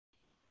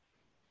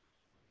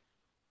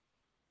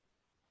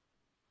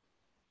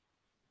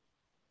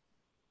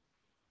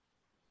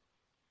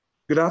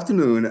Good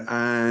afternoon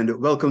and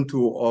welcome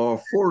to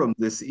our forum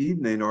this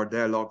evening, our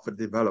Dialogue for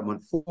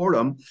Development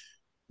Forum,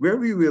 where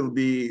we will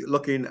be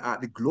looking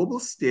at the global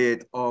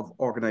state of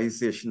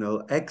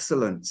organizational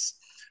excellence.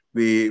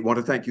 We want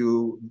to thank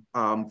you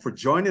for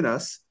joining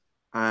us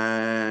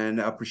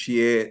and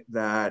appreciate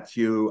that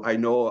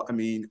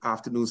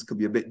afternoons could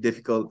be a bit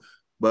difficult,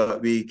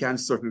 but we can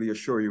certainly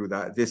assure you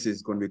that this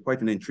is going to be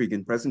quite an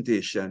intriguing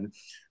presentation,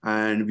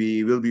 and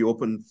we will be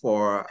open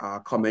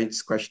for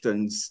comments,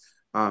 questions,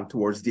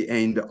 towards the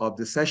end of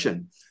the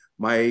session.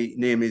 My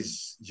name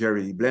is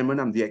Jerry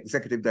Blenman. I'm the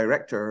Executive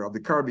Director of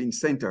the Caribbean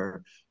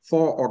Center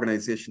for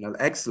Organizational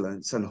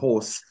Excellence and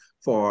host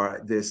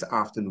for this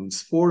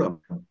afternoon's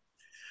forum.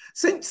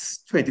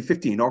 Since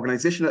 2015,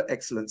 Organizational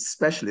Excellence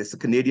Specialists, a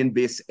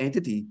Canadian-based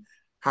entity,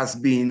 has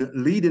been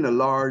leading a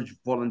large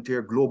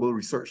volunteer global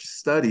research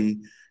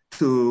study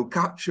to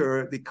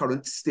capture the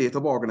current state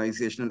of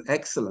organizational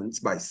excellence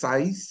by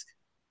size,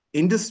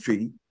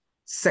 industry,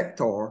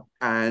 sector,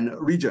 and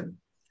region.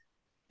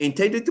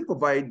 Intended to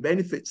provide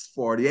benefits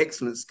for the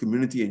excellence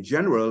community in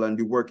general and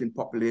the working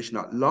population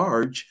at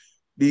large,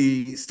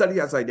 the study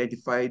has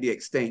identified the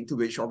extent to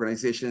which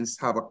organizations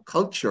have a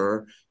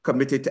culture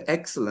committed to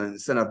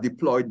excellence and have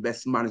deployed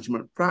best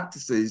management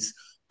practices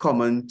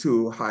common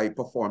to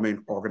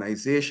high-performing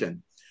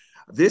organizations.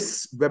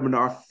 This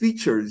webinar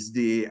features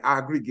the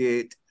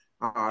aggregate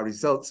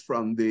results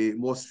from the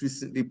most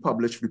recently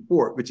published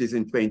report, which is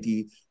in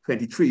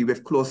 2023,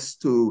 with close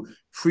to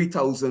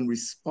 3,000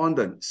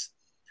 respondents.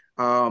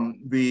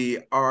 We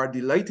are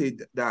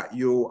delighted that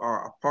you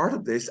are a part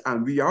of this,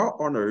 and we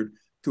are honored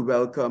to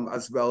welcome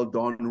as well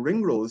Dawn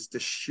Ringrose to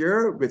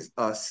share with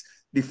us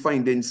the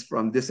findings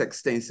from this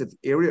extensive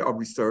area of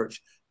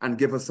research and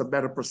give us a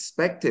better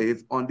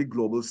perspective on the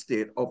global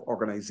state of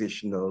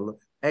organizational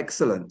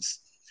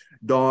excellence.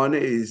 Dawn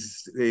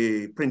is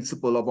the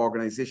Principal of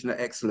Organizational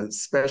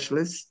Excellence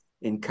Specialist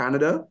in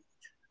Canada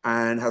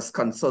and has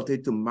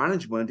consulted to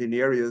management in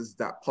areas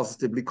that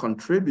positively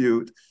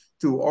contribute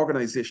to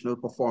organizational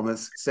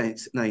performance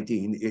since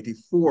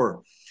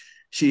 1984.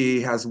 She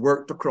has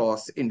worked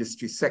across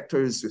industry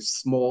sectors with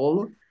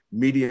small,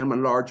 medium,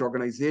 and large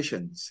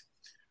organizations.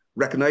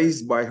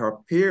 Recognized by her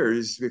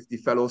peers with the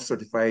Fellow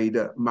Certified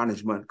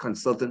Management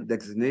Consultant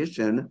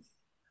designation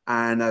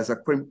and as a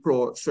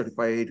Quimpro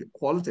Certified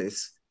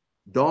Qualitist,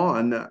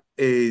 Dawn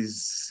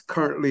is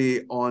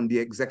currently on the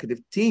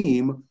executive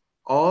team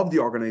of the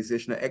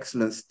Organizational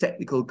Excellence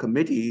Technical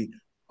Committee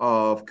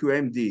of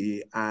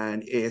QMD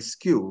and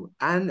ASQ,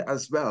 and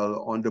as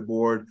well on the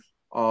board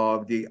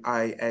of the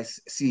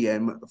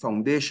ISCM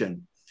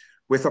Foundation.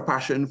 With a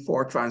passion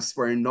for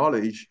transferring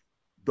knowledge,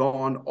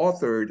 Dawn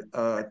authored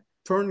a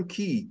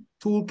turnkey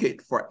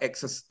toolkit for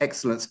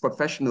excellence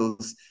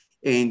professionals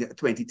in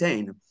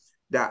 2010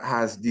 that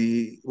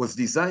was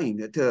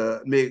designed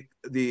to make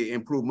the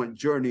improvement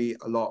journey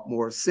a lot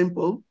more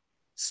simple,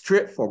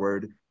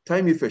 straightforward,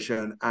 time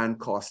efficient, and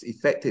cost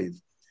effective.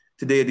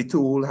 Today, the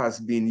tool has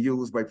been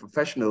used by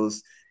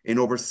professionals in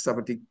over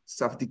 70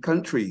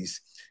 countries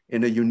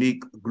in a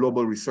unique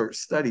global research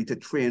study to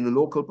train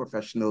local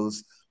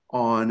professionals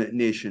on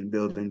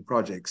nation-building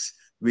projects.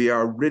 We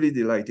are really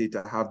delighted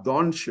to have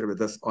Dawn share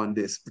with us on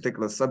this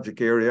particular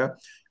subject area.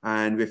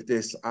 And with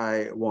this,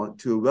 I want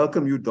to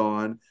welcome you,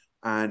 Dawn,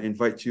 and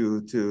invite you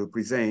to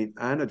present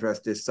and address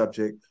this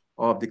subject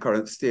of the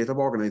current state of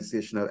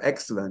organizational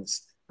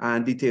excellence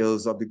and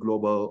details of the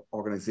Global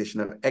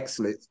Organizational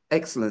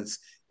Excellence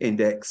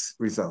Index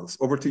results.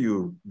 Over to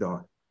you,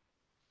 Dawn.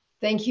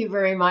 Thank you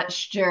very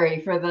much,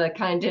 Jerry, for the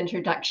kind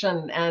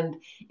introduction, and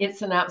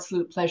it's an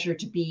absolute pleasure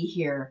to be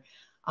here.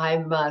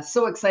 I'm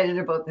so excited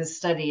about this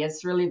study.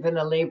 It's really been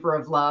a labor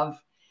of love,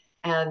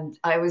 and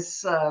I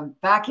was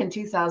back in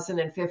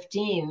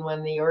 2015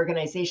 when the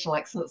Organizational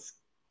Excellence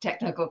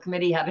Technical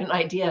Committee had an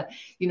idea,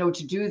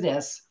 to do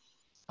this.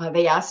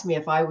 They asked me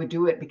if I would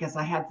do it because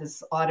I had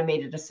this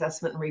automated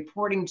assessment and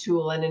reporting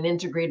tool and an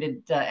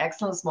integrated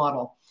excellence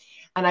model.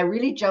 And I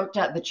really jumped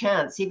at the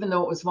chance, even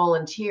though it was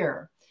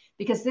volunteer,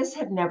 because this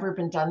had never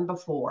been done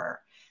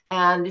before.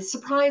 And it's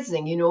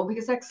surprising,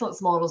 because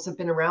excellence models have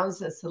been around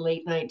since the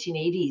late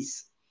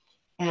 1980s.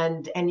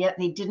 And yet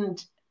they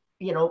didn't,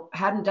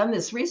 hadn't done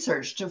this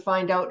research to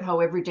find out how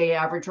everyday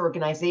average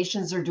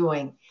organizations are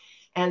doing.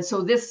 And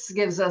so this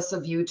gives us a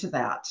view to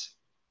that.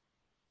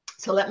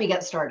 So let me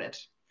get started.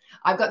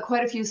 I've got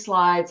quite a few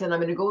slides and I'm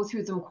going to go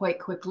through them quite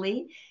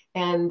quickly.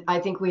 And I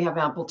think we have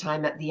ample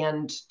time at the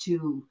end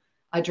to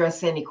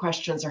address any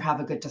questions or have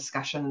a good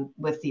discussion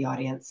with the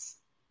audience.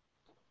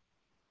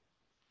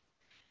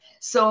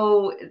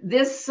 So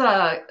this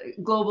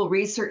global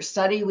research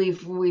study,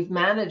 we've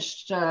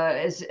managed,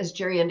 as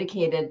Jerry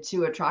indicated,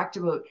 to attract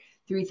about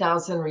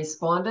 3,000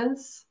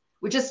 respondents,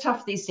 which is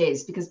tough these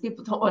days because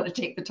people don't want to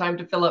take the time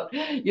to fill out,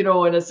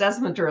 an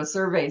assessment or a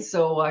survey.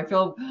 So I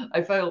feel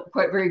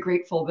quite very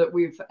grateful that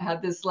we've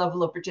had this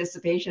level of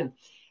participation,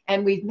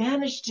 and we've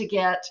managed to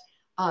get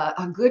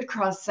a good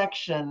cross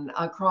section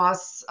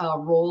across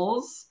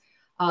roles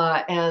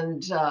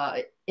and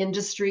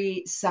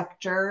industry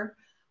sector,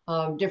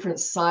 different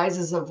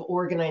sizes of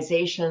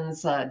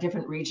organizations,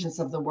 different regions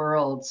of the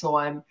world. So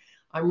I'm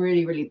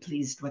really, really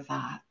pleased with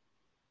that.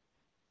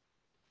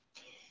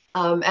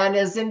 And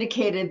as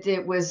indicated,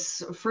 it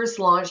was first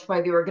launched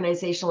by the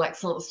Organizational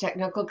Excellence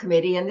Technical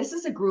Committee. And this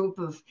is a group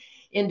of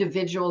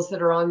individuals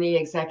that are on the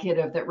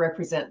executive that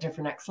represent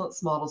different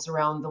excellence models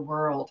around the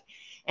world.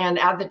 And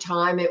at the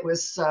time, it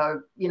was,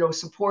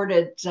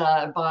 supported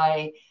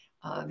by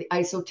the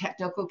ISO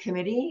Technical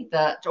Committee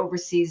that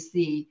oversees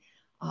the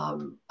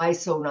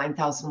ISO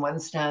 9001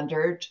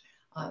 standard,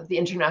 the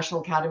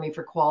International Academy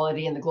for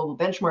Quality, and the Global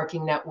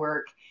Benchmarking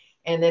Network.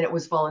 And then it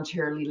was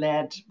voluntarily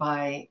led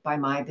by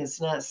my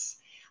business.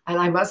 And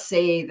I must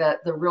say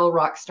that the real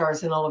rock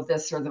stars in all of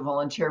this are the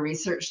volunteer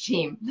research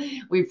team.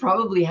 We've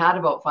probably had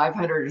about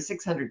 500 or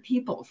 600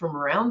 people from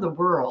around the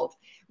world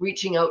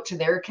reaching out to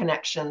their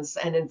connections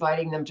and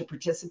inviting them to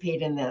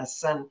participate in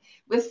this. And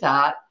with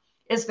that,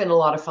 it's been a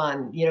lot of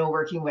fun,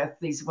 working with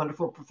these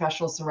wonderful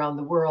professionals around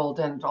the world.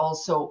 And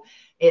also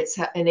it's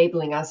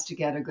enabling us to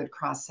get a good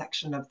cross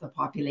section of the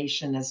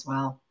population as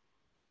well.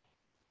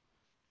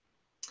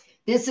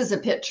 This is a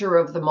picture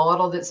of the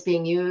model that's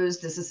being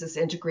used. This is this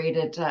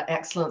integrated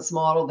excellence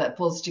model that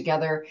pulls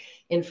together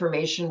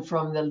information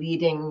from the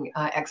leading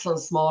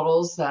excellence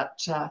models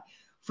that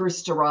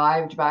first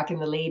arrived back in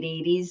the late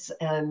 80s.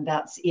 And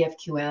that's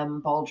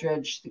EFQM,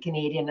 Baldrige, the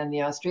Canadian and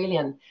the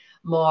Australian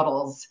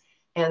models.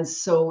 And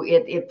so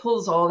it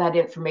pulls all that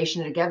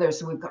information together.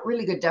 So we've got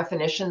really good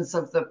definitions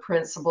of the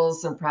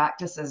principles and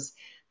practices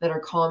that are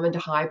common to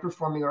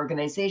high-performing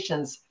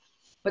organizations.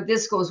 But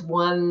this goes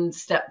one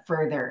step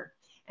further,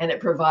 and it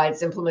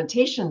provides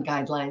implementation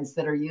guidelines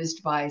that are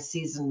used by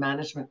seasoned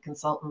management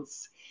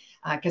consultants.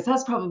 Because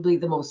that's probably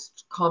the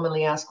most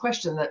commonly asked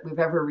question that we've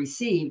ever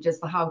received, is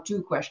the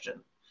how-to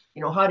question.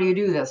 How do you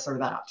do this or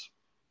that?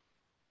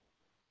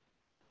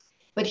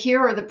 But here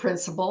are the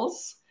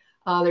principles.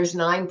 There's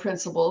 9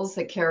 principles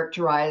that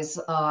characterize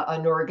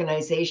an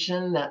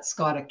organization that's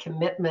got a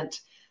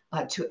commitment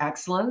to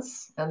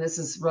excellence. And this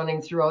is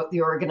running throughout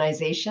the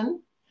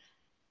organization.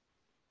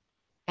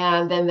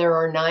 And then there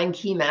are 9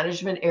 key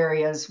management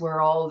areas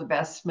where all the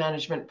best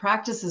management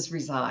practices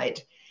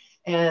reside.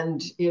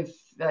 And if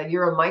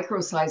you're a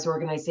micro-size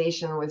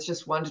organization with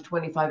just 1 to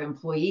 25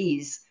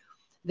 employees,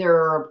 there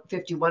are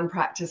 51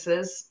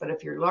 practices. But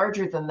if you're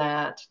larger than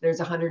that, there's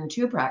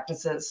 102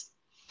 practices.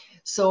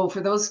 So for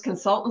those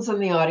consultants in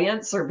the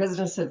audience or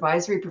business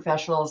advisory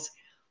professionals,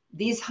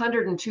 these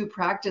 102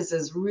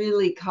 practices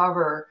really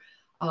cover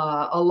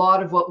a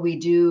lot of what we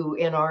do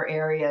in our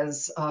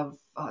areas of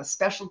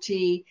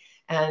specialty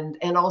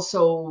and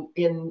also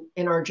in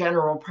our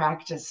general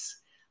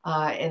practice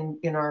and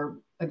in our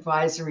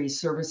advisory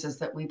services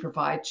that we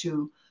provide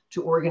to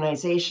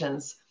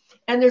organizations.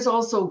 And there's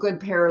also good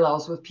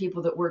parallels with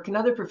people that work in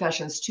other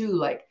professions too,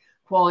 like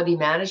quality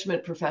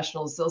management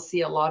professionals. They'll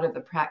see a lot of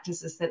the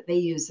practices that they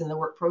use in the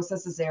work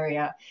processes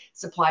area,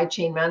 supply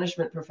chain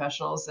management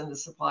professionals in the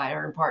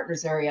supplier and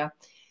partners area,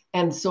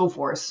 and so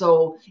forth.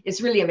 So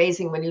it's really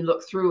amazing when you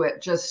look through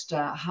it, just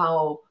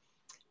how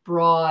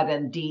broad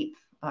and deep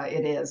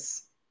it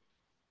is.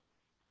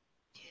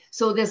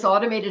 So this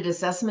automated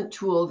assessment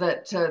tool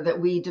that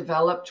we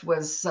developed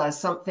was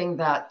something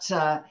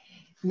that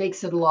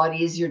makes it a lot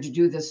easier to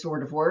do this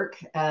sort of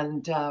work.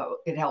 And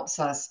it helps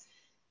us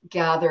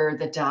gather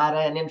the data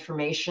and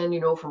information,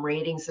 from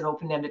ratings and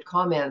open-ended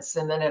comments.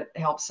 And then it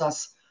helps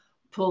us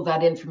pull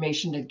that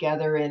information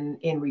together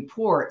in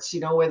reports,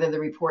 whether the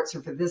reports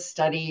are for this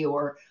study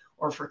or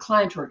for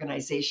client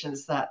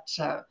organizations that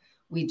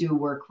we do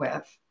work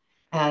with.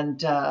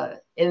 And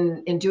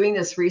in doing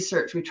this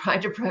research, we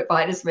tried to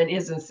provide as many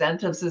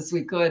incentives as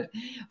we could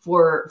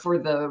for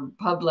the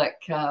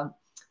public, the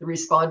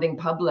responding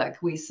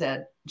public. We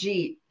said,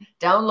 gee,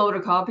 download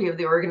a copy of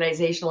the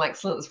Organizational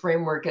Excellence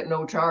Framework at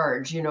no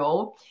charge.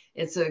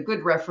 It's a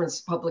good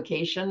reference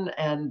publication,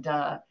 and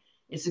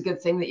it's a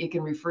good thing that you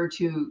can refer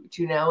to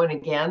now and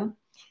again.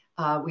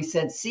 We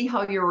said, see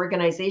how your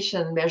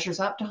organization measures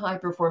up to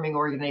high-performing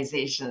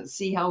organizations.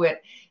 See how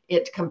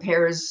it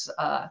compares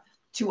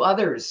to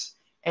others.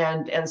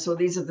 And so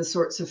these are the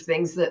sorts of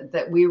things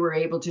that we were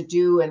able to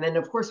do. And then,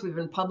 of course, we've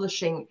been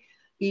publishing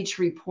each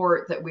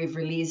report that we've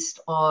released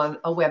on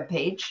a web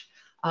page.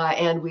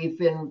 And we've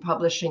been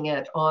publishing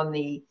it on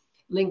the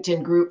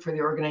LinkedIn group for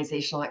the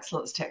Organizational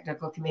Excellence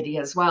Technical Committee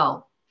as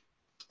well.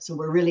 So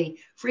we're really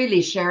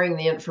freely sharing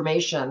the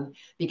information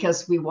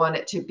because we want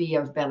it to be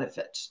of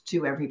benefit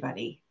to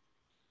everybody.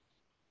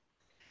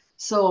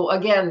 So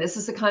again, this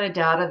is the kind of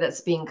data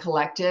that's being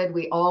collected.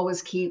 We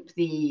always keep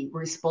the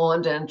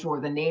respondent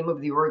or the name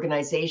of the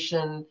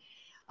organization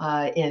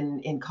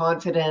in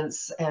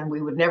confidence, and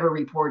we would never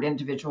report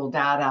individual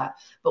data,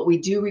 but we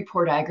do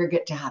report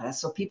aggregate data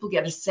so people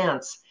get a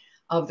sense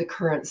of the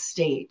current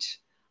state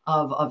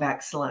of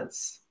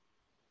excellence.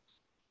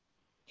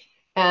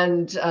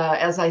 And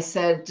as I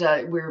said,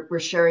 we're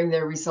sharing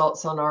the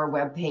results on our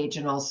webpage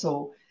and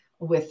also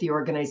with the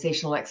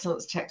Organizational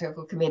Excellence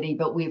Technical Committee,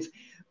 but we've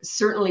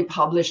certainly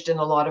published in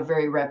a lot of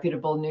very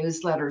reputable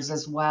newsletters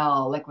as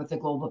well, like with the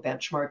Global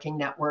Benchmarking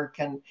Network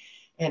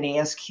and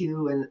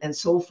ASQ and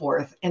so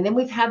forth. And then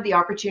we've had the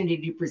opportunity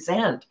to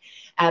present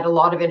at a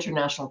lot of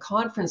international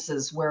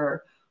conferences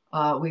where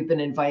we've been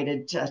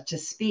invited to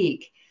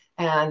speak.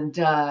 And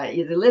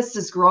the list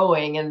is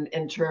growing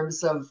in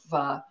terms of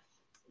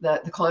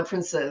the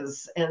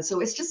conferences. And so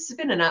it's just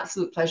been an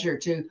absolute pleasure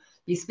to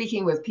be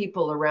speaking with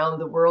people around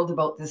the world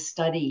about this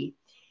study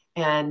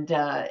and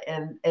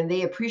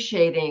they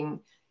appreciating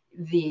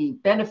the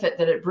benefit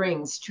that it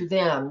brings to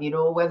them,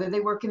 whether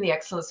they work in the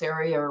excellence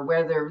area or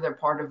whether they're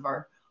part of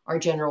our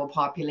general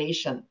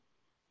population.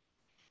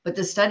 But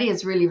the study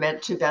is really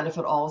meant to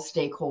benefit all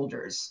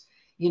stakeholders.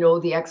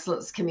 The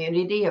excellence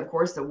community, of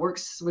course, that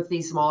works with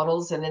these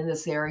models and in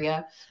this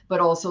area, but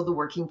also the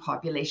working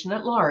population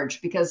at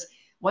large. Because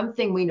one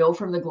thing we know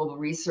from the global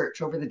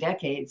research over the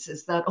decades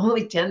is that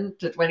only 10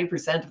 to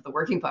 20% of the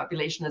working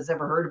population has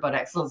ever heard about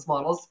excellence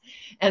models.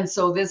 And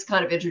so this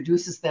kind of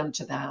introduces them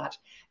to that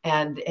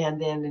and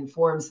then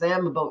informs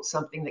them about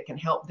something that can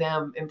help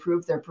them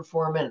improve their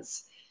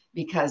performance,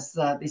 because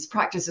these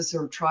practices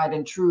are tried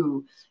and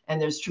true. And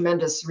there's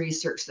tremendous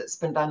research that's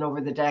been done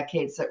over the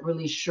decades that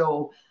really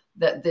show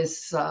that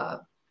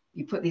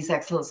you put these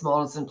excellence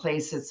models in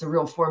place, it's a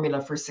real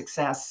formula for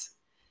success.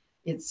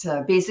 It's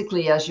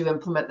basically, as you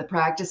implement the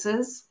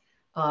practices,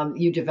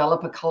 you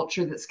develop a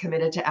culture that's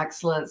committed to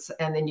excellence,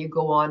 and then you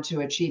go on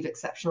to achieve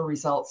exceptional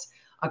results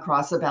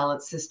across a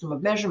balanced system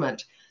of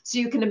measurement. So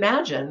you can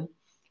imagine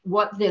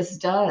what this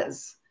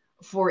does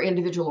for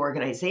individual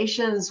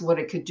organizations, what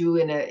it could do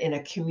in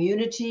a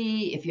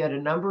community, if you had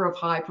a number of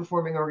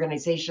high-performing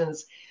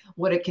organizations,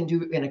 what it can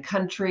do in a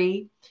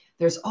country.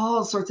 There's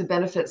all sorts of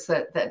benefits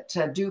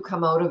that do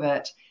come out of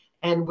it.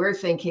 And we're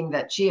thinking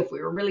that, gee, if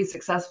we were really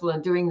successful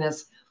in doing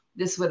this,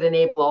 this would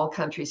enable all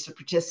countries to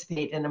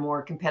participate in a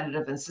more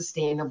competitive and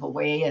sustainable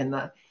way in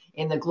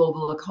the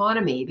global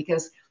economy.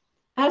 Because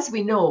as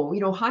we know,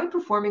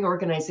 high-performing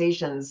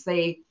organizations,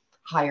 they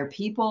hire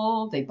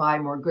people, they buy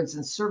more goods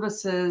and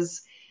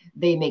services,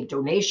 they make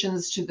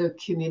donations to the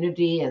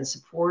community in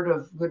support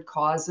of good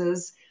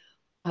causes.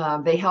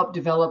 They help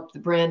develop the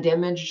brand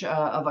image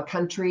of a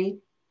country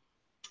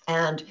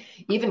and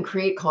even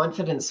create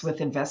confidence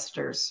with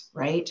investors,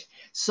 right?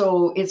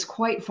 So it's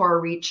quite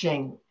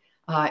far-reaching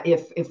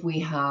if we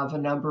have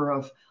a number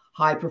of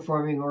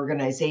high-performing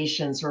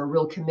organizations or a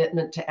real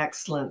commitment to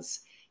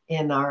excellence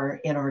in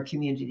our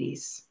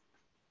communities.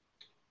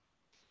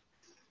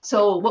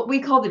 So what we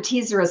call the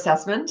teaser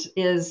assessment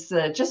is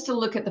just to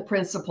look at the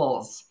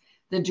principles,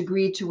 the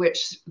degree to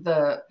which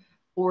the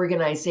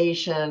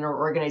organization or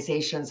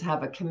organizations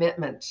have a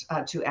commitment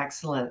to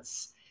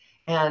excellence.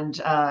 And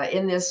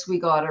in this, we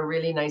got a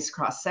really nice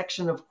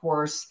cross-section, of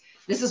course.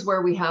 This is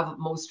where we have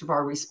most of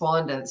our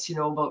respondents,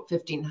 about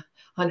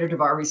 1,500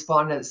 of our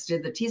respondents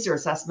did the teaser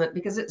assessment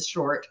because it's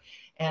short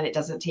and it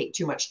doesn't take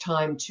too much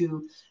time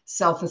to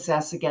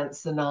self-assess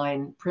against the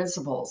 9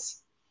 principles.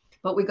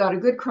 But we got a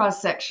good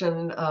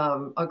cross-section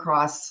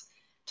across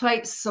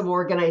types of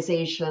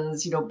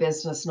organizations,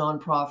 business,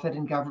 nonprofit,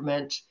 and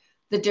government,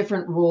 the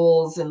different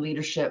roles in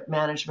leadership,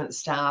 management,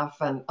 staff,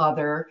 and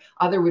other.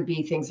 Other would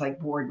be things like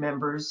board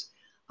members,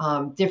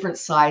 different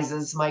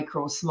sizes,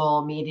 micro,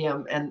 small,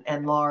 medium,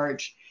 and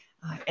large.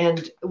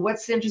 And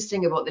what's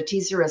interesting about the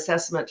teaser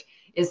assessment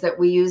is that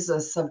we use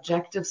a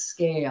subjective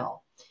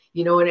scale,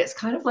 and it's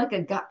kind of like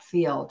a gut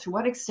feel. To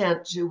what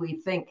extent do we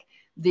think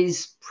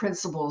these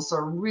principles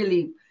are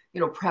really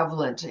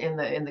prevalent in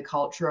the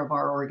culture of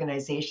our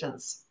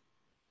organizations?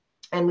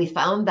 And we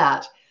found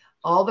that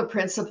all the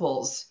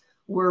principles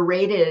were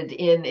rated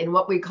in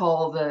what we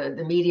call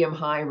the medium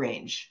high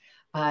range.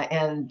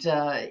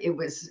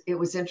 It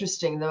was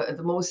interesting. The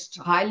most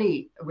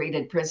highly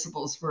rated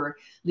principles were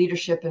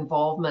leadership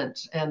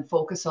involvement and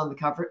focus on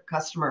the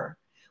customer,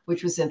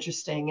 which was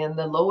interesting. And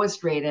the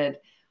lowest rated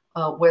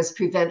was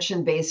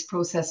prevention-based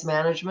process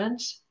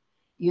management.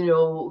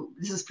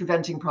 This is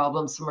preventing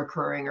problems from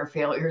occurring or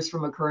failures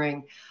from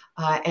occurring,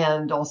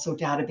 and also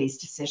database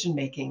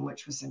decision-making,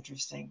 which was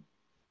interesting.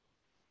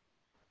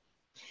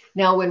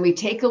 Now, when we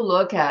take a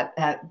look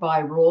at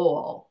by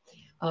role,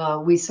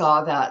 we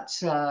saw that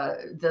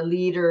the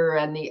leader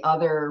and the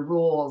other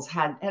roles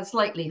had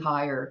slightly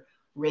higher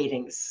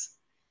ratings.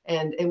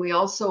 And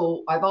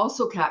I've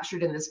also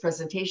captured in this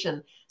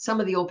presentation some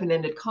of the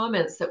open-ended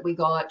comments that we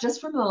got just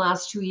from the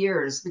last 2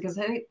 years, because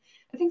I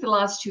think the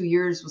last 2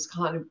 years was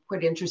kind of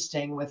quite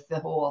interesting with the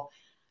whole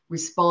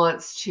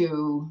response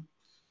to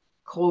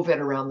COVID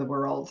around the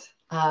world.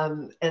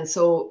 And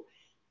so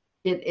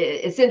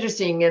it's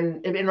interesting.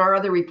 And in our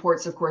other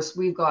reports, of course,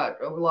 we've got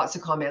lots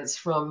of comments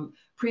from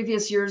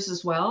previous years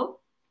as well.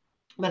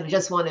 But I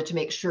just wanted to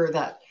make sure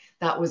that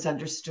that was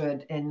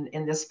understood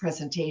in this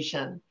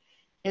presentation.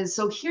 And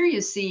so here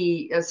you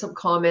see some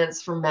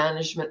comments from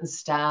management and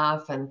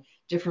staff and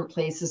different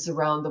places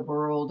around the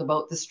world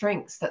about the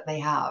strengths that they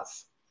have.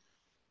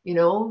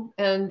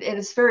 And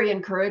it's very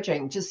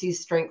encouraging to see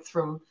strength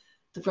from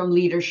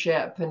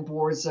leadership and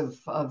boards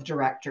of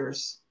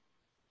directors.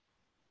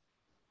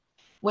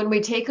 When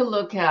we take a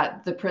look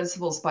at the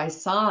principles by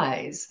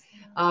size,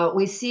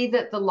 we see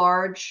that the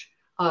large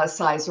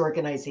size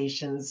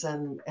organizations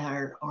and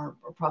are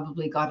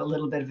probably got a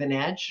little bit of an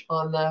edge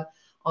on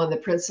the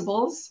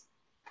principals,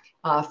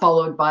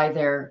 followed by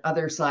their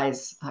other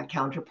size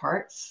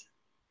counterparts.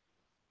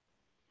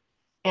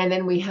 And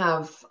then we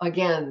have,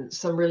 again,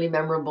 some really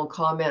memorable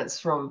comments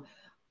from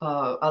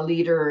a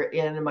leader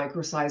in a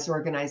micro-size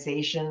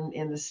organization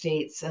in the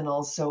States, and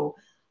also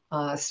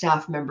a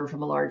staff member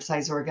from a large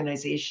size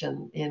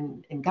organization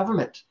in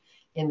government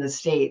in the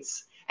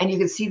States. And you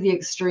can see the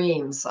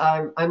extremes.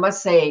 I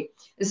must say,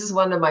 this is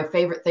one of my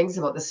favorite things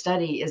about the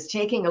study, is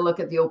taking a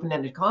look at the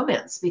open-ended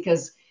comments,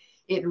 because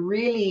it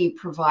really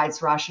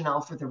provides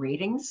rationale for the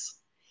ratings,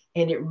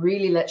 and it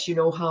really lets you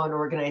know how an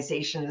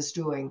organization is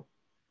doing.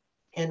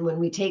 And when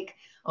we take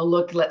a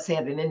look, let's say,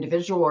 at an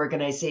individual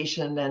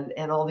organization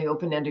and all the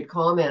open-ended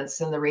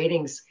comments and the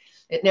ratings,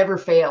 it never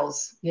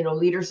fails. You know,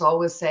 leaders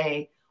always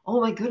say, oh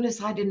my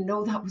goodness, I didn't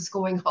know that was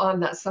going on.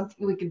 That's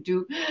something we could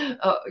do,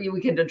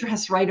 we could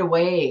address right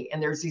away.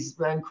 And there's these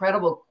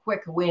incredible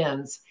quick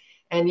wins.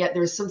 And yet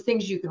there's some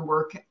things you can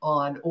work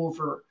on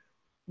over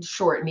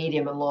short,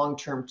 medium, and long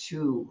term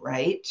too,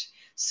 right?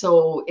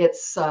 So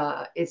it's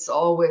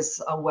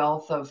always a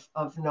wealth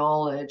of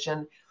knowledge.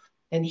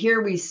 And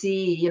here we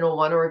see, you know,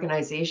 one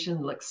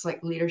organization looks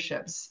like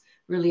leadership's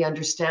really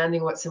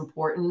understanding what's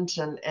important,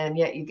 and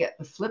yet you get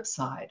the flip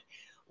side,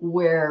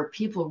 where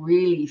people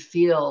really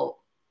feel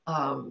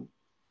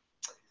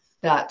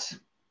that,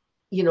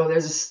 you know,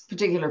 there's a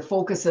particular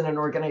focus in an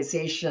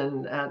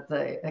organization at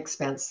the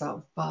expense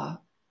of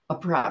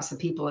perhaps the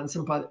people and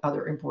some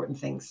other important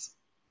things.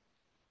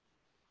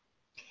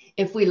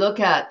 If we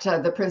look at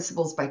the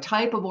principles by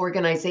type of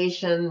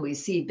organization, we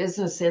see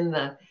business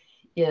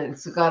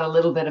it's got a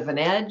little bit of an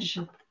edge.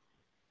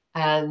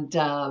 And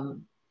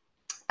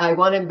I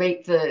want to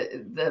make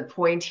the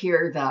point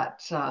here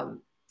that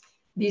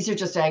these are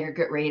just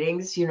aggregate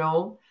ratings. You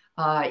know,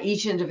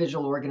 each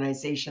individual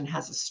organization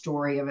has a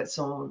story of its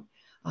own,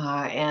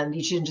 and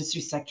each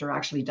industry sector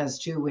actually does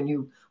too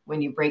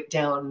when you break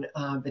down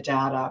the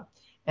data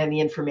and the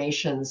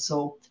information.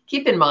 So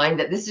keep in mind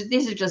that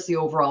these are just the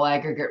overall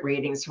aggregate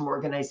ratings from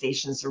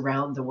organizations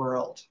around the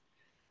world.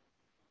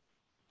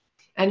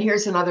 And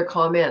here's another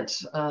comment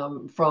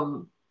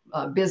from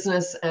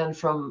business and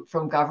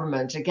from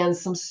government. Again,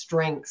 some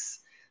strengths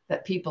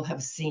that people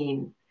have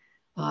seen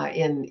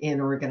in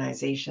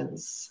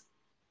organizations.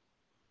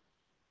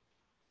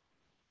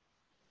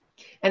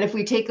 And if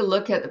we take a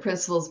look at the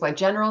principles by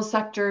general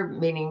sector,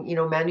 meaning, you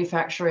know,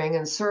 manufacturing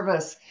and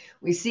service,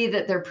 we see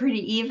that they're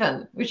pretty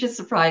even, which is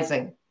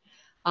surprising.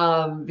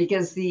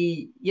 Because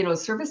the, you know,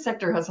 service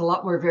sector has a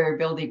lot more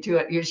variability to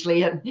it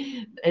usually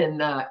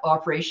in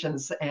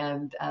operations,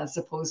 and as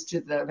opposed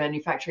to the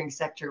manufacturing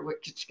sector,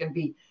 which can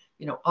be,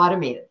 you know,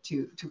 automated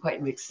to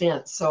quite an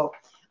extent. So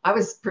I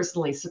was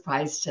personally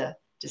surprised to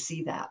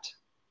see that.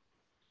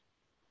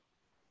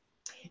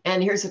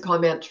 And here's a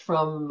comment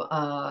from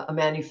a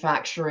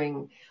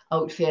manufacturing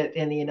outfit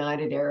in the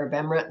United Arab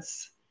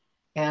Emirates,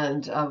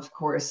 and of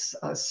course,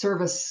 a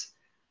service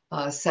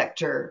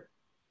sector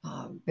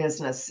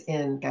business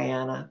in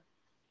Guyana.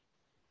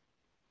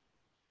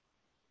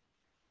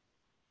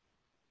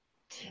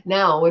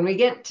 Now, when we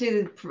get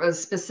to a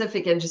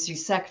specific industry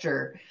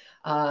sector,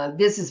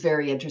 this is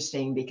very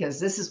interesting, because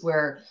this is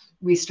where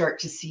we start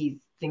to see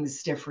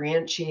things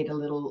differentiate a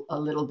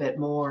little bit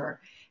more,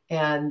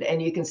 and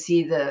you can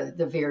see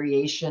the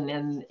variation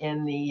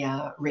in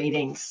the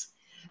ratings.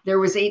 There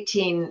was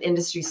 18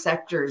 industry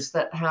sectors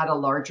that had a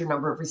larger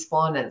number of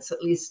respondents,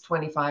 at least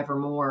 25 or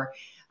more,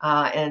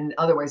 and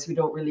otherwise we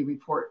don't really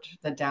report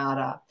the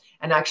data.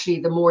 And actually,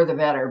 the more the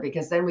better,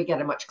 because then we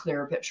get a much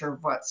clearer picture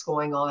of what's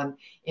going on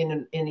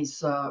in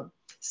these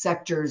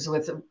sectors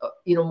with,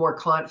 you know, more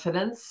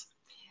confidence.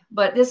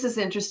 But this is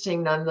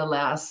interesting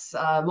nonetheless.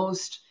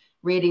 Most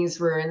ratings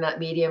were in that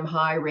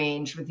medium-high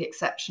range, with the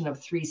exception of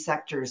 3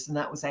 sectors, and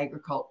that was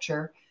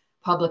agriculture,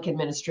 public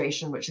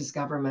administration, which is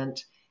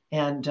government,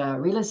 and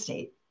real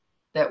estate,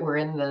 that were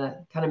in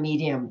the kind of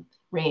medium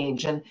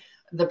range. And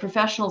the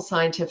professional,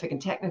 scientific,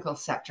 and technical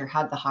sector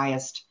had the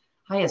highest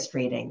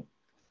rating.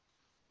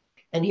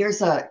 And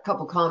here's a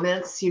couple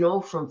comments, you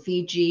know, from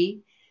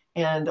Fiji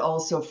and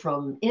also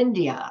from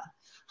India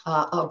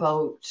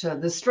about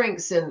the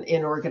strengths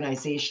in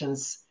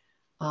organizations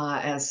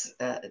as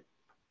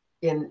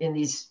in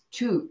these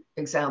 2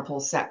 example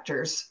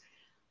sectors.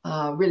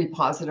 Really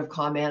positive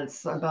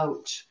comments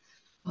about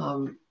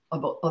on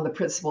the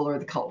principle or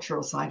the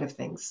cultural side of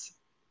things.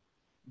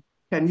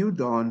 Can you,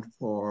 Don,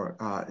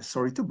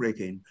 sorry to break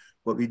in,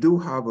 but we do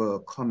have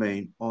a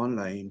comment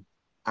online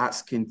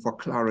asking for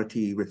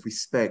clarity with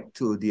respect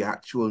to the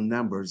actual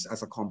numbers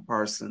as a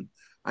comparison,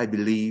 I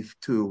believe,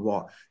 to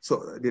what.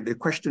 So the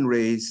question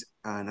raised,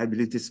 and I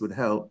believe this would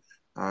help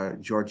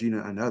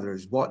Georgina and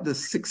others, what does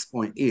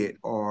 6.8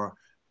 or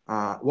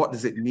what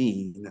does it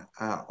mean?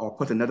 Or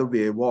put another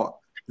way, what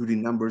do the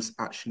numbers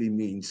actually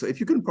mean? So if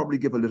you can probably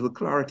give a little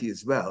clarity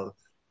as well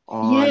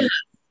on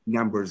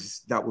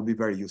numbers, that would be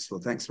very useful.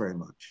 Thanks very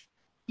much.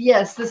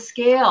 Yes, the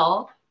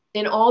scale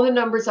In all the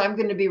numbers I'm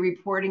going to be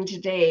reporting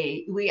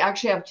today, we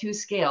actually have two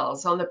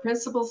scales. On the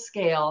principal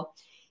scale,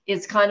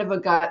 it's kind of a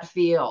gut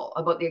feel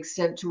about the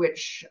extent to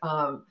which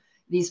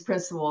these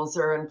principles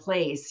are in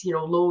place,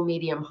 low,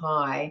 medium,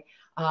 high.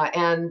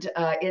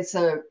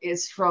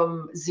 It's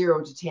from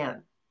 0 to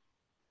 10.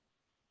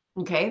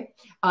 Okay.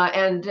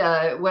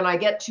 When I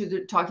get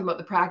to talking about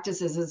the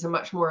practices, it's a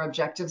much more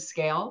objective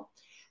scale.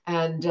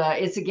 And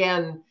it's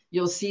again,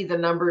 you'll see the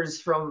numbers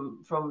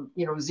from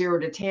 0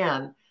 to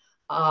 10,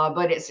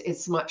 but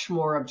it's much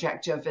more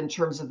objective in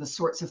terms of the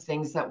sorts of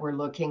things that we're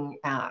looking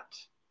at.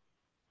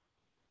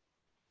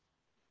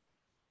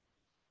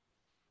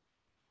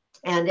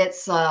 And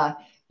it's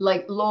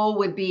like low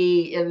would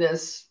be in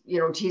this,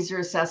 teaser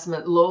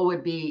assessment, low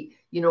would be,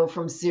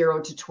 from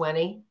 0 to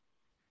 20%,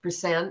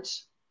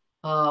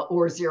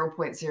 or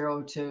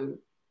 0.0 to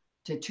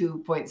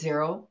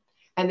 2.0.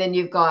 And then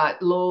you've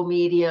got low,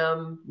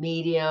 medium,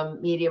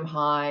 medium,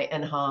 high,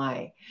 and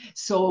high.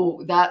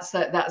 So that's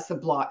the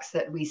blocks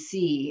that we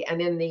see. And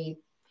in the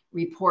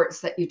reports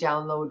that you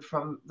download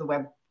from the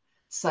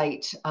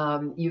website,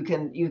 you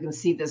can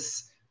see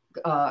this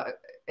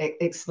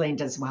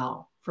explained as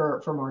well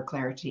for more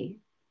clarity.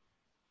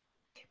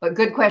 But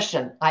good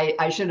question.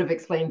 I should have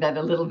explained that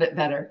a little bit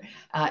better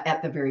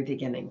at the very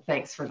beginning.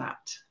 Thanks for that.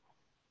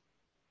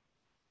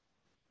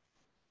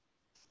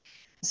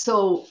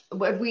 So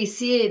what we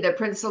see, the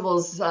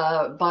principles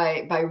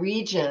by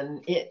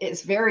region,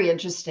 it's very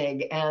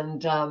interesting.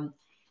 And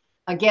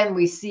again,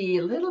 we see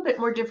a little bit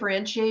more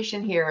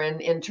differentiation here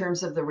in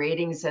terms of the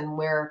ratings and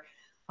where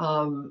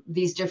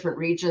these different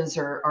regions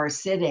are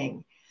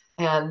sitting.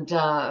 And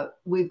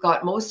we've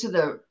got most of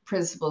the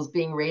principles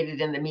being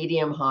rated in the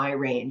medium-high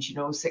range,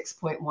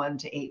 6.1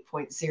 to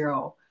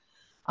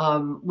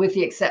 8.0, with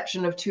the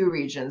exception of two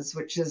regions,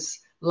 which is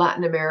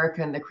Latin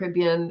America and the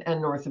Caribbean and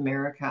North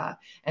America.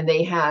 And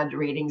they had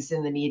ratings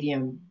in the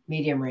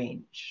medium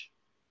range.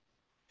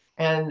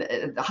 And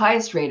the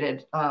highest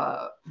rated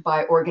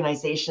by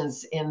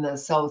organizations in the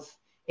South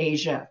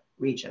Asia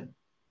region.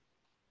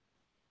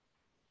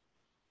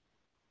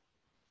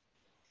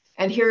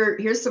 And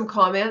here's some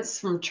comments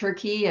from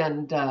Turkey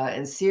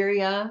and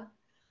Syria,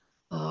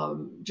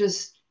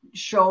 just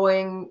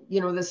showing,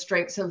 the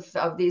strengths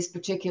of these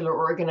particular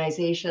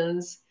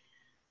organizations.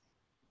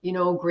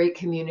 Great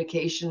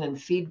communication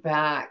and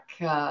feedback,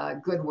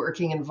 good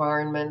working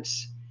environment,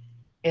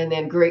 and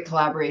then great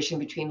collaboration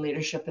between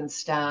leadership and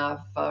staff,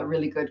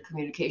 really good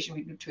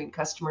communication between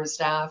customer and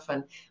staff.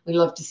 And we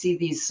love to see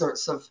these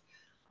sorts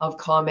of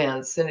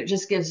comments. And it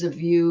just gives a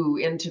view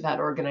into that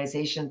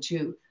organization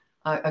to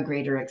a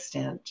greater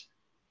extent.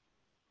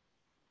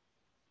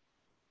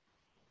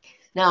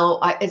 Now,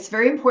 it's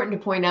very important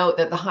to point out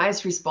that the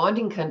highest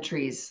responding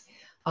countries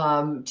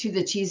to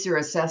the teaser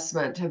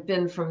assessment have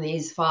been from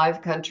these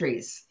 5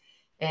 countries.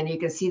 And you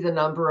can see the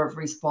number of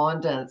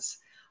respondents.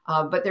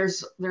 But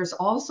there's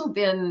also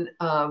been,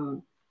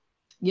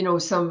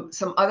 some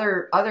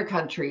other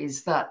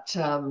countries that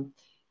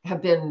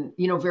have been,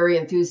 very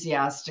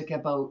enthusiastic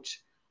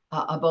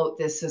about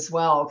this as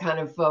well, kind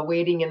of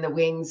waiting in the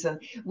wings.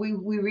 And we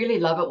really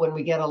love it when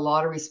we get a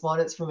lot of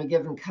respondents from a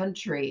given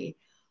country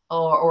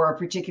or a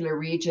particular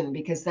region,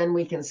 because then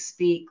we can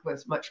speak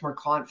with much more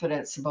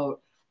confidence about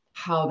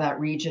how that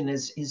region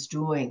is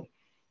doing.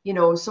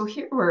 So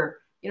here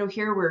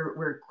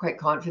we're quite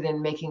confident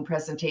in making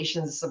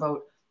presentations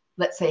about,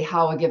 let's say,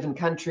 how a given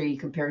country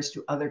compares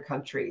to other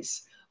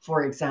countries,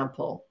 for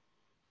example,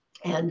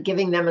 and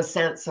giving them a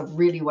sense of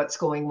really what's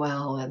going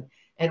well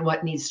and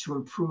what needs to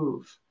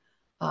improve.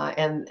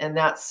 And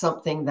that's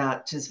something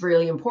that is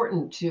really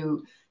important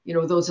to,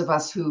 those of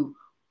us who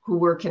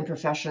work in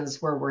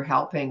professions where we're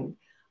helping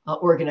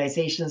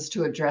organizations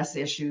to address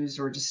issues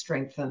or to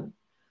strengthen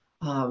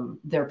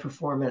their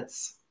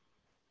performance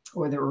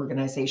or their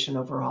organization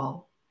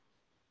overall.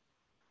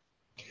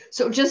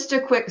 So just a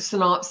quick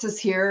synopsis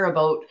here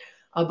about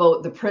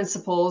the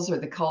principles or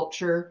the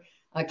culture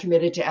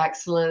committed to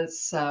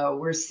excellence.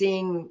 We're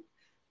seeing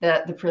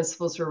that the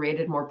principles were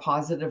rated more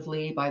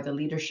positively by the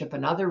leadership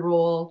and other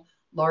role,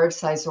 large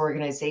size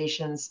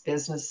organizations,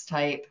 business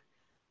type,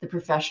 the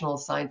professional,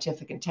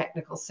 scientific, and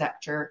technical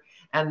sector,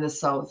 and the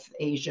South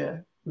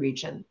Asia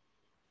region.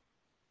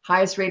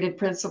 Highest rated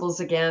principles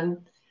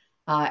again,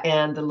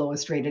 and the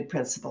lowest rated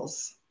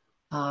principles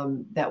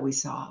that we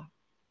saw.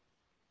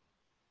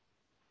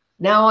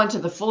 Now on to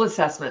the full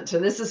assessment. So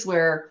this is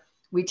where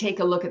we take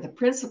a look at the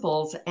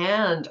principles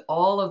and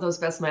all of those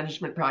best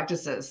management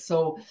practices.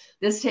 So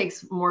this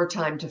takes more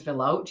time to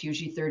fill out,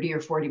 usually 30 or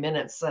 40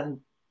 minutes. And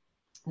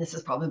this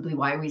is probably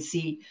why we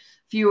see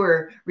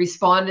fewer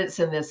respondents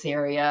in this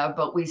area,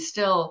 but we've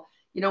still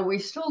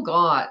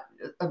got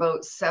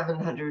about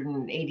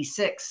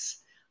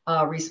 786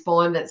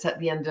 respondents at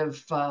the end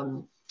of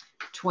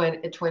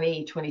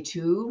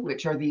 2022,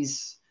 which are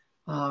these,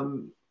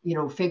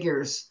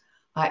 figures.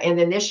 And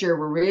then this year,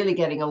 we're really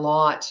getting a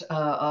lot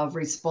of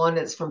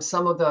respondents from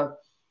some of the,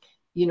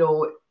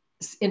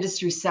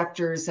 industry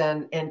sectors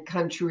and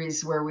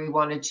countries where we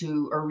wanted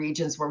to, or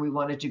regions where we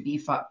wanted to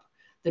beef up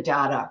the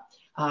data.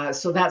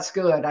 So that's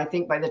good. I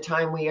think by the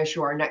time we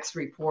issue our next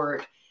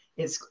report,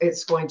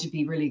 it's going to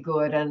be really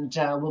good, and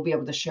we'll be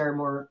able to share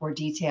more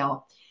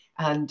detail.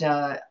 And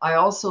I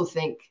also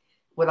think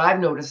what I've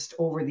noticed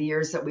over the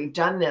years that we've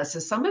done this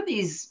is some of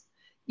these,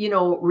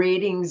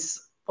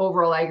 ratings,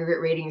 overall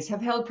aggregate ratings,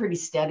 have held pretty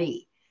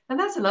steady, and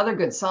that's another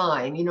good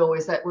sign.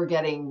 Is that we're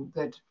getting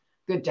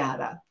good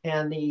data,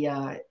 and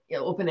the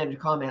open-ended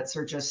comments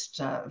are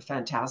just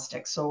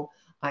fantastic. So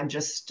I'm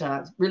just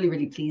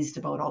really pleased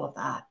about all of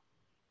that.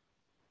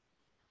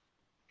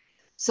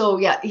 So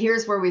yeah,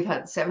 here's where we've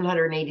had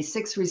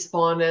 786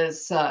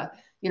 respondents,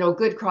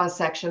 good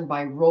cross-section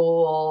by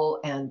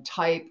role and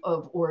type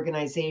of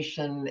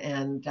organization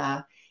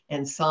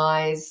and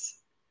size.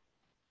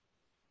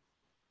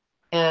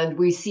 And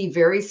we see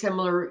very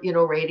similar,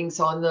 ratings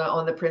on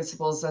the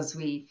principles as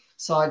we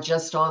saw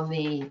just on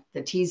the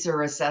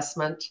teaser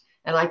assessment.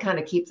 And I kind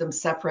of keep them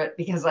separate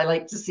because I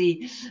like to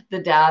see the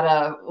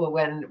data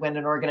when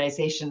an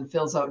organization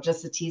fills out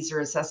just the teaser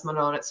assessment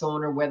on its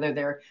own, or whether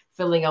they're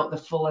filling out the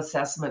full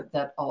assessment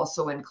that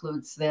also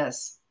includes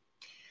this.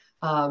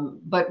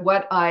 But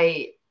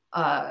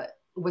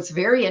what's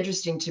very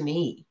interesting to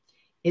me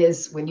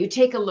is when you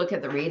take a look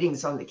at the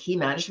ratings on the key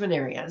management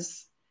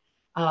areas,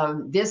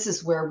 this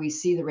is where we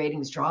see the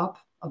ratings drop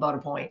about a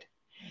point.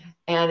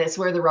 And it's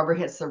where the rubber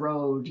hits the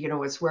road.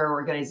 It's where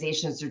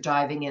organizations are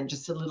diving in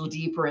just a little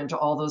deeper into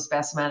all those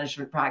best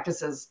management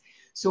practices.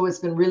 So it's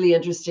been really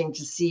interesting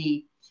to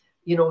see,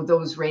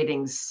 those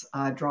ratings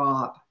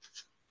drop.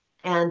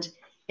 And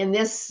in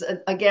this,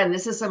 again,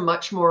 this is a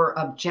much more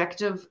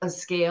objective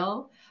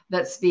scale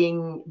that's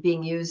being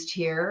used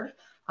here.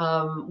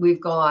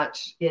 We've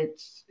got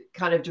it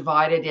kind of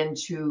divided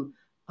into,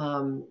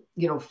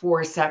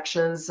 4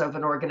 sections of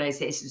an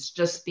organization. It's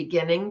just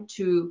beginning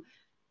to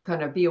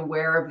kind of be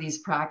aware of these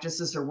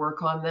practices or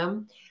work on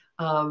them.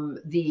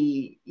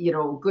 The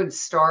good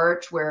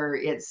start, where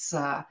it's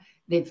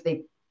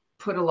they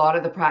put a lot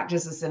of the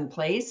practices in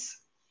place.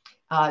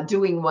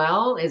 Doing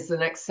well is the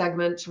next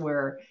segment,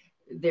 where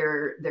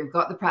they've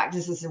got the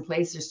practices in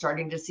place. They're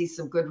starting to see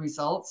some good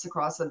results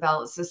across the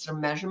balance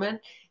system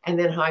measurement. And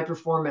then high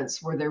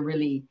performance, where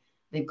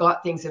they've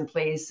got things in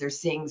place. They're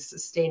seeing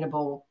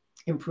sustainable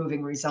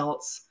improving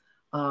results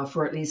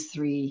for at least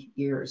 3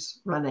 years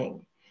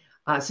running.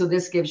 So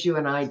this gives you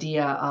an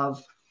idea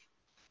of,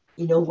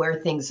 where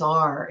things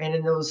are. And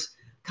in those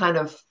kind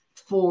of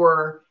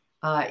 4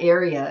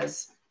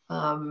 areas,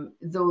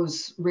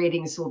 those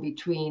ratings will be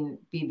between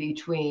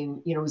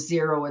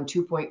 0 and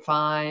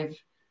 2.5,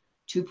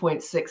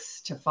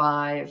 2.6 to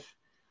 5,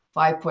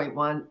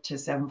 5.1 to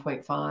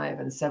 7.5,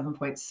 and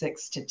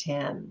 7.6 to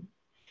 10.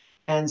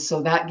 And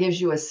so that gives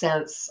you a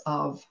sense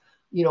of,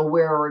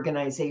 where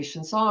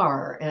organizations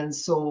are. And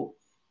so,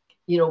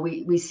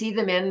 we see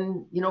them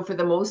in, for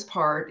the most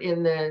part,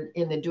 in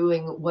the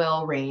doing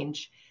well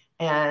range.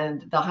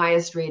 And the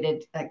highest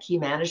rated key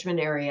management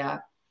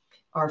area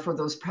are for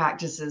those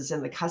practices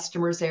in the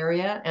customers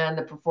area and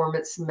the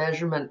performance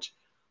measurement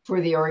for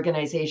the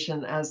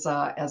organization as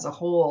a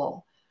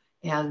whole.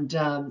 And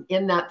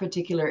in that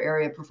particular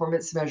area,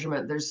 performance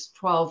measurement, there's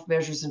 12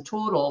 measures in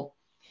total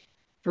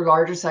for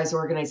larger size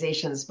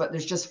organizations, but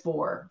there's just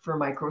 4 for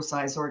micro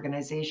size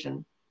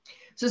organization.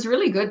 So it's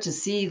really good to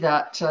see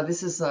that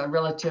this is a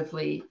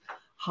relatively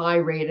high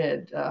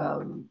rated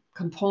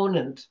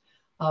component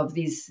of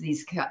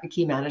these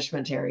key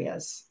management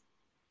areas.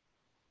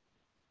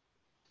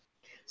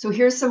 So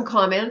here's some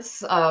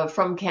comments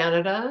from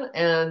Canada,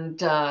 and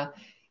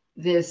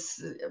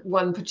this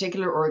one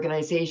particular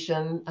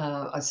organization,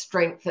 a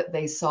strength that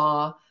they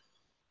saw,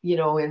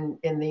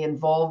 in the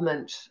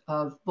involvement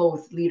of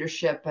both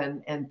leadership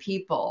and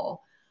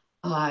people,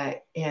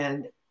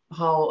 and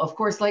how, of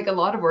course, like a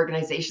lot of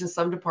organizations,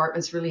 some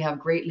departments really have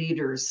great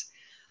leaders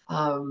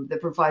that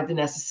provide the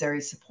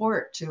necessary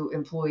support to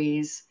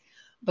employees.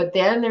 But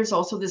then there's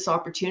also this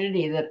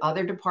opportunity that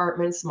other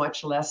departments,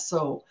 much less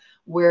so,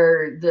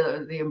 where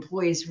the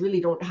employees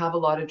really don't have a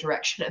lot of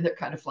direction and they're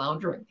kind of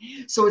floundering.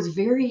 So it's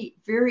very,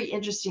 very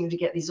interesting to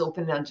get these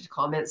open-ended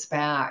comments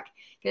back.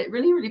 It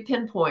really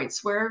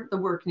pinpoints where the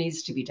work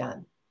needs to be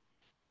done.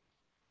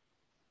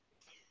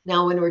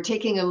 Now, when we're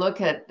taking a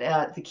look at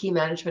the key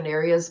management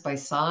areas by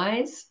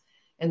size,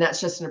 and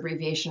that's just an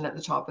abbreviation at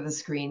the top of the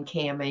screen,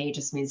 KMA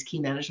just means key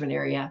management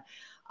area.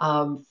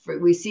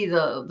 We see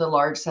the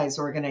large size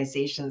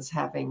organizations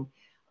having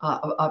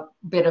a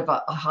bit of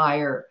a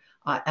higher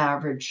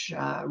average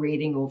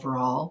rating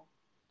overall.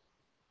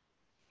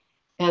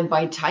 And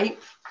by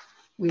type,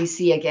 we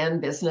see again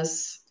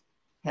business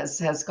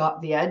has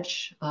got the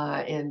edge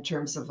in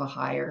terms of a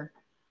higher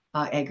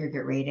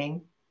aggregate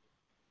rating.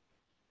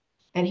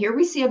 And here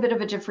we see a bit of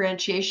a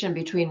differentiation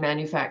between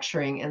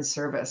manufacturing and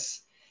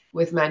service,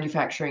 with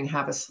manufacturing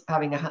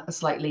having a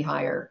slightly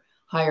higher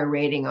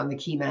rating on the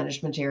key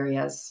management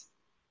areas.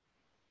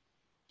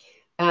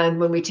 And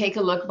when we take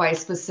a look by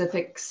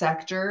specific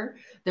sector,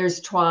 there's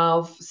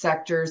 12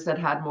 sectors that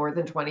had more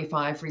than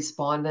 25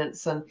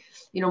 respondents. And,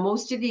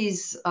 most of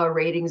these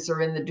ratings are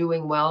in the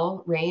doing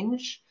well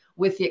range,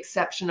 with the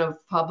exception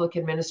of public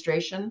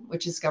administration,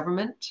 which is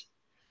government.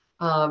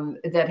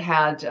 that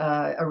had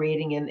a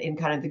rating in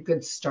kind of the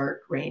good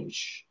start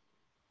range.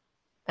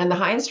 And the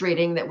highest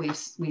rating that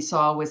we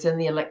saw was in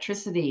the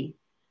electricity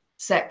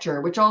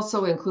sector, which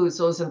also includes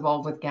those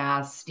involved with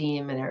gas,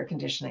 steam, and air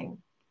conditioning.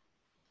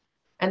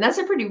 And that's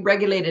a pretty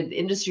regulated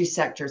industry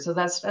sector, so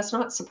that's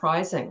not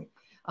surprising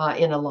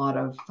in a lot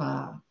of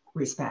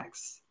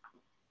respects.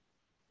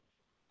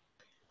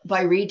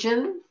 By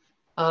region,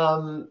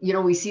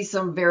 we see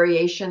some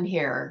variation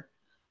here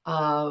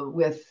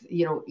with,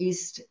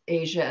 East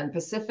Asia and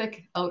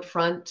Pacific out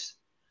front,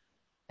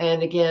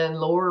 and again,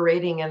 lower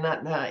rating in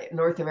that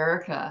North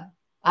America.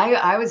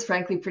 I was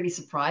frankly pretty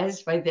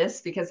surprised by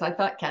this because I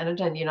thought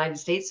Canada and the United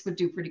States would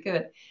do pretty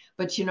good.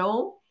 But,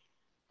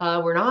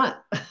 we're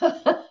not.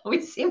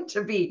 We seem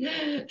to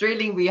be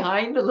trailing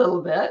behind a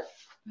little bit.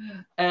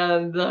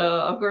 And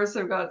of course,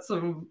 I've got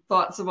some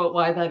thoughts about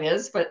why that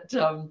is, but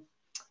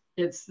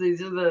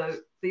these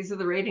are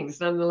the ratings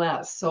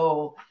nonetheless.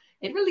 So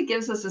it really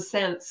gives us a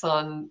sense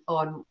on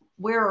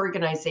where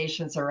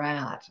organizations are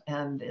at,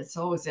 and it's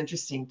always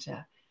interesting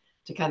to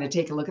kind of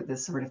take a look at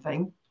this sort of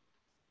thing.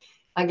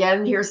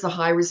 Again, here's the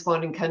high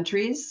responding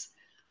countries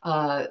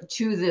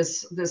to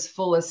this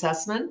full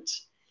assessment,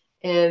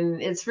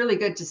 and it's really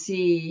good to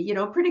see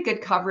pretty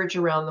good coverage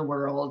around the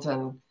world,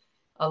 and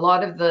a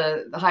lot of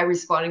the high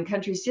responding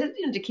countries. It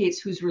indicates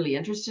who's really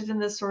interested in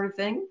this sort of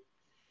thing.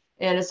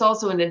 And it's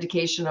also an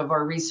indication of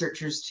our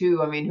researchers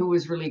too. I mean, who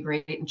was really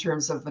great in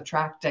terms of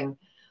attracting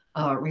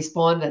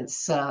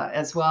respondents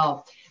as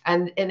well.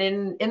 And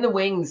in the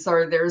wings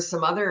there's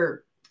some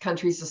other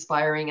countries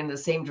aspiring in the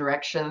same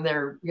direction.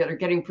 They're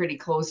getting pretty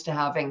close to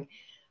having,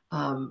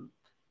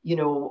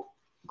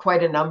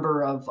 quite a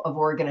number of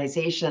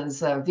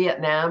organizations.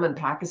 Vietnam and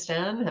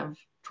Pakistan have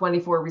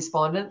 24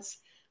 respondents.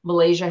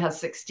 Malaysia has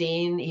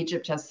 16.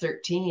 Egypt has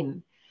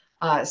 13.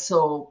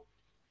 So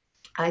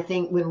I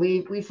think when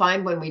we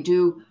find when we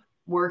do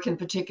work in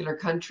particular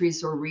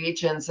countries or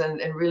regions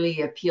and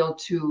really appeal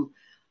to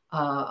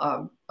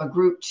a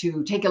group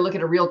to take a look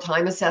at a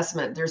real-time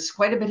assessment, there's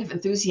quite a bit of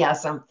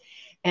enthusiasm.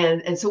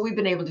 And so we've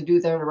been able to do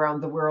that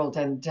around the world,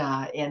 and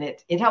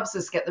it helps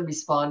us get the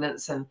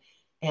respondents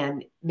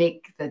and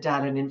make the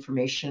data and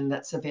information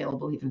that's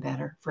available even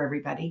better for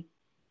everybody.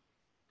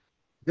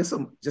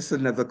 Just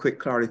another quick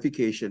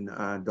clarification,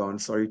 Dawn.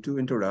 Sorry to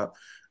interrupt.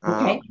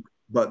 Okay.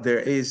 But there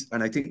is,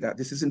 and I think that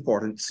this is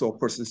important, so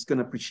persons can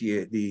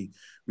appreciate the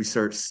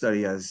research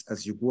study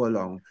as you go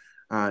along.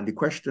 And the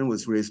question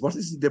was raised: what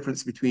is the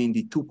difference between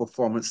the two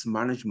performance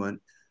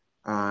management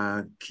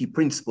key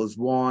principles?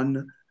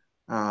 One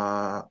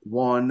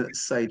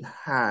side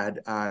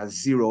had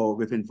 0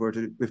 with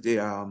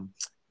the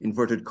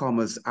inverted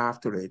commas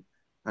after it,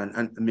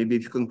 and maybe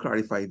if you can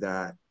clarify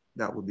that,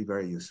 that would be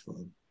very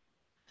useful.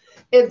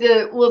 In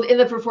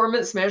the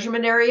performance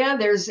measurement area,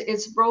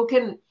 it's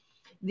broken.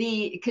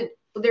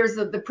 There's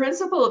the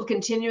principle of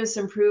continuous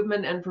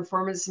improvement and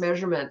performance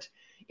measurement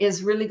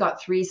is really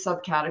got 3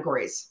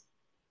 subcategories.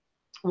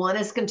 One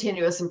is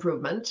continuous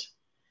improvement,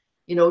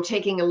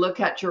 taking a look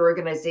at your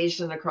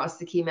organization across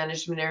the key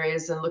management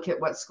areas and look at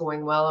what's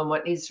going well and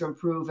what needs to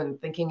improve, and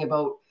thinking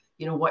about,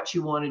 what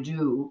you want to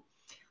do.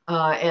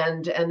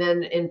 And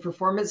then in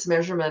performance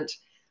measurement,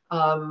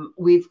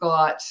 we've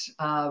got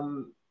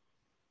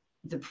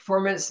the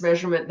performance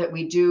measurement that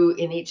we do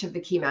in each of the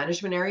key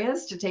management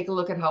areas to take a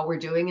look at how we're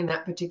doing in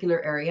that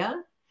particular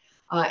area.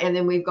 And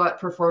then we've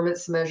got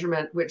performance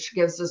measurement, which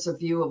gives us a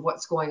view of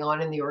what's going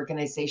on in the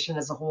organization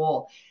as a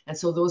whole. And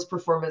so those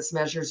performance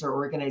measures are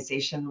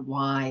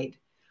organization-wide.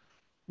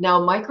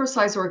 Now,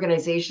 micro-size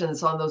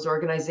organizations on those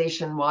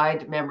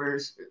organization-wide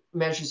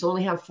measures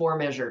only have 4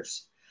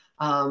 measures.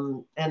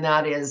 And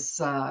that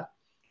is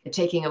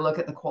taking a look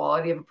at the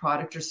quality of a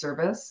product or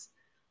service,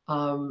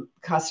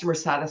 customer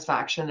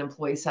satisfaction,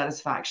 employee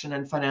satisfaction,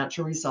 and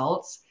financial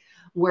results.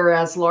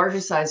 Whereas larger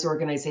size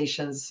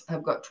organizations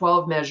have got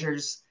 12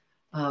 measures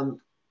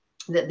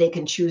that they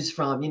can choose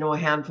from, a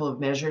handful of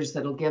measures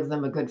that'll give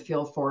them a good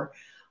feel for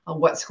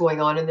what's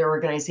going on in their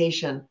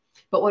organization.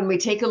 But when we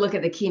take a look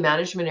at the key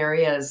management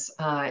areas,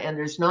 and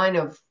there's 9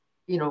 of,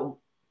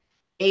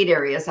 8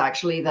 areas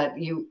actually that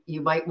you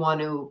might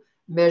want to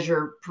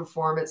measure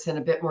performance in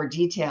a bit more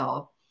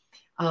detail.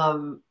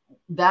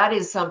 That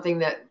is something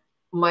that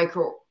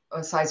micro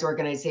size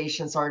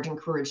organizations aren't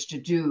encouraged to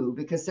do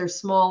because they're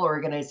small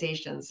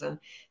organizations and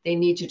they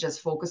need to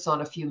just focus on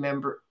a few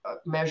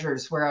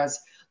measures, whereas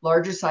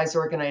larger size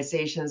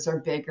organizations are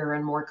bigger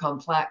and more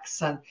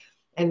complex,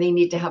 and they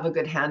need to have a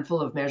good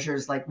handful of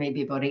measures, like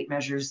maybe about 8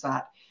 measures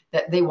that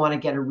they want to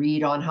get a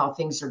read on how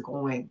things are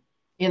going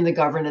in the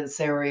governance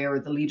area or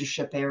the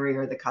leadership area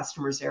or the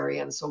customers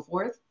area and so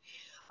forth.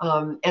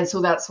 And so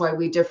that's why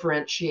we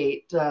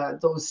differentiate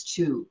those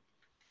 2.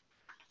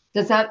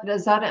 Does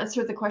that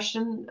answer the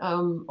question?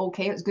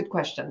 Okay, it's a good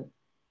question.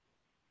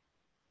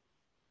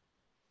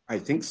 I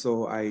think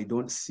so. I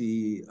don't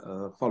see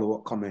a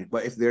follow-up comment,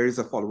 but if there is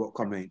a follow-up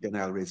comment, then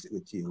I'll raise it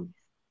with you.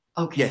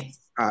 Okay.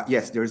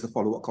 Yes, there is a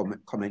follow-up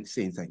comment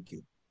saying thank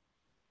you.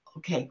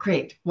 Okay,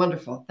 great.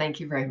 Wonderful. Thank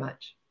you very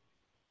much.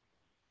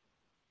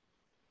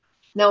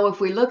 Now,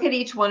 if we look at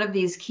each one of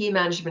these key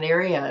management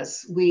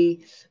areas,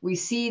 we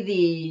see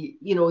the,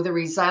 you know, the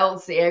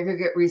results, the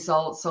aggregate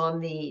results on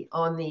the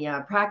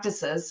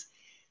practices,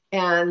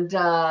 and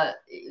the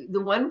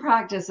one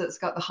practice that's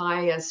got the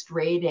highest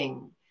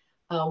rating,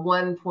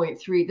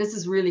 1.3. This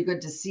is really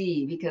good to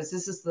see because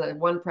this is the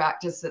one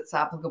practice that's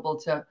applicable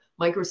to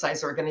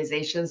micro-size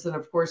organizations and,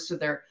 of course, to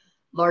their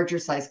larger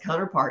size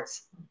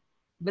counterparts.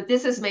 But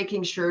this is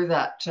making sure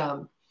that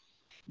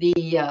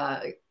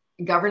the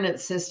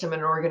governance system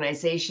and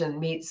organization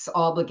meets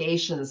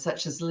obligations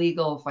such as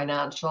legal,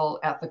 financial,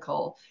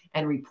 ethical,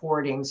 and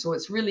reporting. So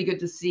it's really good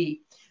to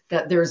see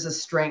that there's a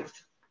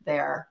strength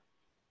there.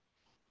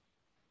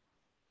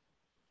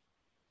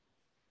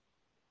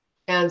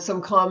 And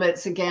some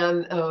comments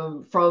again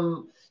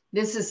from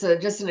this is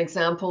just an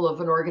example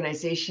of an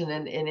organization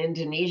in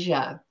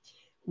Indonesia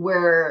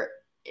where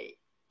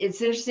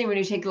it's interesting when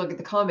you take a look at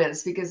the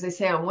comments because they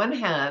say on one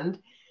hand,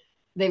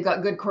 they've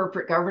got good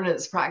corporate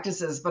governance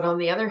practices, but on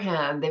the other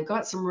hand, they've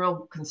got some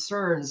real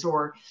concerns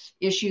or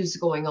issues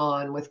going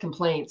on with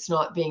complaints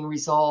not being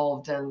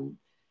resolved and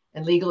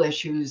legal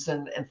issues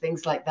and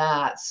things like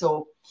that.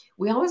 So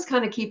we always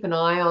kind of keep an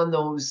eye on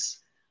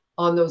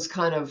those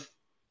kind of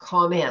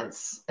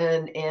comments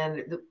and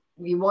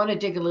you want to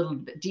dig a little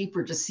bit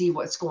deeper to see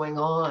what's going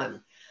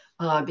on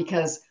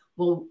because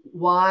well,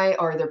 why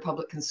are there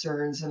public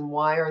concerns and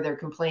why are there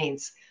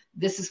complaints?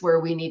 This is where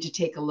we need to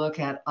take a look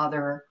at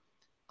other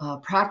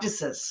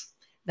practices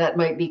that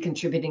might be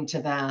contributing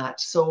to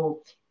that.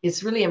 So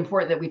it's really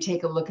important that we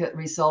take a look at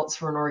results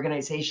for an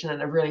organization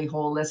in a really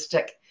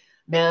holistic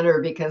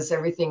manner because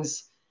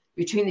everything's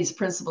between these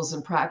principles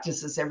and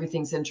practices,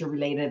 everything's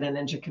interrelated and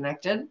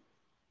interconnected.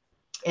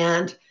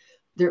 And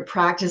their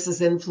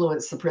practices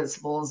influence the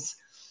principles.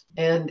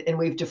 And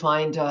we've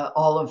defined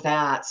all of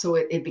that. So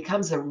it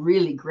becomes a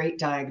really great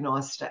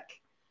diagnostic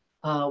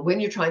when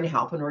you're trying to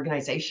help an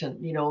organization,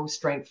 you know,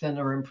 strengthen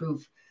or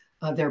improve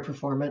their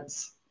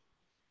performance.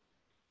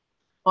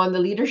 On the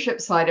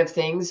leadership side of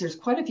things, there's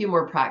quite a few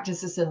more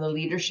practices in the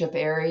leadership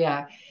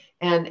area.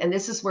 And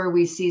this is where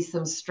we see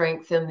some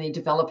strength in the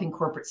developing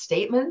corporate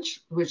statement,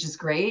 which is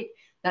great.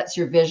 That's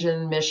your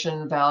vision,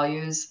 mission,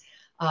 values.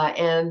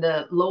 And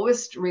the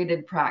lowest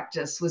rated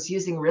practice was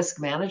using risk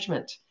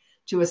management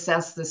to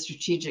assess the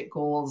strategic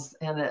goals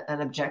and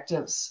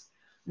objectives.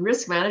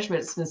 Risk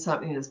management has been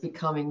something that's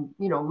becoming,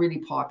 you know, really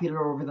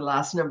popular over the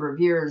last number of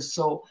years.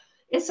 So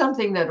it's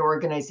something that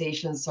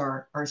organizations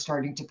are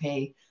starting to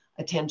pay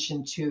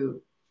attention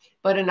to.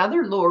 But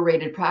another lower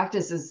rated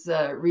practice is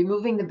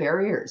removing the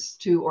barriers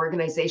to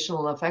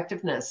organizational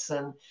effectiveness.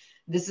 And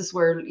this is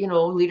where, you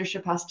know,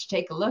 leadership has to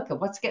take a look at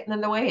what's getting in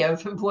the way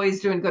of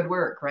employees doing good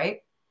work, right?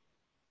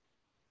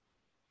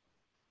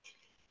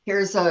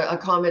 Here's a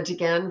comment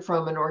again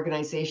from an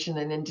organization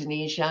in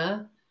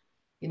Indonesia.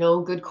 You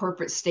know, good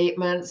corporate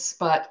statements,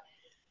 but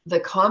the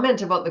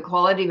comment about the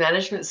quality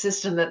management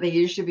system that they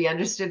use should be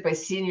understood by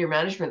senior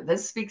management,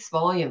 this speaks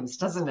volumes,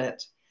 doesn't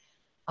it?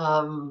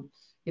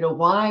 You know,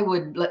 why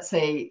would, let's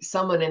say,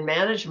 someone in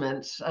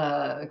management,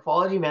 a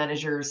quality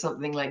manager or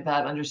something like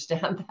that,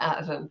 understand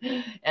that?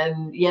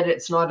 And yet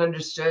it's not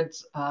understood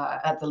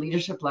at the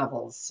leadership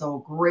levels. So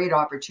great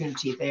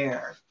opportunity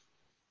there.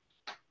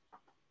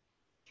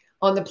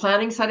 On the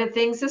planning side of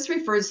things, this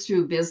refers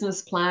to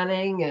business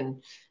planning,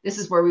 and this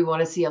is where we want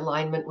to see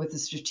alignment with the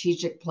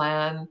strategic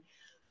plan.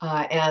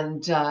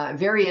 And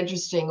very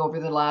interesting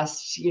over the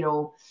last, you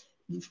know,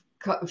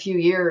 few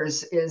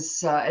years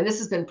is, and this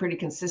has been pretty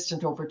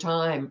consistent over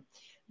time,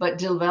 but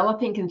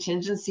developing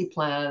contingency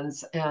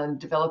plans and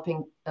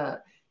developing,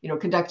 you know,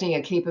 conducting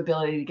a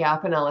capability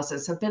gap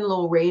analysis have been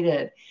low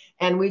rated.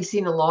 And we've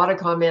seen a lot of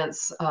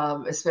comments,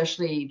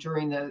 especially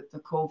during the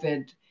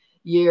COVID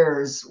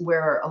years,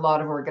 where a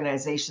lot of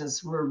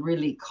organizations were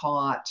really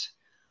caught,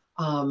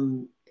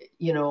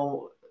 you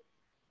know,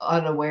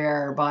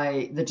 unaware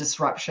by the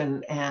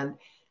disruption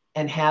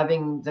and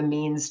having the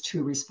means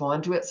to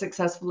respond to it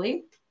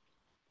successfully.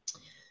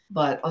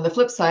 But on the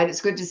flip side,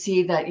 it's good to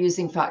see that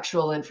using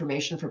factual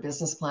information for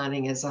business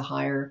planning is a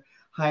higher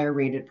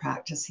rated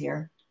practice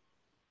here.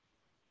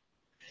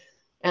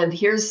 And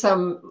here's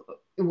some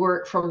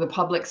work from the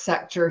public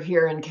sector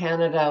here in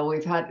Canada.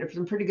 We've had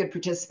some pretty good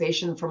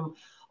participation from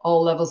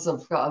all levels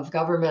of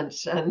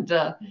government,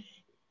 and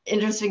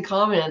interesting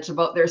comment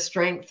about their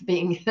strength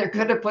being they're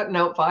good at putting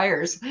out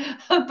fires,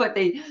 but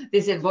they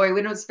said, boy,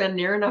 we don't spend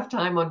near enough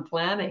time on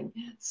planning.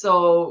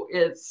 So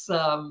it's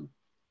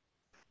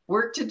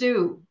work to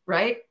do,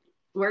 right?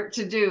 Work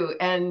to do.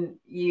 And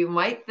you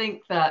might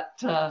think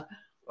that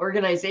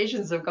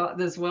organizations have got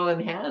this well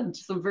in hand,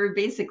 some very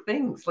basic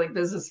things like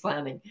business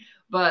planning,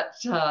 but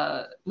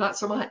not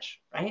so much,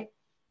 right?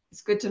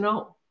 It's good to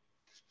know.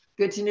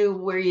 Good to know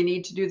where you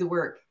need to do the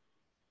work.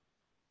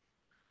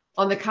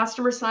 On the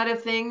customer side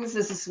of things,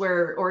 this is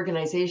where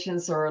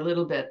organizations are a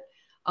little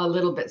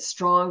bit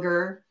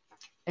stronger.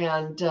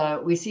 And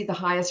we see the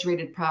highest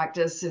rated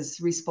practice is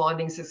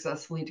responding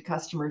successfully to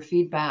customer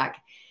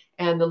feedback.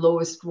 And the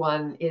lowest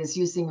one is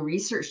using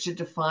research to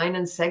define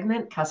and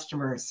segment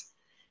customers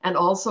and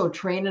also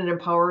train and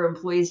empower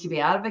employees to be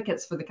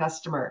advocates for the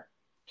customer.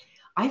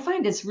 I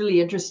find it's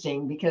really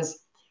interesting because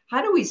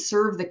how do we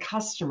serve the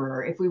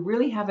customer if we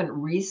really haven't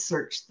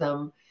researched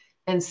them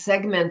and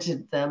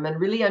segmented them and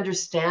really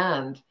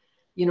understand,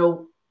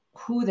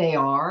 who they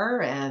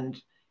are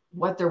and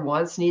what their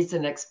wants, needs,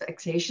 and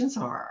expectations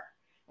are?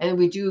 And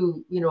we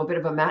do, a bit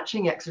of a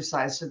matching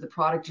exercise to the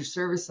product or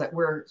service that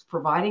we're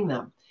providing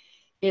them.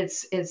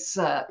 It's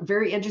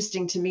very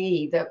interesting to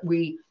me that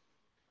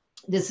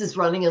this is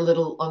running a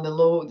little on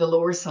the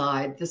lower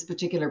side, this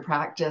particular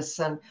practice,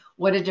 and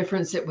what a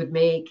difference it would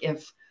make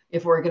if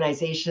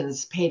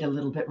organizations paid a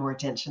little bit more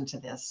attention to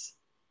this.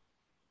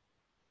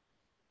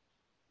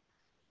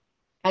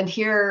 And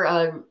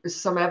here,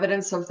 some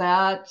evidence of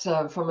that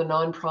from a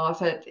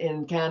nonprofit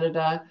in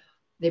Canada.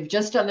 They've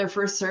just done their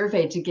first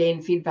survey to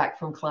gain feedback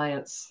from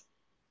clients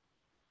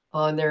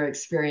on their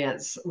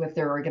experience with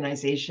their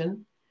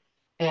organization.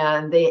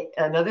 And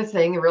another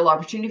thing, a real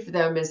opportunity for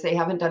them, is they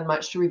haven't done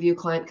much to review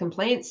client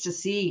complaints to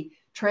see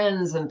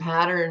trends and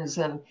patterns.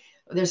 And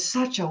there's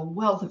such a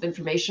wealth of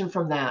information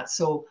from that.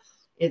 So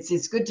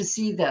it's good to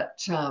see that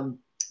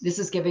this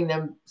is giving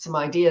them some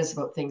ideas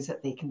about things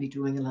that they can be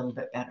doing a little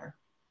bit better.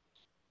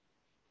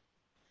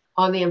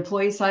 On the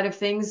employee side of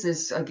things,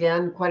 there's,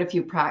 again, quite a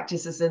few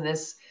practices in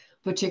this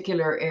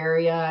particular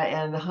area.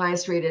 And the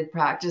highest rated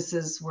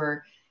practices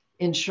were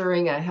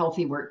ensuring a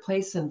healthy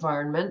workplace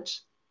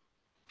environment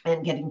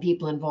and getting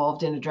people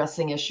involved in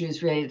addressing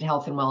issues related to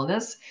health and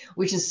wellness,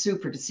 which is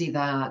super to see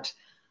that.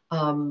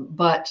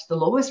 But the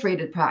lowest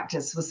rated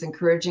practice was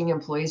encouraging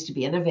employees to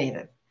be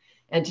innovative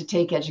and to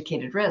take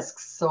educated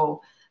risks.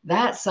 So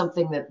that's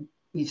something that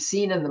we've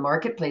seen in the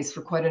marketplace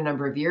for quite a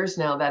number of years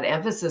now, that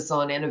emphasis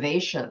on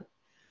innovation.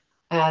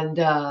 And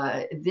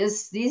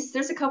there's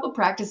a couple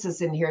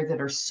practices in here that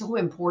are so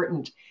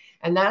important,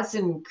 and that's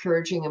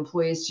encouraging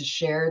employees to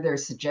share their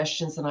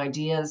suggestions and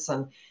ideas,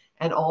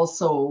 and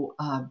also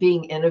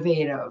being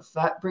innovative.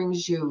 That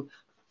brings you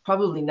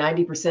probably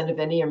 90% of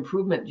any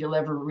improvement you'll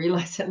ever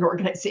realize in an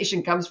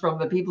organization comes from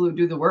the people who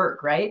do the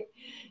work, right?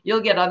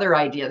 You'll get other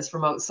ideas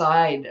from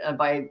outside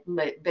by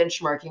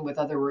benchmarking with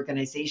other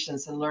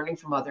organizations and learning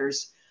from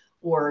others,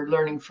 or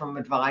learning from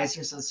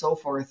advisors and so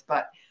forth.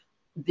 But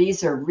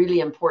these are really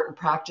important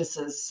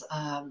practices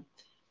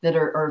that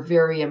are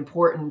very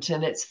important.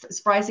 And it's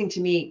surprising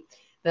to me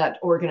that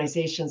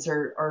organizations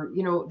are,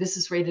 this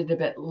is rated a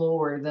bit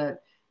lower,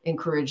 that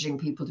encouraging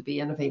people to be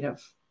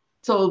innovative.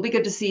 So it'll be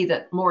good to see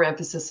that more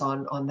emphasis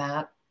on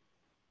that.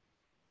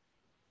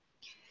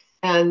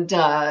 And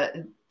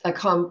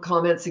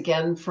comments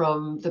again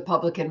from the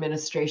public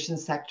administration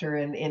sector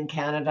in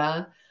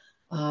Canada.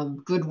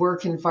 Good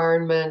work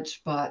environment,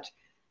 but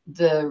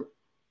the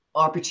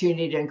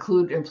opportunity to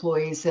include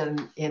employees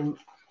in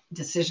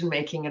decision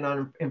making and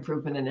on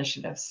improvement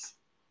initiatives.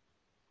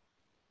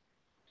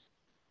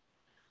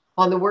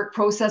 On the work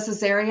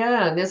processes area,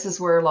 and this is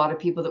where a lot of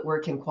people that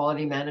work in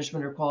quality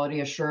management or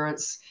quality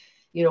assurance,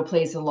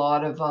 plays a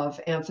lot of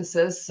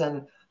emphasis.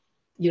 And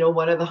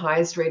one of the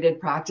highest rated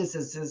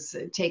practices is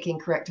taking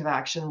corrective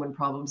action when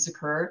problems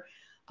occur.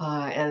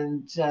 But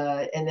on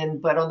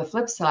the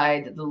flip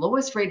side, the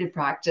lowest rated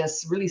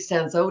practice really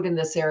stands out in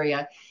this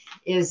area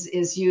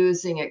is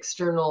using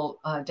external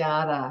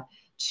data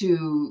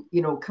to,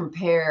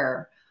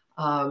 compare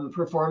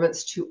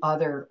performance to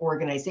other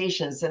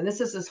organizations. And this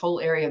is this whole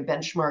area of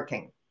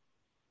benchmarking.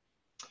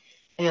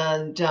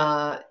 And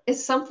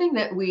it's something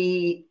that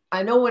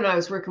I know when I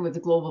was working with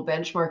the Global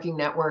Benchmarking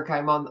Network,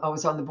 I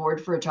was on the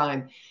board for a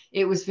time.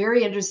 It was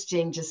very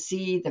interesting to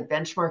see the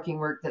benchmarking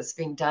work that's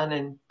being done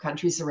in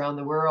countries around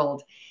the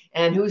world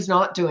and who's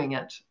not doing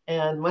it.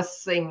 And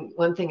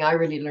one thing I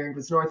really learned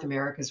was North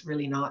America is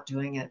really not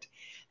doing it.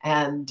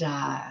 And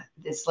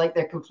it's like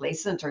they're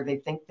complacent, or they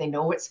think they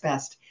know what's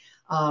best.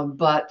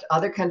 But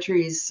other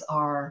countries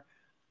are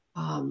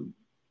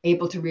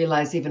able to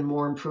realize even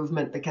more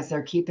improvement because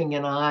they're keeping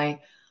an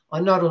eye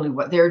on not only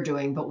what they're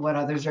doing, but what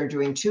others are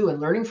doing too, and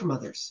learning from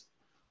others.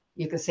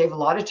 You can save a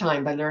lot of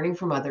time by learning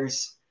from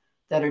others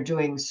that are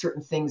doing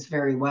certain things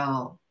very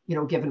well,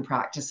 given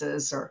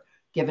practices or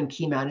given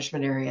key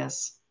management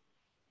areas.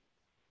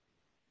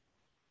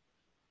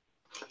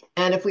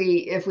 And if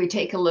we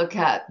take a look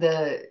at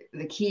the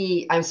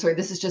key, I'm sorry,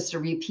 this is just a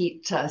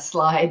repeat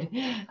slide.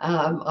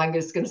 I'm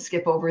just going to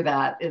skip over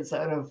that. It's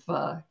out of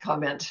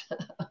comment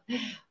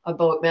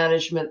about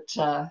management,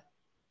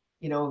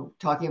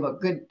 talking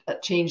about good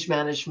change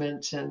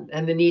management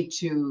and the need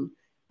to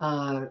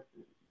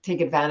take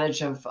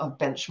advantage of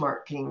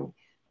benchmarking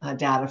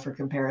data for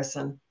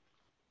comparison.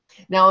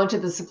 Now onto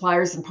the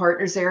suppliers and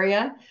partners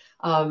area.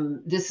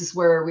 This is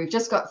where we've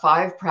just got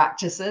 5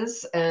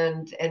 practices,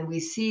 and we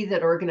see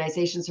that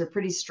organizations are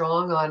pretty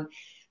strong on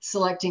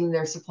selecting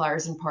their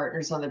suppliers and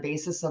partners on the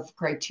basis of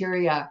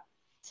criteria.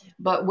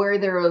 But where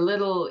they're a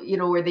little,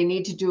 where they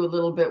need to do a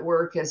little bit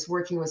work is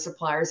working with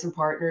suppliers and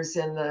partners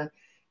in the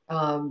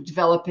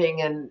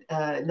developing and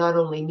not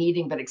only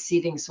meeting but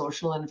exceeding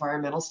social and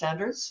environmental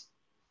standards.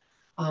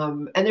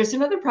 And there's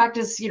another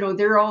practice,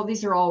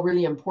 these are all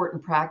really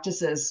important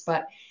practices,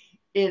 but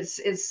it's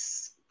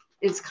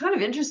it's kind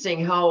of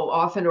interesting how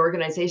often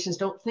organizations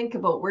don't think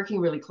about working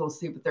really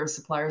closely with their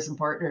suppliers and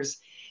partners,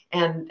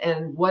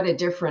 and what a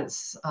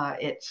difference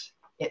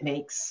it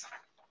makes.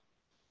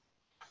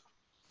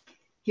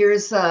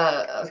 Here's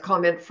a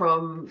comment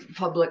from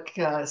public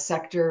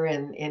sector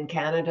in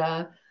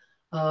Canada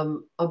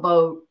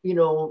about, you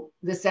know,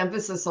 this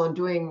emphasis on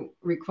doing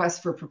requests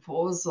for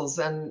proposals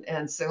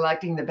and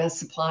selecting the best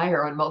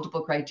supplier on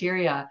multiple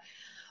criteria,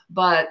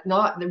 but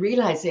not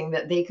realizing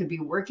that they could be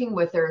working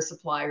with their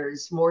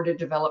suppliers more to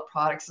develop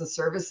products and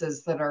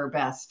services that are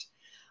best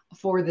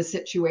for the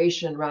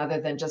situation rather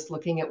than just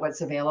looking at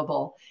what's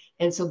available.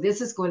 And so this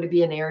is going to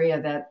be an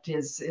area that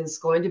is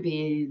going to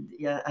be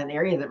an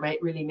area that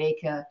might really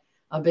make a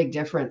big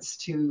difference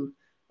to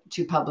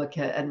public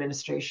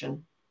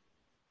administration.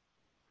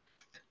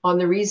 On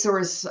the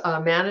resource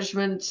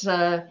management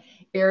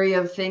area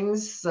of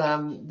things,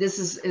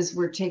 this is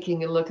we're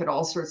taking a look at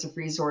all sorts of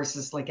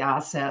resources like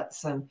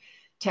assets and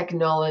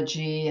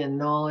technology and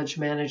knowledge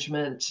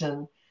management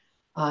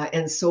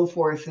and so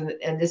forth.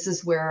 And this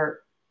is where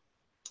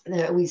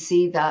we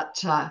see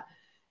that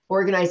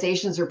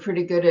organizations are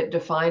pretty good at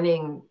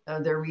defining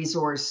their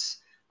resource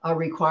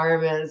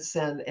requirements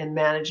and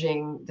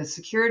managing the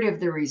security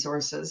of the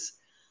resources,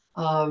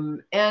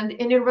 and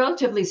in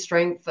relatively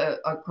strength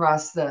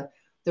across the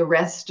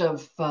rest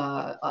of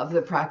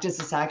the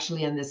practices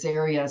actually in this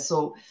area.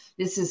 So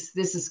this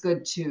is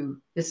good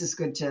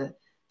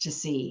to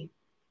see.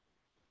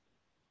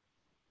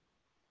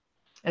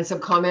 And some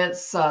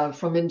comments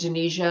from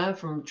Indonesia,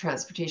 from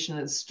transportation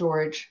and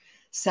storage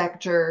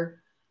sector,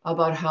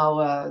 about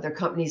how their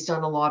company's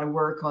done a lot of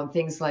work on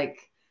things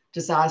like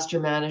disaster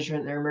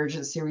management, their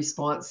emergency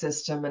response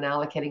system, and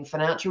allocating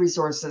financial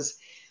resources.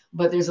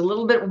 But there's a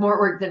little bit more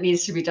work that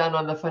needs to be done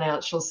on the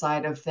financial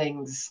side of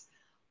things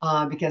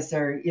because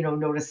they're, you know,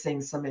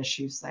 noticing some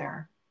issues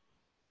there.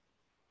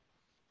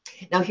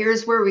 Now,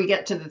 here's where we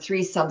get to the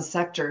three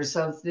subsectors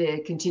of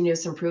the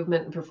continuous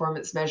improvement and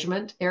performance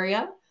measurement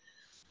area.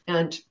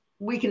 And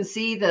we can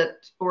see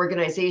that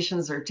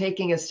organizations are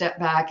taking a step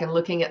back and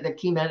looking at the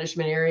key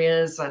management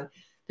areas. And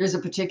there's a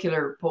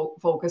particular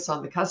focus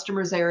on the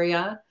customers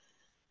area.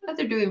 But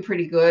they're doing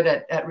pretty good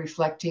at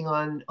reflecting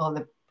on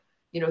the,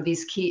 you know,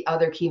 these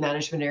other key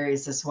management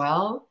areas as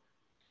well.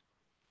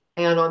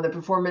 And on the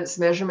performance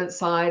measurement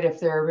side, if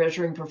they're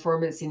measuring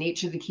performance in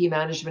each of the key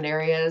management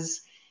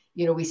areas,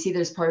 you know, we see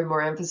there's probably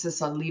more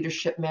emphasis on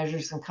leadership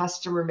measures and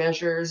customer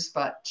measures,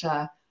 but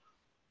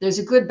there's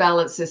a good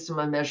balanced system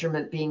of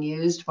measurement being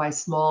used by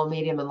small,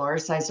 medium, and large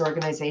size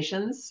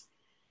organizations.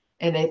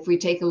 And if we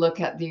take a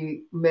look at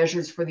the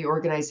measures for the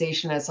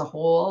organization as a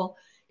whole,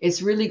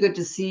 it's really good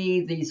to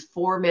see these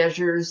 4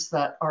 measures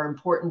that are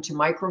important to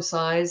micro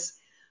size: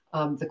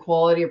 the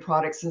quality of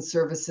products and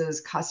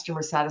services,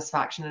 customer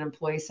satisfaction and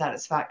employee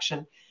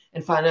satisfaction,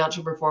 and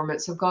financial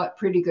performance have got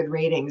pretty good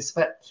ratings.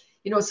 But,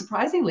 you know,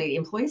 surprisingly,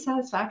 employee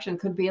satisfaction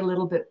could be a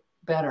little bit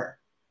better.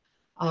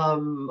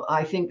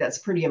 I think that's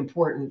pretty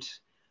important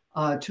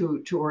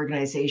to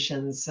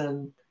organizations.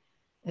 And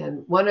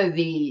one of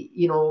the,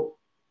 you know,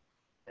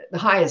 the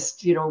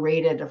highest, you know,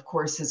 rated, of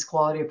course, is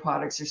quality of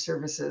products or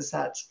services.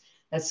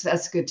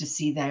 That's good to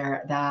see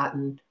there. That,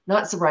 and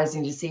not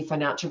surprising to see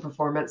financial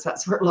performance.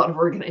 That's where a lot of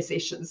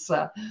organizations,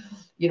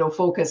 you know,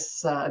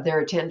 focus their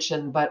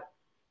attention. But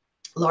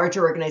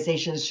larger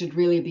organizations should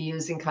really be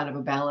using kind of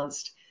a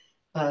balanced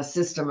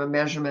system of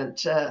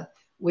measurement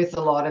with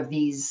a lot of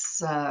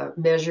these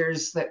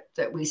measures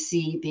that we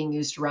see being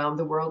used around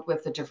the world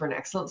with the different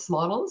excellence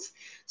models.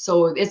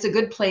 So it's a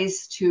good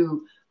place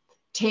to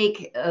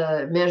take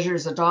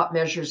measures, adopt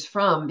measures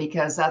from,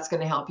 because that's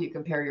going to help you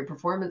compare your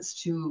performance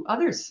to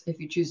others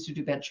if you choose to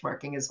do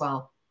benchmarking as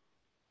well.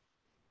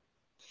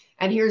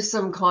 And here's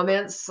some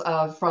comments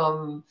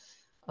from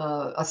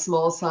a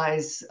small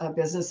size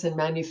business in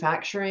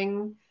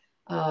manufacturing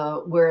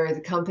where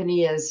the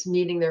company is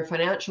meeting their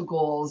financial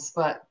goals,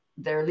 but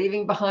they're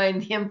leaving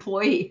behind the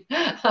employee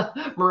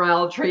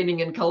morale,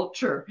 training, and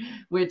culture,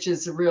 which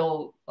is a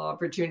real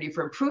opportunity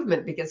for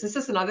improvement, because this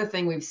is another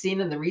thing we've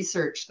seen in the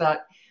research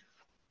that,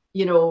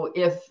 you know,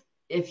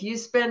 if you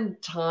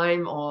spend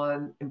time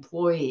on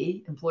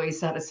employee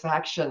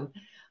satisfaction,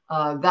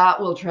 that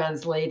will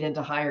translate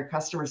into higher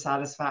customer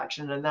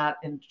satisfaction, and that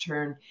in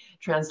turn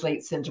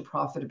translates into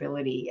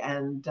profitability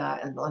and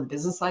on the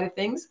business side of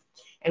things.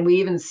 And we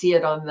even see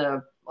it on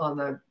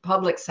the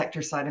public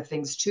sector side of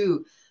things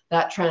too.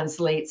 That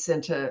translates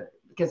into,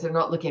 because they're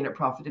not looking at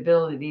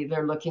profitability,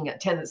 they're looking at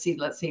tendency,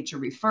 let's say, to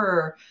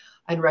refer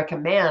and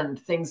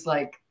recommend things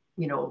like,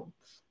 you know,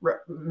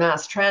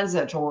 mass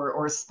transit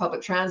or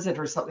public transit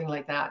or something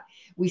like that.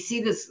 We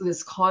see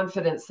this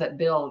confidence that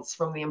builds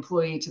from the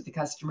employee to the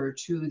customer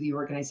to the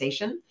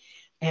organization,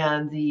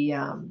 and the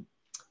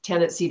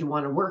tendency to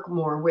want to work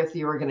more with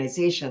the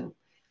organization.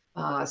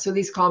 So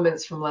these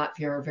comments from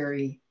Latvia are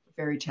very,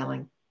 very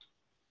telling.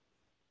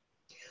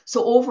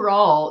 So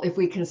overall, if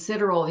we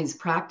consider all these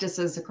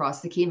practices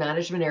across the key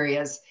management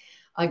areas,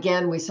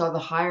 Again, we saw the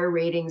higher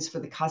ratings for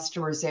the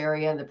customers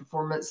area and the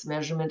performance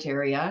measurement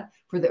area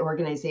for the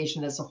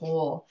organization as a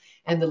whole,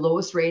 and the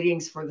lowest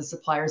ratings for the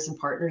suppliers and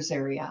partners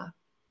area.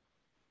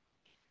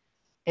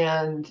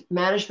 And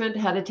management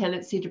had a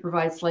tendency to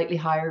provide slightly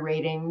higher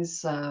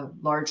ratings,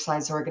 large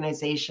size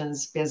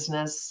organizations,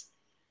 business,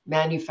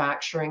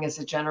 manufacturing as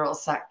a general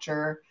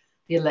sector,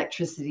 the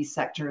electricity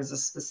sector as a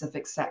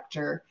specific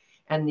sector,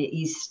 and the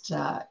East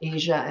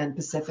Asia and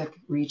Pacific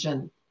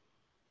region.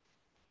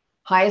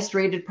 Highest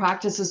rated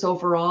practices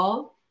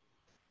overall,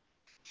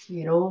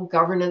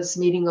 governance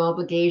meeting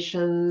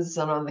obligations,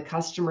 and on the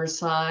customer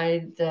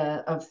side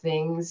of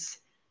things,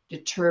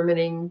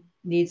 determining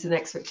needs and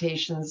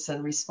expectations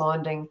and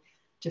responding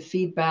to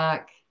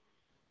feedback,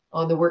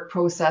 on the work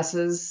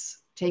processes,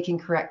 taking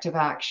corrective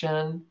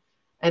action,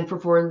 and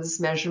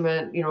performance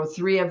measurement.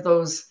 3 of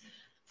those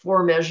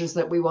 4 measures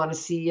that we want to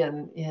see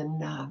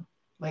in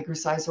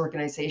micro-sized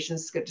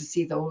organizations. It's good to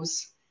see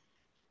those.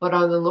 But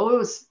on the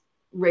lowest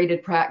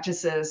rated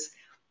practices,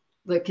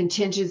 the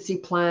contingency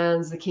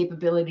plans, the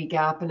capability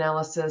gap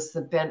analysis,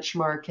 the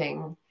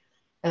benchmarking,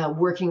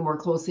 working more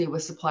closely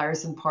with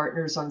suppliers and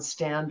partners on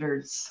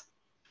standards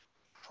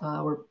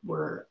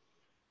were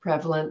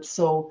prevalent.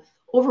 So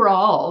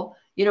overall,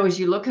 as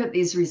you look at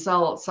these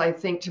results, I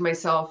think to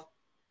myself,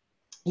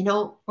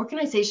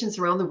 organizations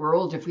around the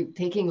world, if we're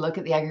taking a look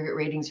at the aggregate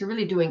ratings, are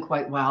really doing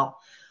quite well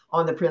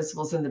on the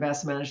principles and the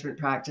best management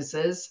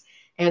practices.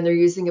 And they're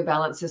using a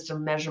balanced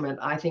system measurement.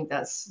 I think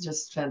that's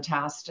just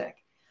fantastic.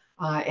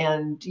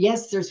 And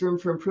yes, there's room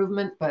for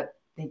improvement, but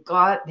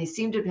they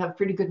seem to have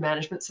pretty good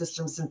management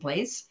systems in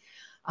place.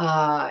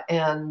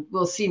 And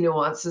we'll see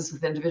nuances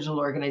with individual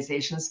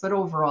organizations, but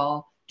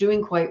overall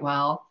doing quite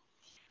well.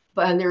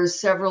 And there's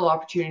several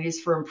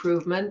opportunities for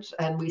improvement,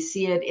 and we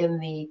see it in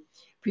the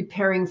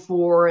preparing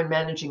for and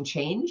managing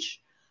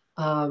change,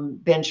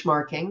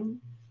 benchmarking,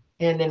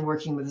 and then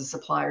working with the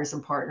suppliers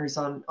and partners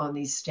on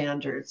these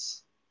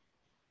standards.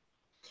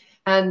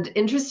 And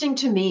interesting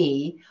to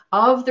me,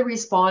 of the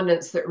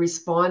respondents that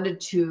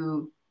responded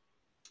to,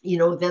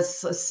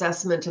 this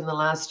assessment in the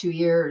last 2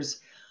 years,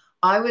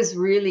 I was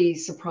really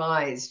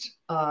surprised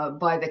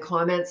by the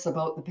comments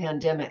about the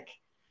pandemic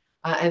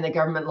and the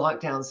government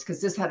lockdowns,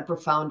 because this had a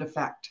profound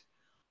effect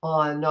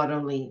on not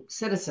only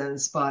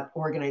citizens, but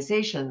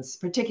organizations,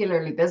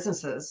 particularly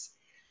businesses.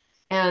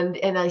 And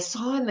I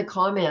saw in the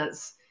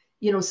comments,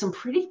 some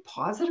pretty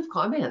positive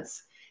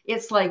comments.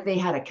 It's like they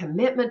had a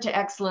commitment to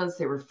excellence.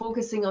 They were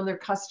focusing on their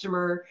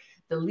customer.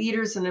 The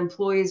leaders and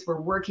employees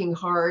were working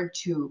hard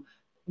to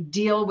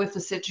deal with the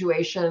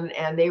situation,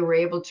 and they were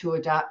able to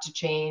adapt to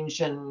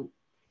change. And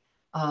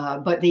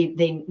but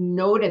they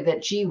noted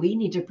that, we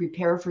need to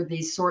prepare for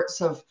these sorts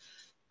of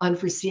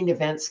unforeseen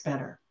events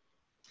better.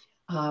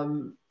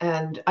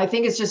 And I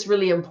think it's just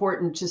really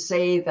important to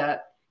say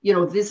that,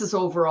 this is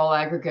overall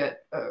aggregate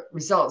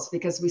results,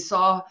 because we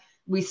saw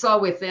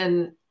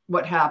within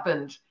what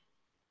happened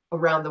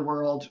around the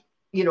world,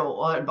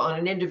 on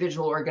an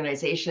individual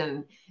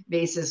organization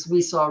basis, we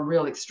saw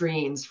real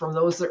extremes from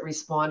those that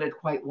responded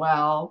quite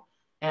well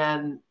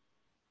and,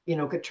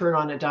 could turn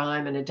on a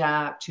dime and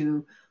adapt,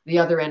 to the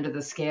other end of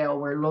the scale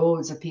where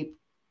loads of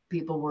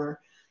people were,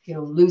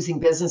 losing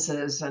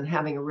businesses and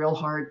having a real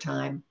hard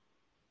time.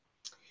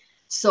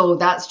 So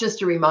that's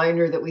just a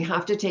reminder that we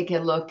have to take a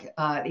look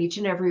at each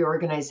and every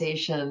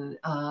organization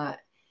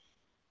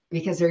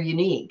because they're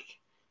unique.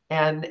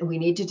 And we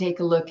need to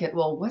take a look at,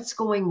 what's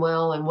going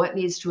well and what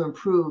needs to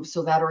improve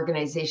so that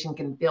organization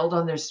can build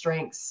on their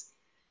strengths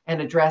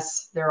and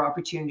address their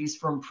opportunities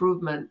for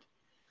improvement.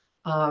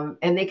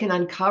 And they can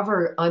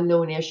uncover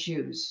unknown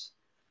issues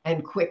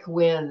and quick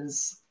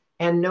wins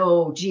and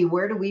know,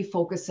 where do we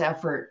focus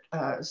effort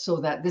so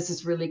that this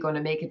is really going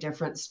to make a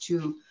difference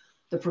to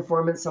the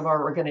performance of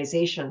our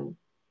organization.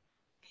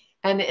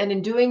 And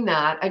in doing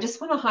that, I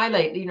just want to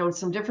highlight,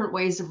 some different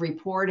ways of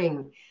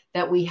reporting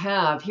that we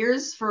have.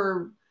 Here's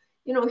for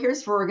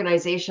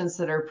organizations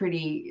that are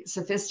pretty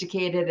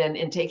sophisticated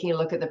and taking a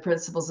look at the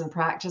principles and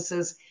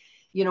practices.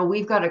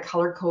 We've got a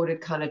color-coded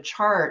kind of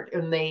chart,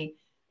 and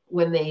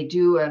when they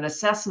do an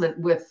assessment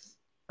with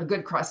a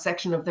good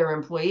cross-section of their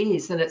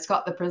employees, and it's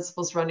got the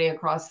principles running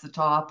across the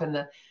top and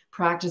the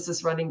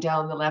practices running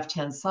down the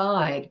left-hand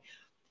side.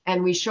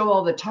 And we show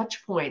all the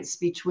touch points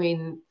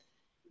between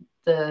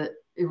the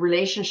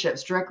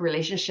direct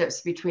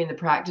relationships between the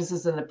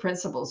practices and the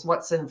principles,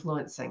 what's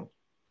influencing.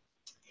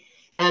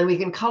 And we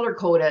can color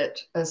code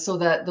it so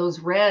that those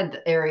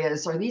red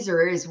areas these are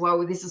areas,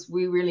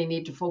 we really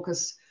need to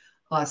focus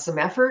some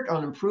effort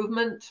on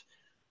improvement.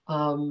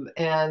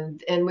 And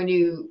when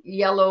you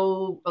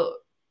yellow,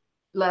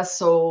 less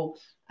so.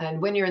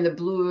 And when you're in the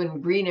blue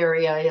and green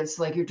area, it's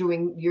like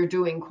you're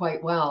doing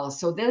quite well.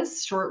 So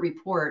this short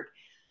report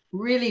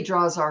really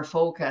draws our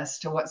focus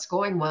to what's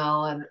going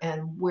well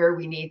and where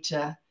we need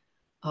to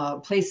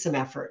place some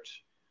effort.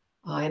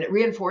 And it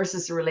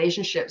reinforces the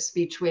relationships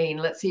between,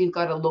 let's say you've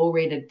got a low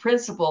rated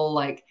principle,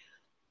 like,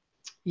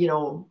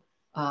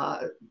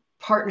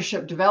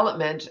 partnership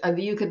development,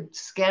 you could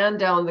scan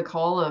down the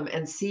column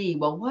and see,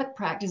 well, what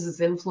practices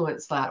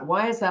influence that?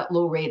 Why is that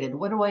low rated?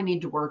 What do I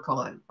need to work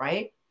on,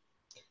 right?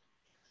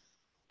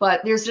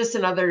 But there's just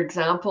another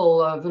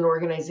example of an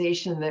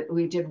organization that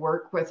we did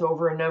work with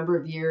over a number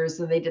of years,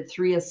 and they did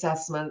 3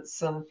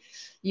 assessments, and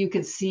you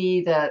could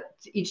see that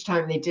each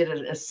time they did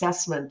an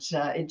assessment,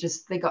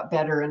 they got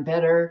better and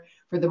better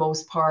for the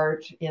most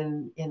part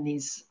in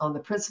these on the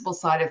principal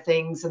side of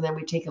things, and then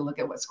we take a look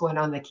at what's going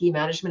on in the key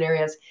management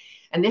areas.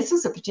 And this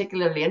was a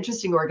particularly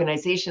interesting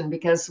organization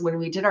because when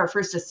we did our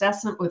first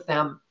assessment with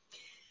them,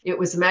 it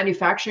was a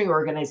manufacturing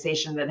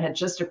organization that had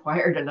just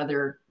acquired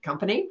another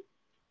company.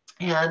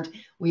 And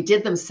we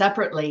did them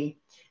separately.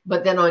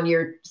 But then on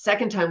your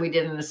second time we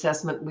did an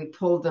assessment, we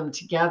pulled them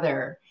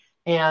together.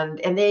 And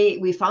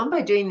we found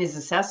by doing these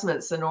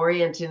assessments and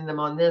orienting them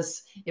on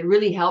this, it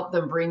really helped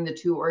them bring the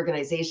 2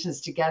 organizations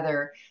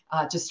together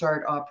to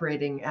start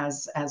operating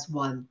as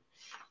one,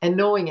 and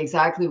knowing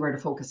exactly where to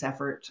focus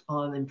effort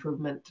on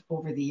improvement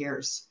over the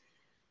years.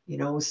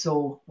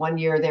 So one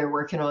year they're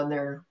working on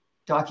their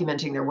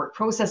documenting their work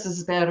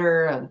processes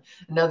better, and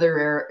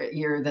another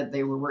year that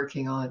they were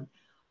working on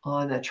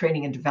the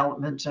training and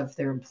development of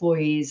their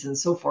employees and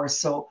so forth.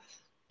 So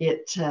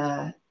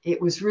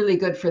it was really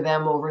good for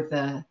them over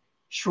the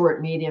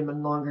short, medium,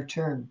 and longer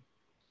term.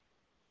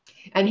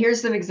 And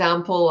here's an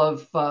example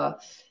of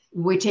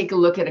we take a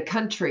look at a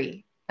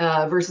country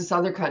versus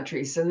other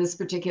countries. And this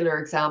particular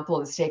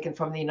example is taken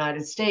from the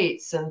United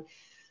States. And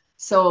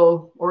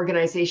so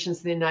organizations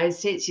in the United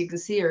States, you can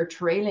see, are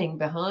trailing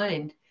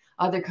behind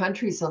other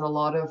countries on a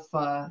lot of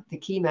the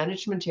key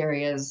management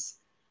areas,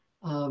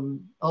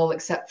 all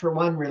except for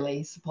one,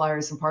 really,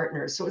 suppliers and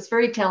partners. So it's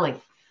very telling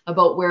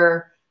about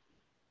where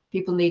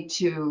people need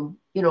to,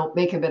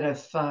 make a bit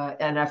of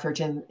an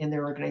effort in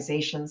their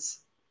organizations.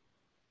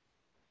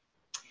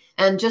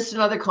 And just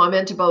another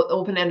comment about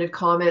open-ended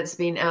comments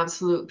being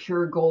absolute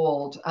pure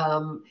gold.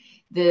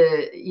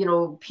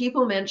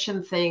 People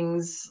mention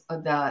things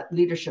that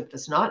leadership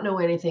does not know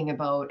anything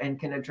about and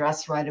can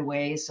address right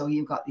away. So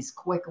you've got these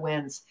quick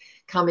wins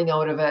coming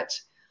out of it.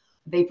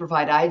 They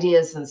provide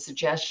ideas and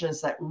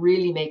suggestions that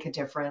really make a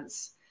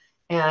difference.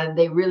 And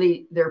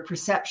their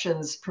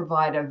perceptions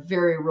provide a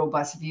very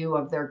robust view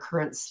of their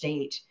current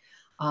state.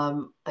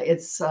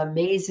 It's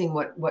amazing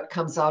what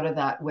comes out of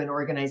that when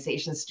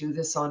organizations do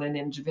this on an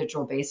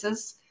individual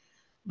basis.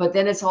 But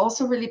then it's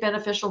also really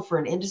beneficial for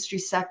an industry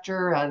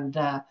sector and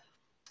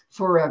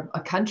for a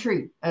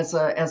country as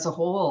a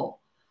whole,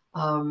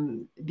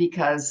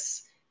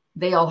 because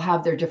they all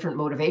have their different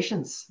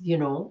motivations,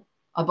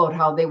 about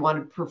how they want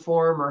to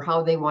perform or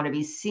how they want to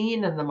be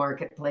seen in the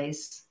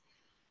marketplace,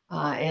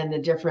 and the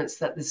difference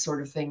that this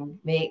sort of thing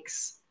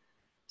makes.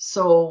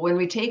 So when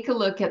we take a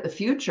look at the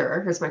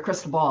future, here's my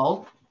crystal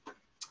ball.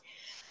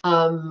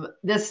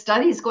 This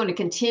study is going to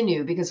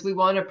continue because we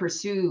want to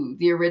pursue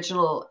the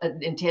original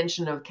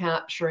intention of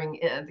capturing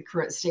the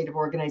current state of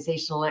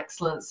organizational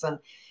excellence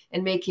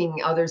and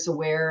making others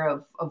aware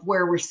of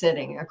where we're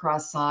sitting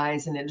across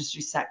size and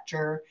industry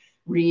sector,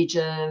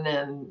 region,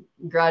 and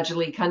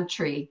gradually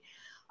country.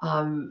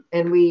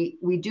 And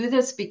we do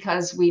this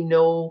because we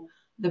know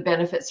the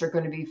benefits are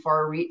going to be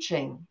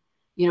far-reaching.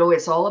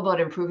 It's all about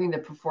improving the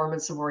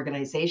performance of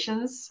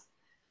organizations.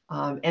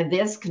 And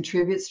this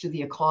contributes to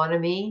the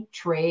economy,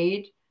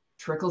 trade,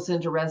 trickles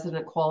into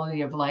resident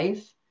quality of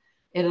life.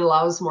 It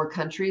allows more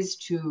countries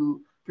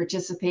to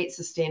participate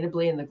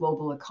sustainably in the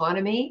global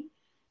economy,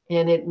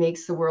 and it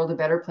makes the world a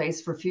better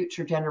place for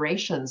future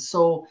generations.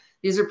 So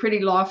these are pretty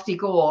lofty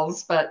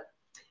goals, but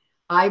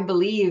I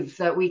believe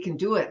that we can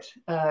do it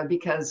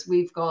because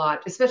we've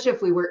got, especially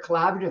if we work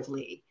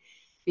collaboratively,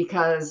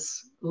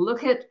 because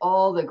look at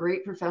all the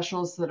great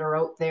professionals that are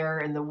out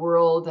there in the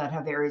world that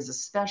have areas of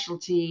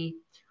specialty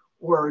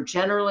or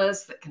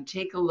generalists that can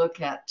take a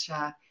look at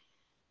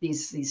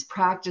these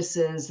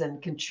practices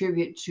and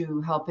contribute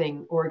to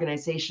helping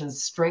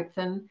organizations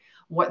strengthen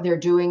what they're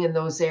doing in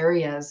those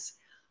areas.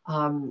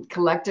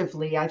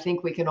 Collectively, I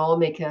think we can all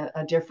make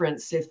a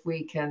difference if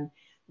we can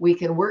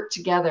work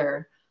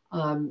together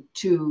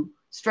to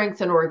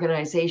strengthen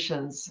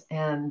organizations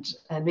and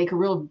make a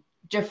real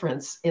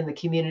difference in the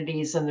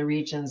communities and the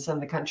regions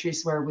and the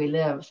countries where we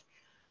live.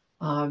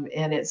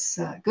 And it's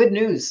good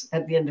news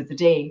at the end of the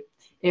day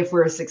if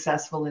we're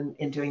successful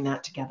in doing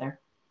that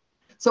together.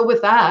 So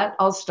with that,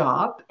 I'll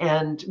stop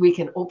and we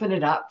can open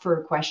it up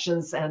for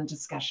questions and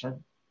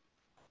discussion.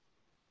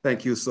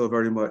 Thank you so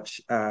very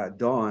much,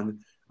 Dawn.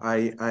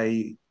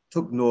 I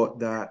took note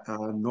that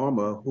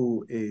Norma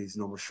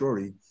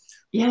Shorey,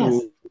 yes,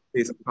 who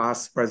is a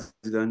past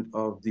president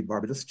of the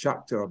Barbados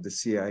chapter of the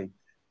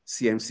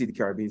CMC, the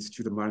Caribbean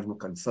Institute of Management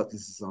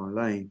Consultancies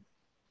Online.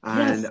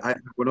 And yes.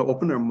 I'm going to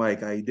open her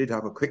mic. I did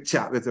have a quick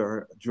chat with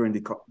her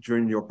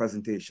during your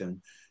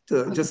presentation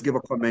to just give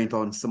a comment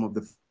on some of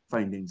the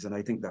findings. And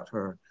I think that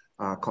her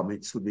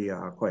comments would be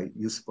quite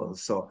useful.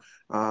 So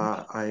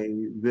I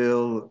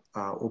will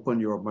open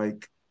your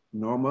mic,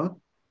 Norma,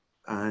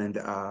 and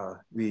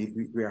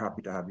we're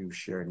happy to have you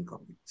share any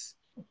comments.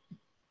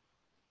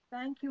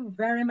 Thank you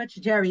very much,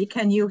 Jerry.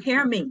 Can you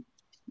hear me?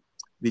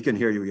 We can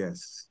hear you,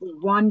 yes.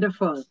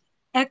 Wonderful.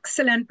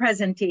 Excellent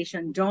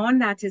presentation, Dawn.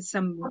 That is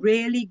some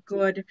really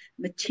good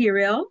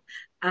material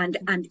and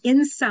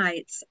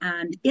insights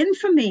and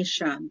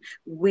information,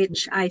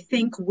 which I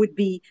think would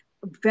be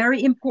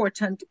very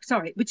important,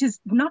 sorry, which is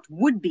not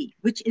would be,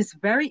 which is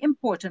very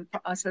important for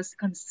us as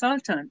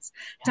consultants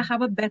to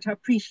have a better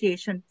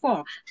appreciation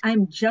for.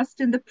 I'm just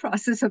in the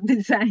process of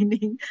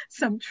designing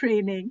some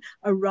training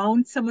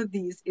around some of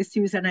these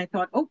issues. And I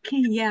thought,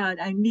 okay, yeah,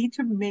 I need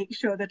to make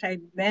sure that I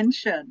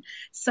mention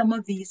some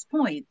of these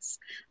points.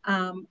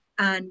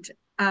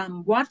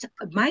 What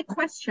my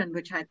question,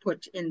 which I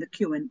put in the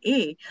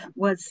Q&A,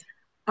 was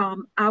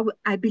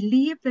I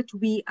believe that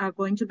we are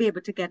going to be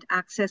able to get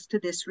access to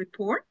this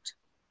report.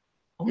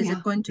 Oh, Is yeah.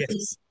 it going to be?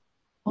 Yes.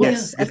 Oh,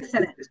 Yes, yeah.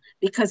 excellent.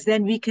 Because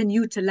then we can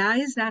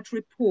utilize that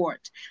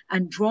report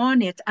and draw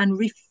on it and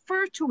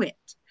refer to it.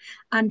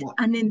 And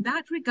in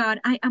that regard,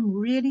 I am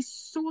really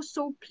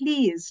so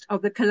pleased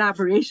of the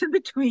collaboration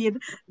between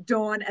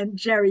Dawn and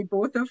Jerry,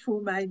 both of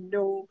whom I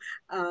know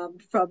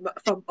from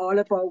all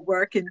of our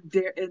work in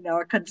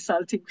our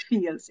consulting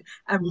fields.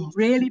 I'm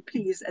really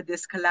pleased at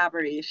this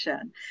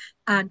collaboration.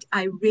 And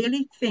I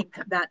really think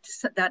that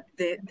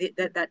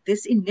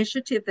this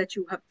initiative that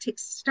you have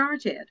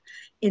started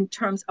in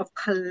terms of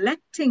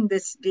collecting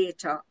this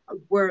data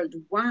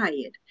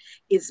worldwide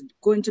is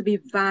going to be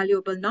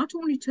valuable not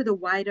only to the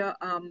wider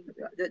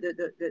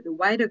the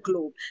wider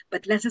globe,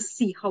 but let us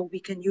see how we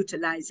can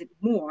utilize it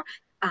more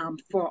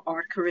for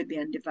our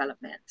Caribbean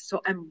development. So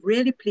I'm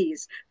really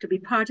pleased to be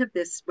part of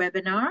this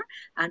webinar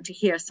and to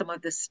hear some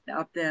of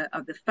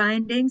the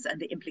findings and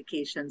the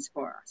implications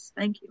for us.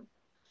 Thank you.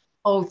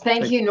 Oh,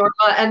 thank you,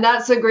 Norma. And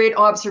that's a great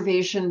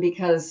observation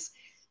because,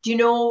 do you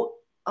know,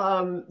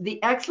 the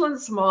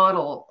excellence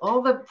model,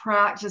 all the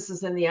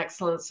practices in the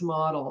excellence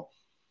model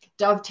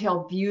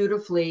dovetail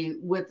beautifully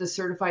with the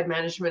certified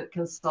management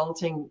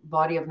consulting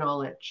body of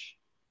knowledge.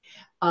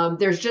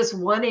 There's just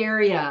one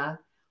area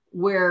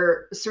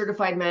where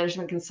certified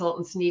management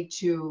consultants need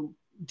to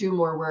do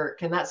more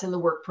work, and that's in the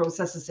work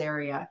processes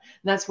area. And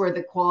that's where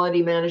the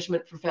quality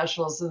management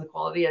professionals and the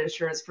quality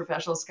assurance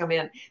professionals come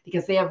in,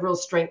 because they have real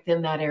strength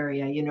in that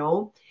area, you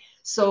know.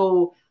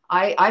 So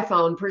I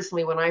found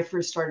personally when I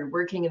first started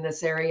working in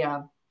this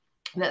area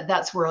that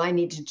that's where I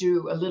need to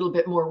do a little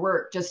bit more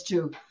work just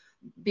to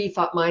beef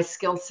up my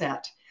skill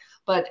set.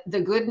 But the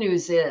good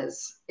news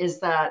is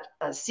that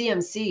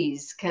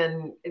CMCs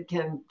can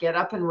get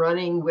up and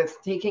running with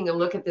taking a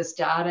look at this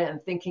data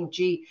and thinking,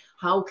 gee,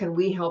 how can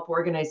we help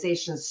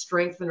organizations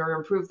strengthen or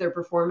improve their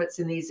performance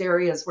in these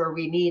areas where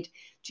we need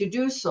to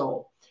do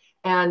so?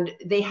 And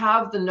they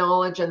have the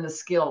knowledge and the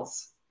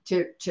skills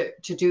to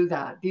do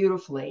that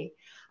beautifully.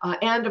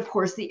 And of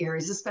course, the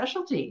areas of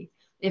specialty,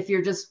 if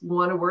you just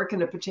want to work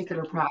in a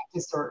particular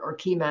practice or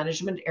key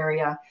management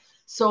area.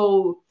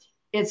 So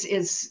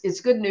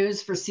it's good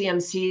news for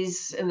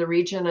CMCs in the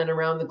region and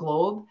around the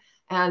globe.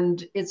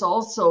 And it's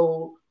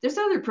also, there's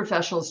other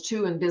professionals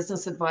too in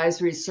business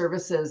advisory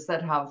services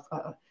that have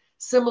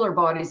similar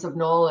bodies of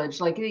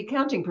knowledge, like the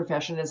accounting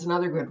profession is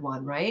another good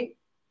one, right?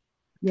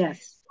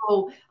 Yes.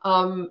 So,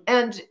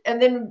 and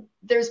then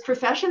there's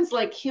professions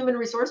like human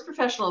resource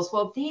professionals.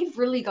 Well, they've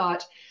really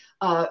got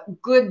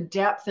good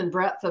depth and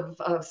breadth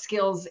of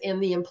skills in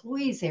the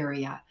employees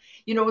area.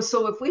 You know,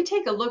 so if we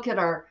take a look at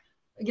our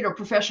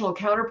professional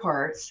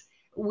counterparts,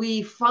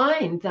 we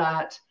find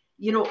that,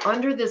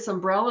 under this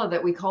umbrella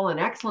that we call an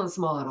excellence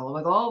model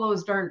with all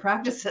those darn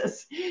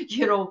practices,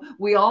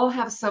 we all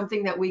have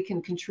something that we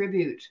can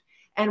contribute,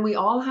 and we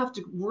all have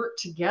to work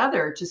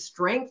together to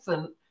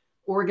strengthen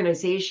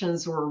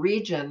organizations or a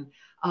region.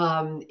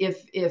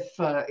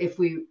 If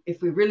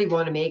we really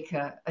want to make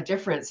a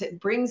difference, it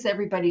brings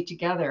everybody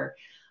together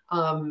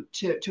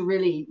to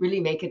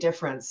really make a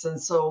difference.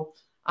 And so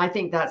I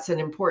think that's an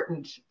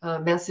important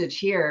message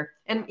here.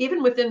 And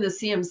even within the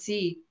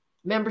CMC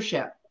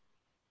membership,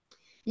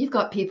 you've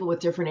got people with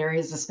different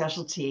areas of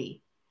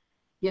specialty.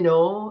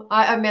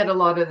 I've met a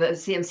lot of the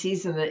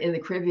CMCs in the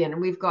Caribbean,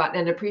 and we've got,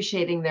 and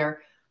appreciating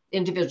their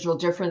individual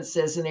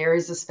differences in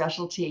areas of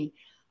specialty.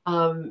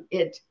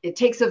 It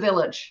takes a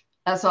village.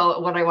 That's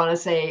all what I want to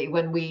say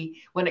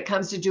when it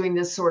comes to doing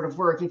this sort of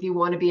work. If you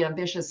want to be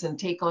ambitious and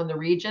take on the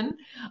region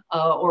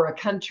or a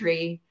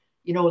country,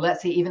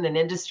 let's say even an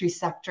industry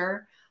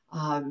sector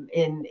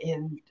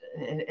in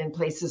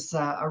places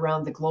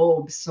around the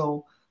globe.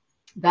 So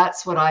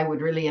that's what I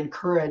would really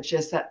encourage,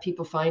 is that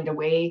people find a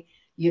way,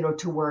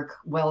 to work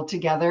well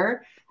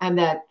together, and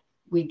that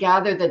we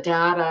gather the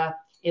data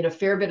in a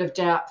fair bit of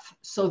depth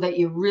so that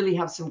you really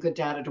have some good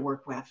data to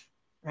work with,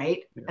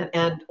 right? Yeah.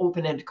 And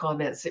open-ended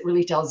comments. It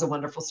really tells a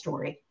wonderful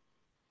story.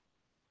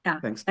 Yeah,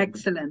 thanks.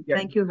 Excellent. Yeah.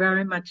 Thank you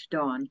very much,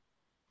 Dawn.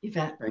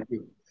 Yvette. Thank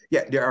you.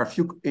 Yeah, there are a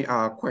few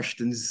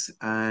questions,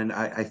 and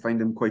I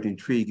find them quite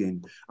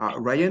intriguing.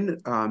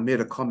 Ryan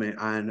made a comment,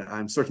 and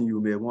I'm certain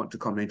you may want to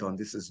comment on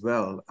this as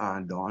well,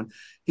 Dawn.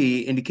 He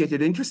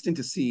indicated interesting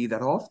to see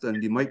that often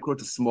the micro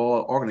to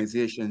small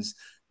organizations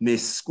may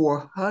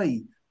score high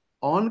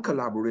on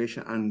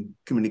collaboration and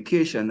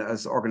communication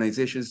as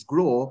organizations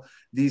grow,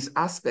 these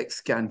aspects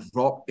can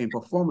drop in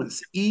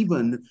performance,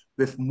 even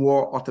with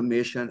more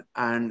automation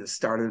and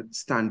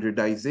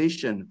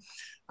standardization.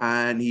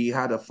 And he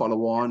had a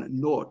follow-on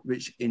note,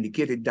 which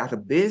indicated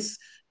database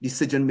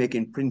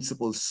decision-making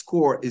principles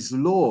score is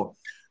low.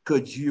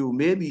 Could you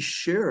maybe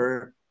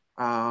share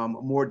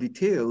more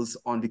details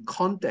on the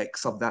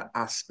context of that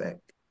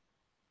aspect?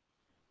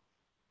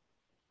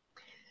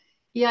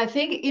 Yeah, I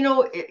think,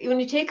 when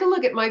you take a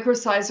look at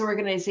micro-sized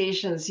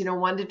organizations,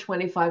 1 to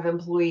 25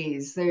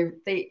 employees,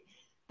 they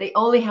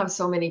only have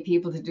so many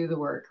people to do the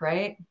work,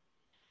 right?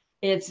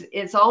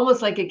 It's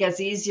almost like it gets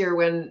easier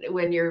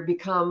when you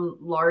become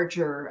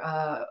larger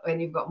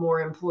and you've got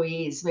more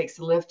employees, makes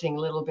the lifting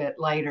a little bit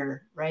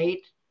lighter, right?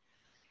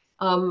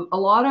 A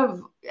lot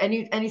of I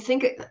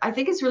think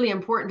it's really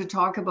important to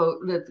talk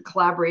about the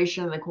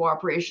collaboration and the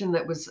cooperation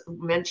that was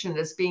mentioned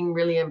as being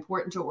really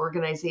important to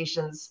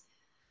organizations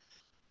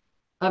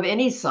of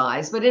any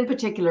size, but in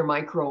particular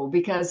micro,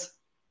 because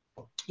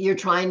you're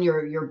trying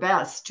your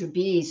best to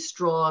be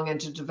strong and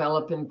to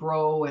develop and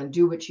grow and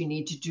do what you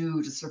need to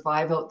do to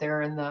survive out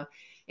there in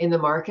the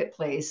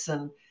marketplace.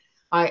 And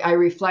I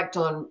reflect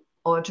on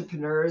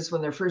entrepreneurs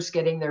when they're first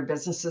getting their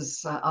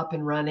businesses up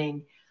and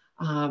running,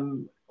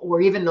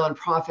 or even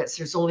nonprofits.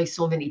 There's only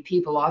so many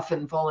people,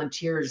 often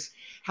volunteers,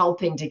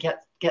 helping to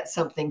get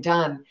something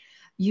done.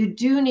 You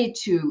do need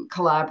to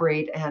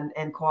collaborate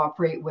and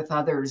cooperate with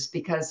others,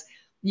 because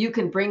you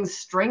can bring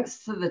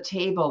strengths to the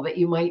table that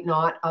you might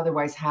not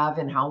otherwise have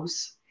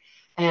in-house.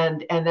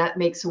 And that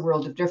makes a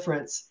world of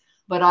difference.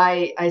 But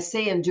I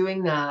say in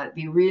doing that,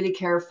 be really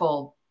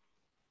careful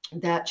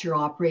that you're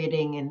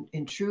operating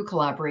in true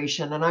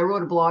collaboration. And I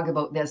wrote a blog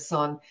about this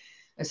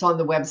it's on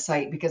the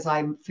website, because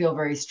I feel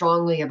very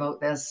strongly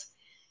about this.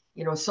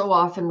 So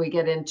often we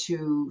get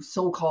into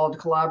so-called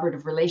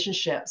collaborative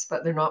relationships,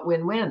 but they're not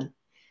win-win.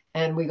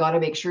 And we got to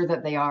make sure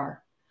that they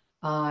are.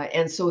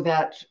 And so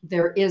that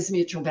there is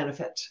mutual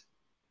benefit.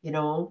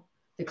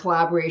 The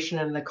collaboration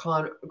and the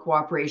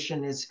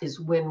cooperation is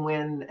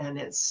win-win, and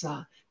it's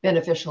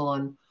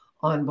beneficial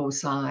on both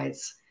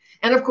sides.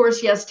 And of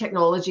course, yes,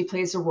 technology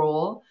plays a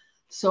role.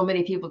 So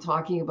many people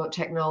talking about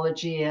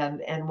technology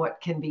and what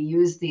can be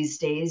used these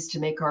days to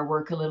make our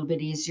work a little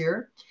bit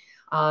easier.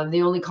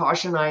 The only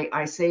caution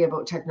I say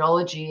about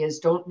technology is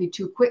don't be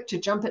too quick to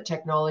jump at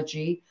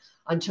technology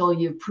until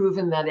you've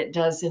proven that it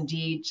does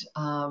indeed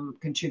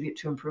contribute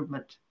to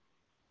improvement.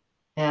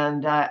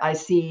 And I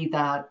see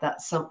that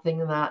that's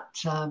something that,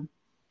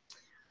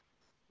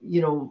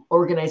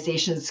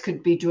 organizations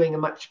could be doing a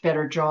much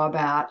better job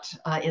at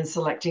in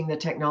selecting the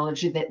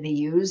technology that they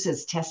use,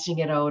 is testing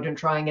it out and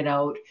trying it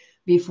out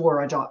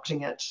before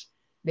adopting it,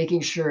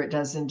 making sure it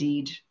does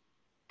indeed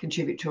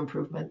contribute to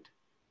improvement.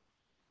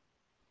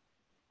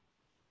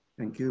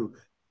 Thank you.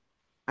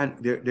 And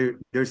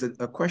there's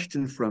a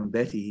question from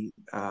Betty,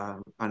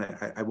 and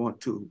I want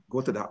to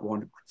go to that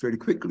one fairly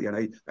quickly.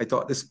 And I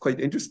thought this quite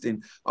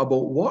interesting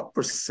about what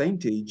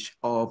percentage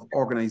of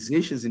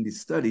organizations in the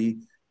study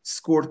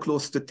scored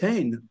close to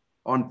 10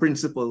 on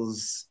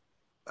principles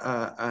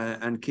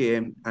and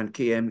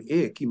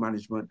KMA, key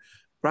management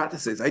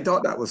practices. I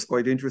thought that was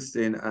quite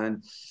interesting.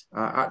 And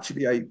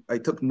actually, I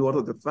took note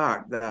of the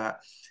fact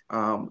that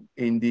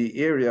in the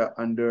area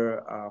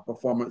under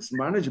performance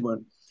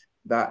management,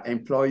 that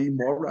employee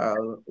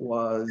morale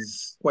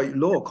was quite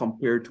low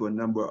compared to a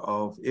number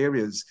of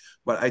areas.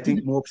 But I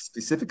think more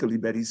specifically,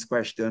 Betty's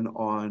question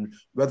on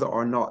whether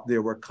or not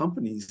there were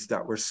companies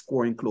that were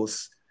scoring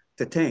close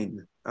to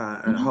 10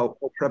 and how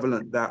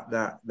prevalent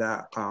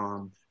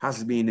that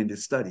has been in the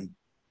study.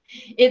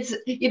 It's,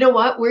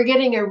 we're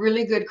getting a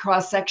really good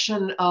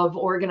cross-section of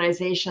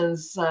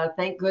organizations,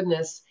 thank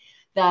goodness,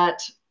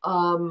 that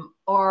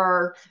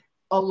are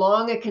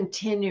along a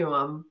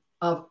continuum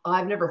of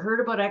I've never heard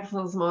about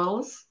excellence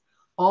models,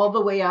 all the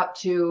way up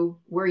to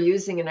we're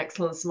using an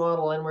excellence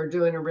model and we're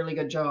doing a really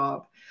good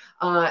job.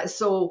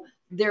 So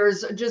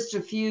there's just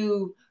a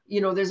few,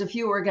 there's a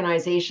few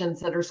organizations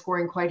that are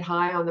scoring quite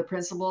high on the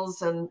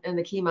principles and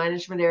the key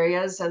management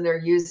areas, and they're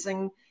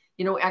using,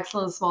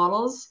 excellence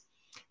models,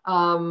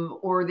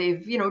 or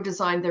they've,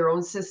 designed their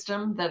own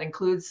system that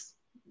includes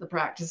the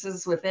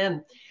practices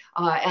within.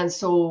 And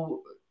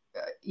so,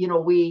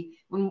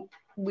 when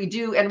we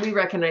do, and we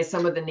recognize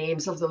some of the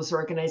names of those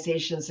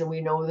organizations, and we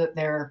know that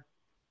they're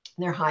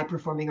high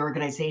performing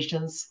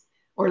organizations,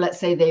 or let's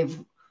say they've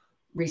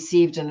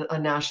received a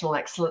national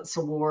excellence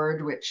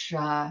award, which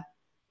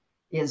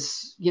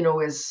is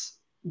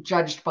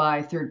judged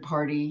by third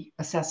party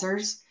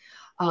assessors.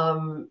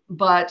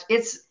 But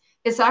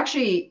it's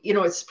actually,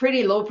 it's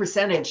pretty low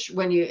percentage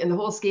when in the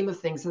whole scheme of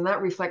things, and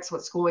that reflects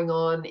what's going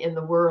on in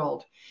the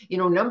world.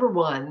 Number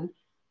one,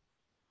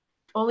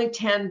 only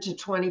 10 to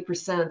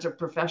 20% of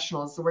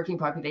professionals, the working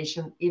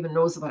population, even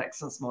knows about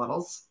excellence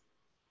models.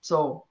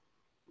 So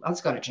that's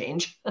got to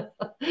change,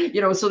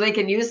 so they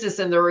can use this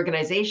in their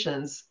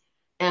organizations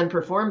and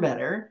perform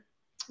better,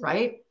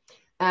 right?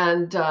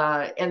 And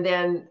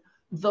then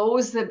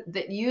those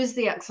that use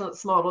the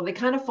excellence model, they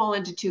kind of fall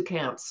into two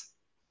camps.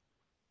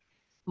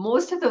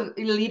 most of the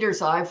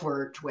leaders I've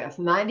worked with,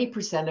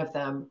 90% of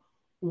them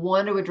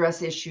want to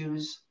address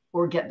issues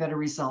or get better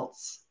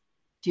results,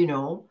 do you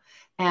know?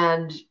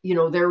 And, you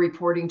know, they're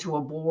reporting to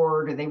a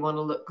board or they want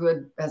to look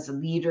good as a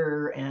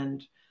leader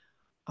and,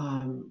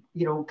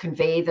 you know,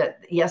 convey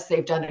that, yes,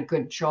 they've done a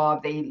good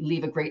job. They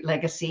leave a great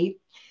legacy.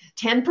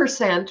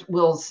 10%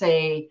 will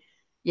say,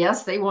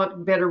 yes, they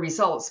want better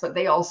results, but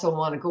they also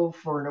want to go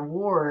for an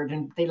award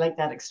and they like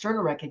that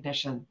external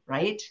recognition,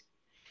 right?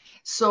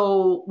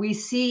 So we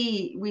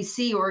see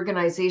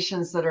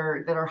organizations that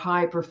are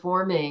high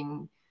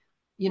performing,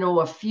 you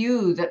know, a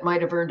few that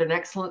might have earned an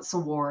excellence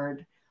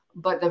award,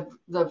 but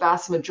the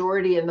vast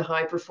majority in the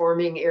high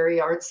performing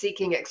area aren't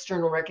seeking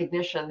external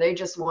recognition. They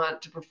just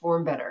want to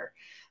perform better.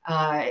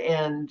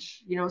 And,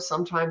 you know,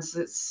 sometimes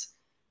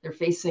they're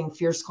facing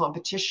fierce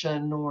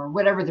competition or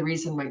whatever the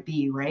reason might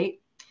be, right?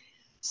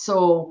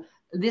 So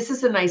this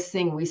is a nice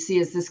thing we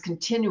see as this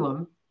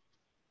continuum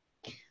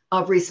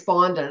of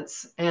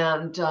respondents.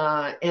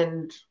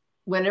 And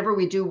whenever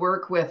we do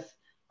work with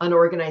an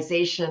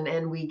organization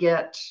and we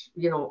get,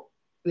 you know,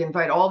 we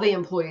invite all the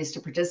employees to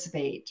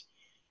participate,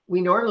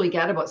 we normally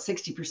get about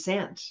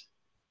 60%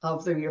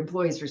 of the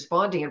employees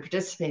responding and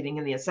participating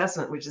in the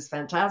assessment, which is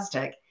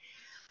fantastic.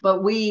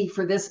 But we,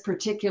 for this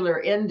particular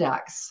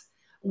index,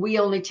 we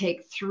only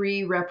take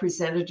 3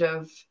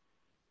 representative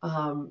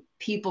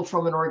people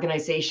from an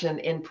organization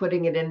and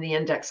putting it in the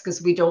index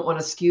because we don't want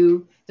to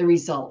skew the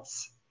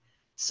results.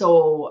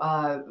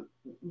 So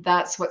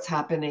that's what's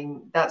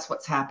happening. That's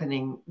what's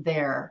happening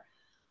there.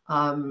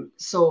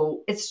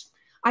 So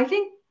I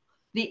think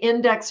the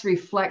index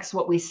reflects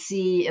what we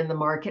see in the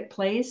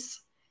marketplace.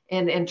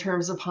 And in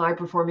terms of high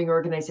performing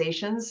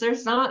organizations,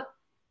 there's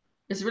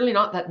really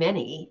not that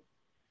many.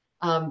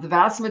 The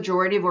vast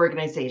majority of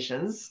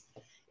organizations,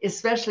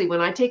 especially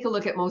when I take a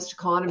look at most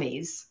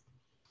economies,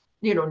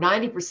 you know,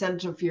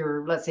 90% of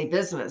your, let's say,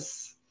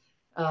 business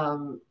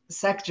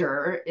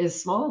sector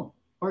is small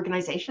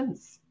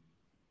organizations.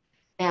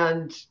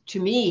 And to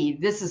me,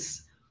 this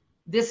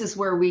is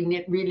where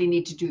we really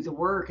need to do the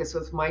work, is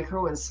with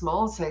micro and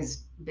small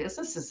size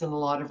businesses in a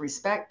lot of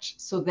respect,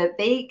 so that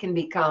they can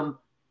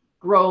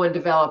grow and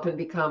develop and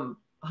become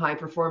high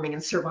performing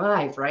and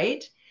survive,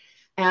 right?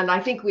 And I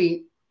think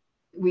we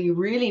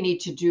really need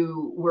to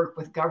do work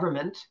with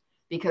government,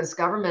 because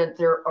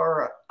there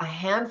are a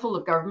handful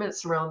of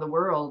governments around the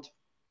world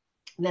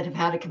that have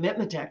had a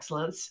commitment to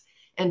excellence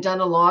and done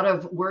a lot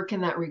of work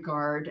in that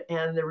regard.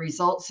 And the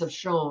results have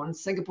shown,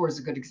 Singapore is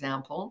a good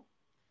example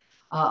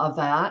of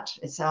that.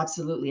 It's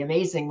absolutely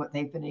amazing what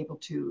they've been able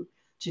to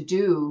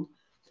do.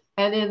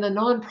 And in the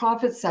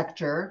nonprofit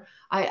sector,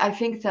 I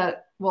think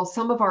that, well,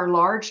 some of our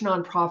large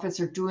nonprofits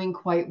are doing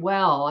quite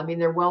well. I mean,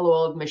 they're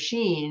well-oiled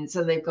machines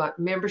and they've got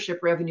membership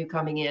revenue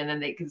coming in and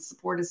they can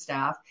support a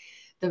staff.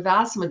 The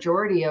vast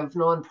majority of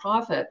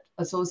nonprofit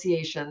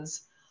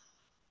associations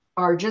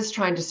are just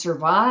trying to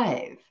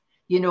survive,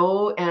 you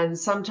know, and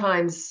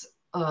sometimes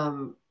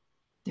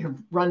they're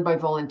run by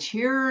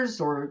volunteers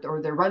or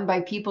they're run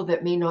by people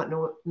that may not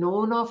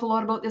know an awful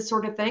lot about this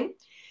sort of thing.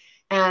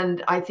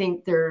 And I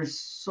think there's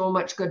so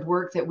much good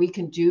work that we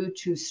can do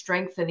to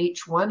strengthen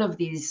each one of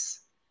these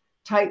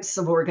types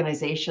of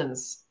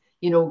organizations,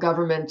 you know,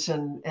 government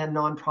and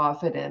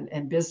nonprofit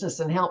and business,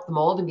 and help them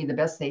all to be the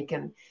best they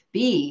can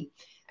be.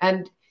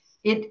 And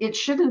it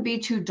shouldn't be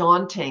too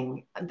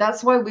daunting.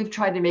 That's why we've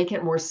tried to make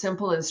it more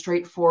simple and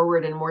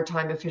straightforward and more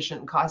time efficient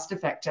and cost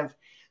effective,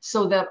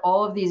 so that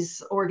all of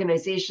these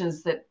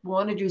organizations that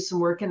want to do some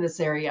work in this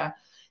area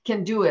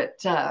can do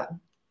it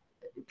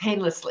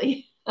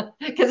painlessly,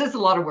 because it's a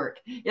lot of work.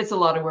 It's a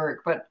lot of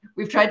work, but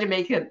we've tried to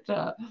make it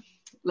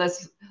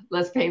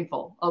less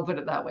painful. I'll put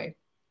it that way.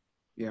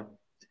 Yeah.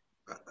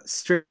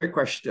 Straight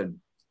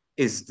question.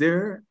 Is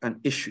there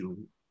an issue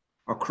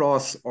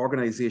across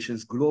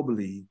organizations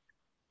globally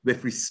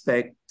with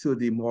respect to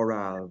the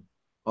morale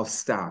of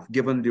staff,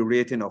 given the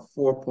rating of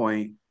 4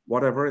 point,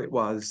 whatever it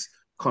was,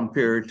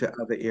 compared to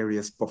other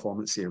areas,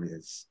 performance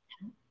areas?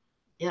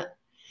 Yeah.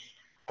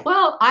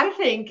 Well, I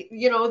think,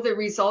 you know, the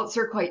results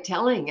are quite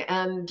telling.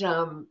 And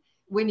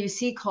when you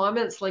see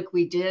comments like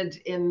we did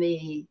in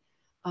the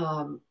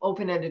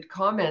open-ended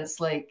comments,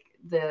 like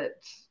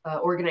that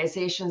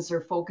organizations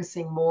are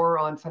focusing more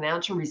on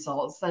financial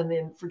results than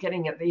in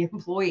forgetting at the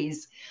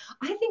employees,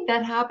 I think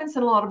that happens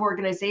in a lot of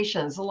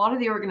organizations. A lot of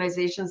the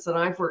organizations that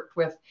I've worked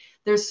with,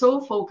 they're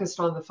so focused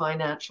on the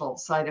financial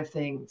side of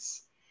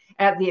things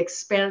at the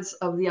expense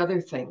of the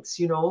other things,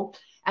 you know.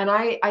 And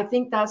I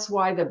think that's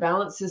why the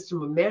balanced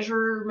system of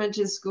measurement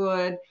is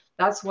good.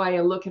 That's why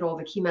I look at all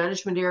the key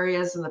management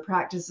areas and the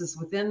practices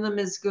within them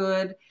is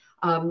good.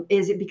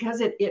 Is it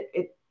because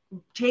it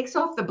takes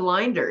off the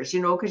blinders,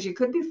 you know, because you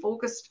could be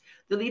focused,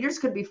 the leaders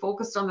could be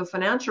focused on the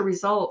financial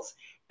results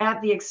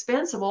at the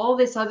expense of all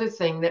this other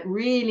thing that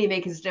really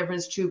makes a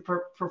difference to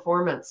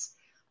performance,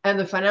 and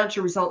the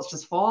financial results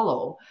just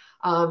follow.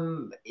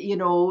 You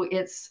know,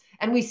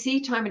 and we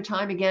see time and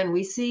time again,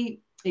 we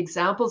see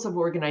examples of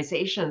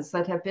organizations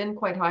that have been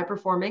quite high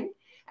performing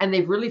and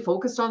they've really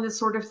focused on this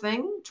sort of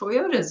thing.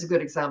 Toyota is a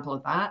good example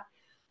of that.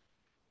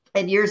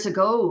 And years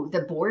ago,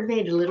 the board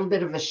made a little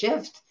bit of a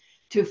shift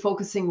to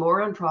focusing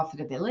more on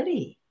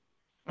profitability.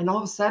 And all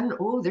of a sudden,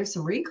 oh, there's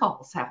some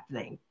recalls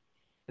happening.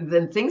 And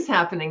then things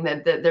happening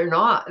that they're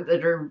not,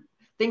 that are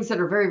things that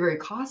are very, very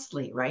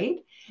costly, right?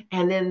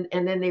 And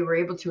then they were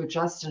able to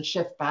adjust and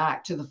shift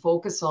back to the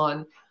focus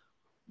on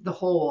the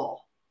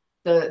whole,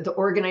 the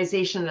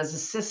organization as a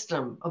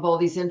system of all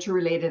these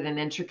interrelated and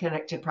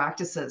interconnected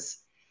practices,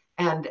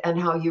 and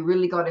how you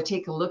really got to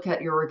take a look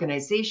at your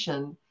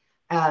organization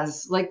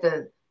as like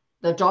the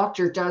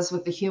doctor does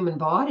with the human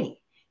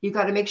body. You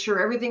got to make sure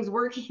everything's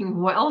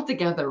working well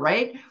together,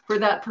 right? For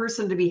that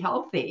person to be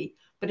healthy.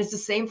 But it's the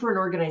same for an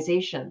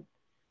organization.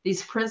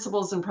 These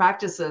principles and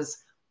practices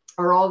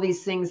are all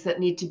these things that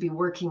need to be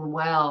working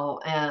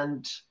well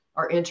and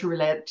are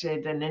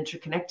interrelated and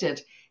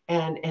interconnected.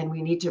 And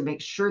we need to make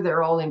sure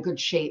they're all in good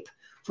shape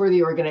for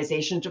the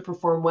organization to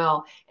perform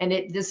well. And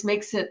this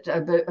makes it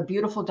a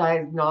beautiful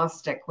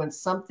diagnostic when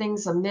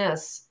something's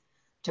amiss,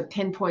 to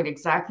pinpoint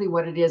exactly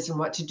what it is and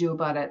what to do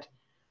about it.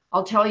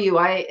 I'll tell you,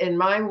 in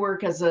my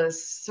work as a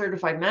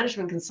certified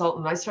management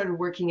consultant, I started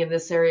working in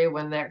this area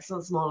when the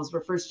excellence models were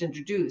first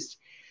introduced.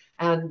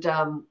 And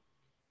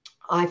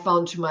I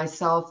found to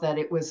myself that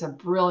it was a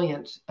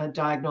brilliant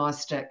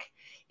diagnostic.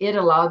 It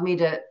allowed me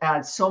to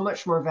add so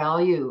much more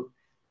value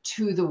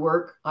to the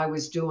work I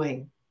was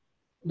doing,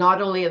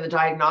 not only in the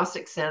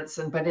diagnostic sense,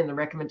 but in the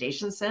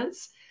recommendation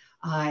sense.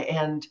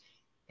 And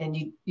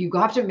you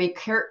have to be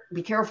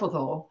careful,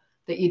 though,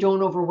 that you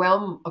don't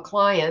overwhelm a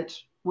client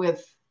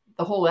with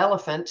the whole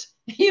elephant.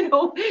 You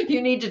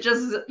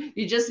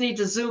just need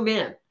to zoom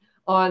in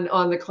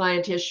on the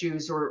client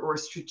issues or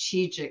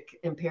strategic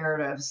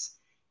imperatives,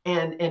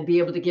 and be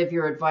able to give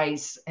your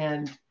advice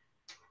and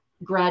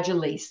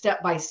gradually,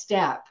 step by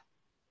step,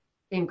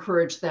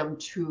 encourage them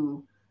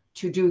to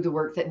do the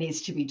work that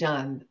needs to be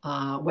done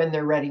when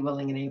they're ready,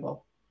 willing, and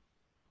able.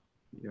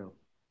 Yeah,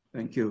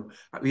 thank you.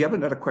 We have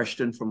another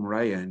question from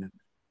Ryan,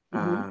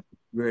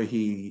 where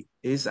he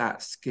is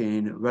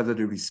asking whether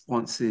the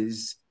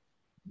responses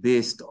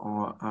based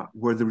on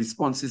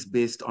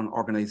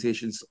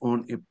organizations'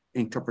 own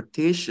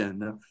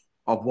interpretation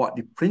of what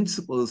the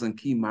principles and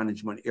key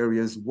management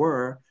areas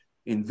were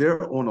in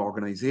their own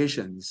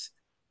organizations.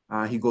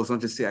 He goes on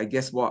to say, I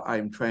guess what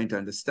I'm trying to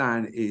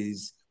understand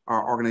is,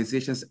 are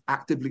organizations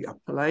actively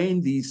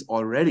applying these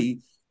already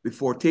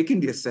before taking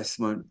the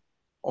assessment,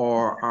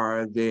 or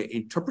are they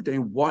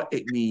interpreting what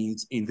it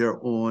means in their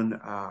own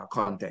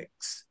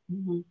context?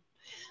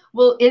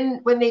 Well,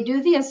 when they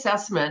do the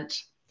assessment,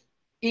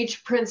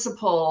 each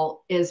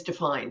principle is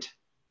defined.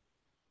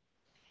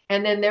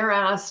 And then they're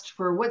asked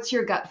for, what's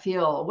your gut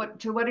feel?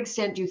 To what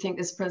extent do you think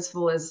this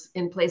principle is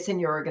in place in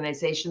your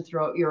organization,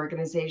 throughout your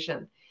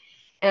organization?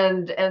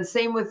 And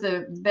same with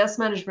the best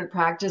management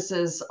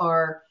practices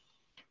are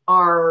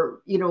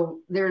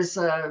there's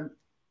a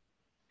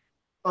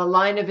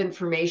line of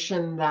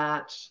information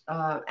that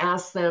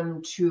asks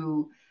them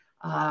to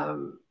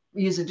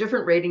use a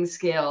different rating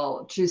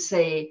scale to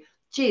say,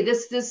 gee,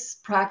 this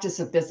practice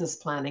of business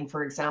planning,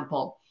 for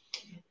example,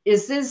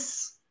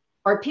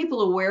 are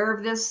people aware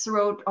of this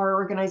throughout our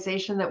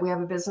organization, that we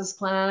have a business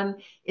plan?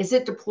 Is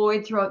it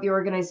deployed throughout the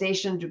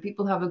organization? Do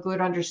people have a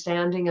good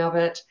understanding of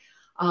it?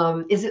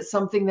 Is it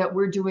something that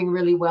we're doing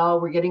really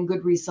well, we're getting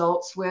good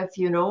results with,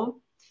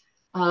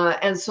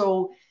 and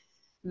so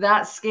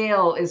that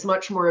scale is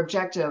much more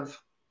objective.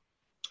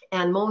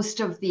 And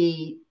most of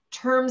the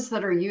terms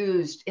that are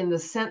used in the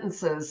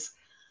sentences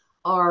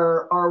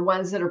are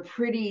ones that are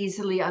pretty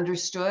easily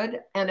understood.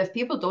 And if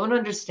people don't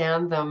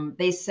understand them,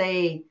 they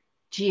say,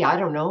 gee, I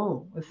don't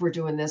know if we're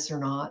doing this or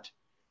not.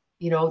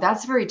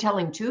 That's very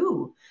telling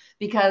too,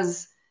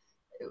 because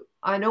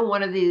I know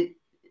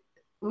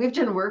we've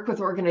done work with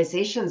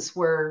organizations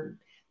where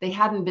they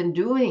hadn't been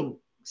doing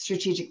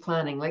strategic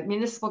planning, like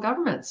municipal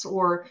governments,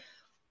 or,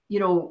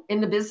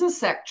 in the business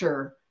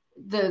sector,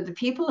 the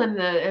people and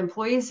the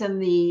employees in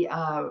the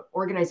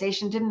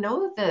organization didn't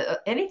know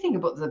anything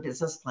about the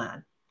business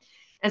plan.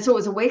 And so it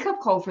was a wake-up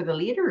call for the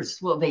leaders.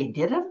 Well, they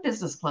did have a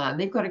business plan.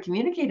 They've got to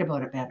communicate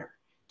about it better.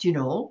 Do you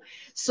know?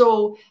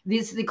 So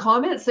the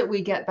comments that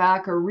we get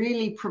back are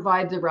really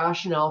provide the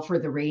rationale for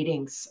the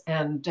ratings,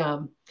 and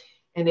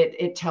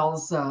it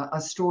tells a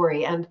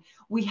story. And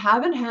we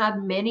haven't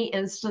had many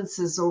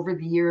instances over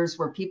the years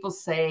where people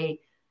say,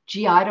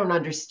 gee, I don't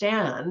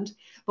understand.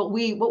 But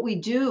what we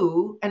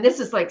do, and this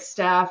is like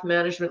staff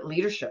management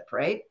leadership,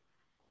 right?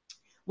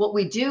 What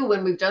we do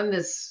when we've done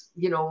this,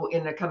 in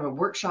a kind of a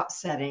workshop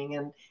setting,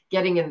 and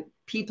getting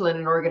people in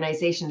an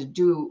organization to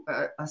do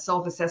a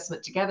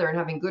self-assessment together and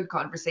having good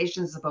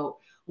conversations about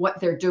what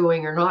they're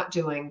doing or not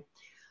doing,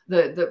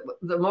 the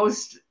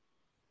most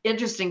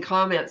interesting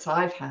comments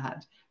I've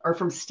had are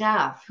from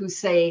staff who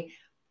say,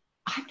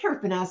 I've never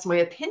been asked my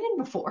opinion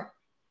before.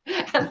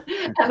 And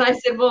I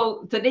said,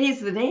 well,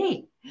 today's the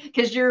day,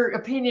 because your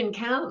opinion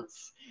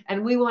counts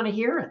and we want to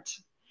hear it.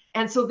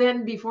 And so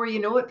then before you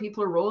know it,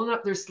 people are rolling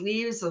up their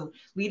sleeves, and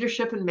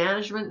leadership and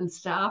management and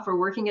staff are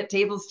working at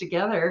tables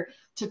together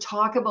to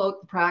talk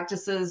about the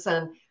practices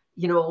and,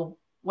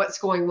 what's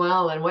going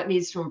well and what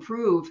needs to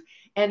improve.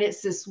 And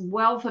it's this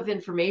wealth of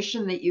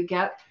information that you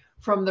get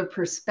from the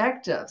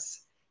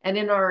perspectives. And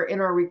in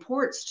our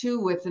reports too,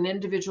 with an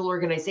individual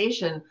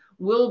organization,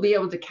 we'll be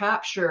able to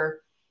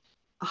capture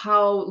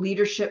how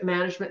leadership,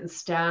 management, and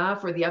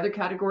staff or the other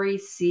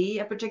categories see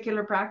a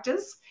particular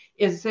practice.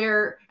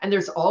 And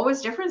there's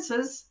always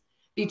differences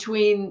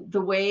between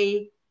the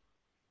way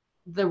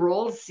the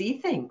roles see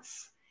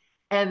things.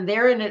 And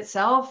there in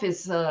itself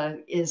is a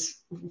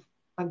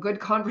good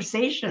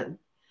conversation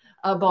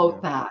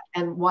about that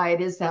and why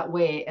it is that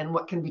way and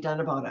what can be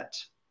done about it,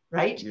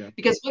 right? Yeah.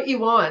 Because what you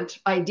want,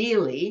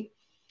 ideally,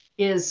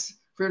 is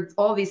for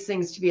all these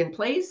things to be in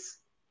place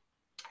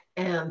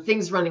and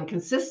things running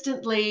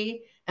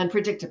consistently and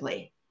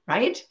predictably,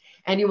 right?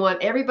 And you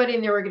want everybody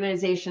in the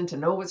organization to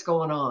know what's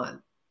going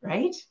on,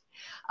 right?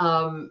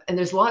 And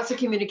there's lots of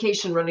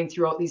communication running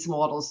throughout these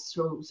models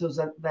so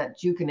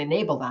that you can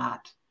enable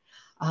that.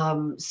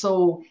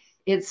 So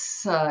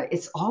it's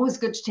always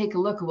good to take a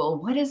look.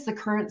 Well, what is the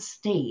current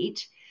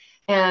state?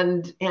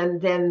 And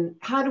then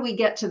how do we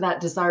get to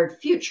that desired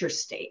future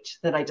state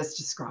that I just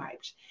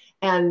described?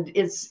 And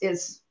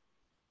it's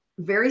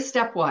very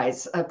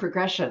stepwise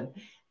progression.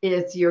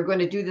 If you're going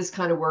to do this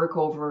kind of work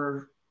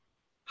over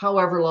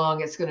however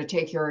long it's going to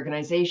take your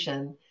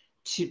organization,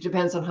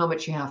 depends on how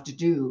much you have to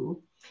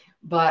do.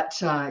 But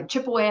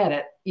chip away at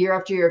it year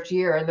after year after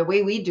year. And the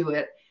way we do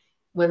it,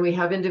 when we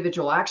have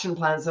individual action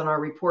plans on our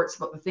reports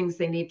about the things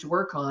they need to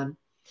work on,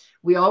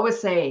 we always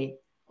say,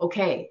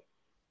 okay,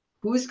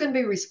 who's going to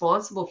be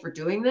responsible for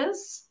doing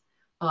this?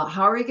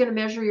 How are you going to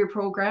measure your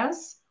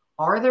progress?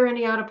 Are there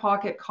any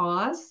out-of-pocket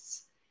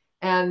costs?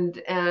 And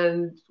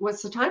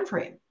what's the time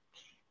frame?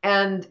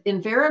 And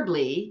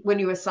invariably, when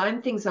you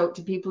assign things out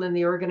to people in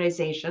the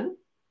organization,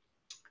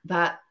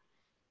 that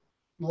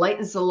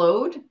lightens the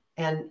load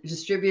and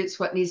distributes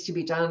what needs to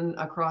be done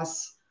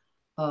across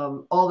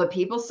all the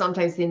people.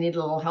 Sometimes they need a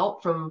little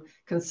help from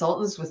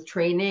consultants with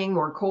training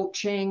or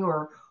coaching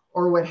or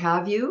what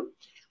have you.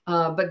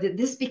 But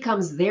this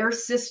becomes their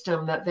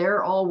system that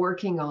they're all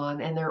working on,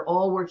 and they're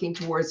all working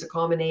towards a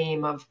common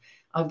aim of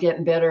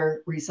getting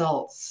better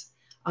results.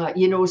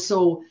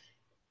 So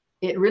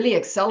it really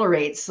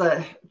accelerates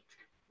the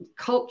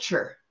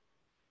culture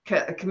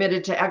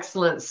committed to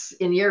excellence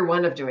in year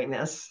one of doing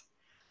this.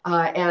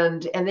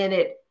 And then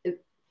it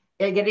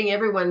getting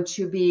everyone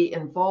to be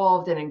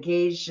involved and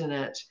engaged in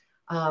it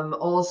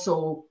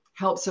also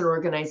helps an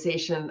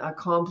organization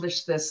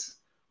accomplish this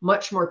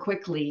much more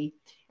quickly.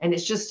 And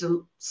it's just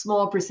a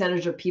small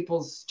percentage of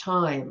people's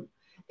time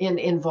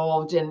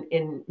involved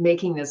in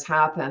making this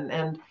happen.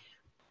 And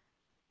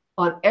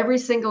on every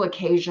single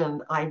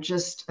occasion, I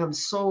just am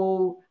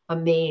so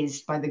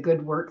amazed by the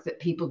good work that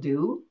people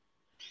do.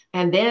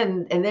 And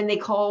then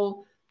they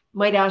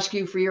might ask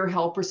you for your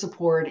help or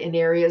support in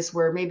areas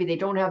where maybe they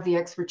don't have the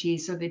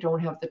expertise or they don't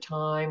have the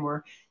time,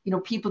 or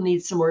people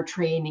need some more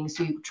training,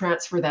 so you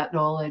transfer that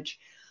knowledge,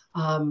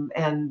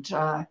 and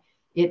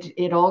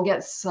it all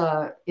gets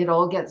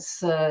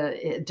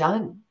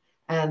done,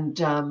 and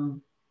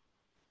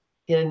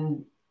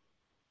in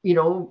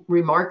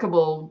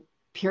remarkable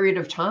period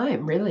of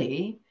time,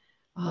 really.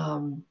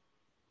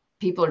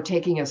 People are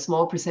taking a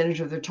small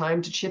percentage of their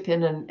time to chip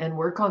in and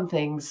work on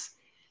things,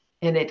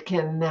 and it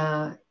can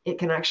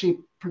actually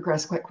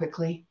progress quite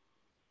quickly.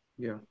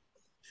 Yeah.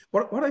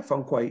 What I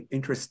found quite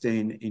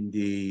interesting in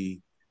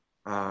the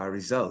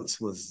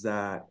results was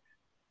that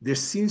there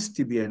seems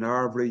to be an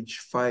average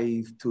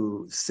 5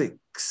 to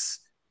 6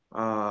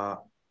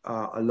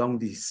 along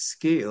the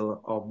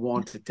scale of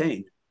 1 to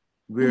 10,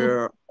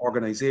 where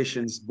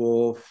organizations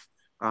both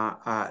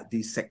at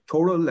the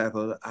sectoral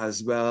level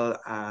as well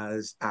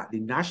as at the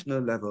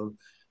national level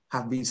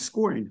have been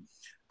scoring.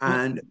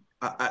 And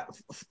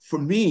for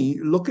me,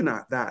 looking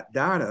at that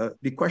data,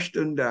 the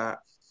question that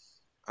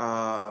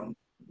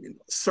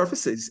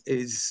surfaces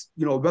is,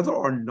 whether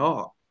or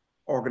not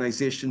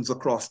organizations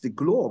across the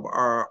globe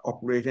are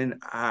operating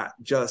at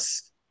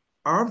just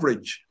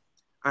average.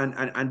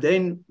 And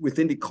then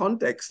within the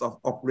context of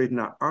operating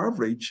at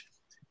average,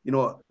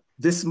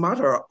 this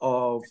matter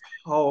of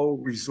how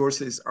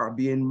resources are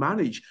being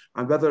managed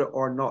and whether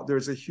or not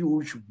there's a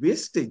huge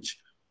wastage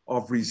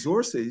of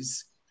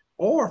resources,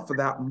 or for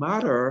that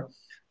matter,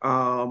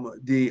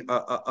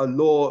 a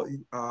low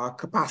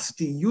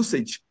capacity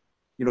usage,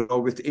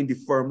 within the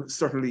firm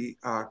certainly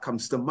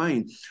comes to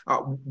mind.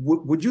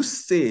 Would you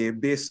say,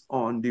 based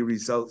on the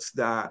results,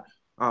 that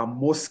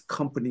most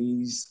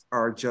companies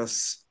are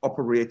just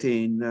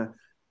operating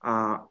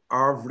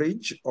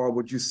average, or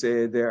would you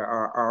say they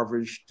are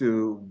average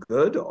to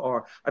good?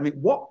 Or,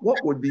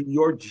 what would be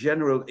your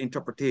general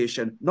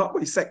interpretation, not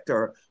by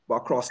sector, but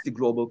across the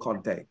global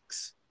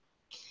context?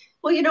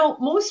 Well,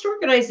 most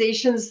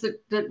organizations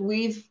that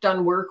we've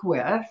done work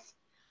with,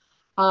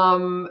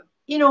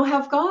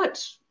 have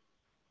got,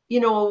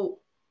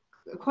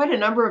 quite a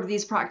number of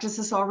these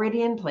practices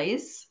already in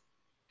place.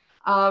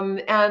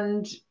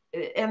 And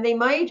they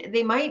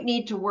might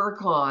need to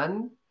work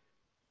on,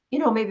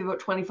 maybe about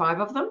 25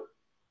 of them,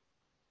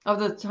 of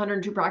the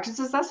 102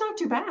 practices. That's not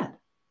too bad.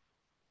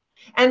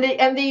 And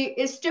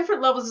it's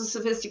different levels of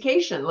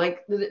sophistication,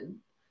 like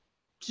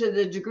to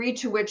the degree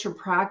to which a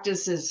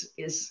practice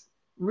is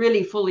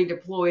really fully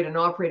deployed and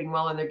operating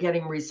well, and they're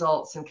getting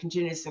results and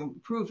continuously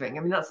improving.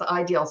 I mean, that's the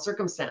ideal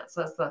circumstance.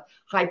 That's the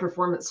high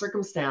performance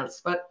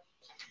circumstance. But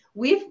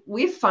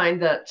we've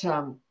find that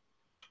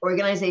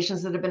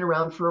organizations that have been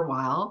around for a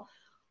while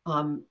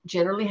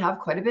generally have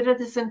quite a bit of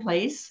this in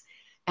place,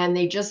 and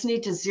they just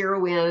need to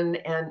zero in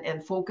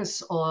and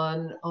focus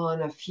on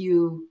a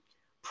few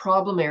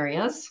problem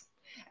areas.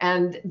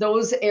 And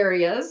those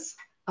areas,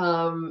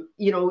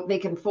 they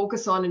can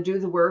focus on and do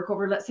the work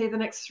over, let's say, the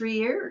next 3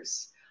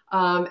 years.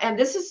 And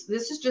this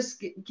is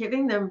just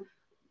giving them,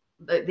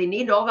 they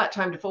need all that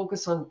time to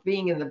focus on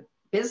being in the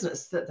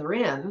business that they're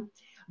in,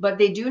 but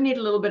they do need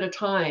a little bit of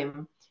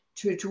time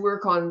to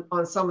work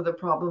on some of the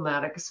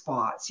problematic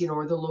spots,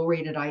 or the low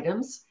rated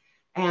items.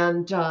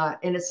 And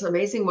it's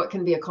amazing what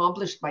can be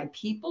accomplished by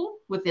people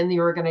within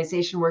the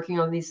organization working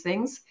on these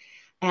things.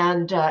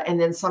 And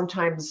then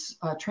sometimes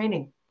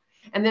training.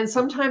 And then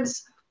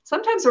sometimes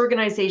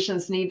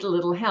organizations need a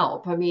little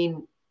help. I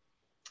mean,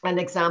 an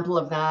example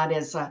of that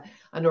is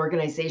an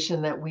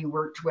organization that we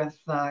worked with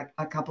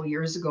a couple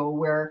years ago,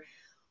 where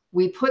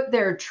we put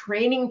their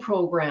training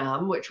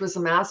program, which was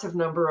a massive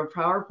number of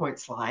PowerPoint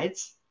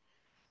slides,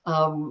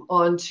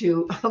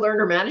 onto a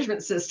learner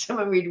management system,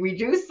 and we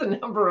reduced the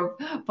number of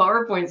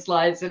PowerPoint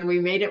slides, and we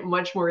made it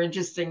much more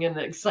interesting and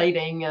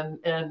exciting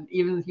and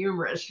even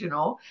humorous,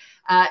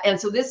 and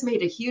so this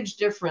made a huge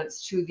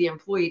difference to the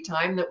employee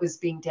time that was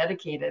being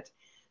dedicated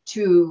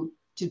to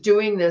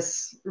doing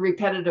this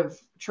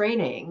repetitive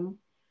training,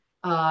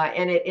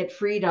 and it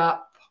freed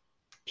up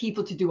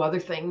people to do other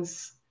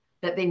things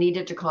that they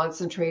needed to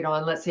concentrate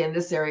on. Let's say in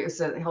this area, it was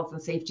a health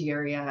and safety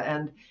area,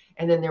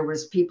 and then there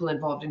was people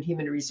involved in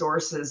human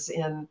resources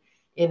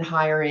in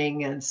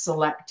hiring and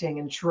selecting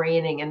and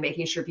training and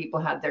making sure people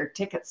had their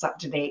tickets up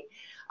to date.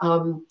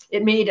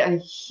 It made a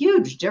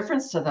huge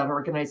difference to that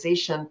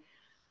organization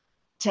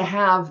to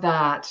have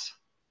that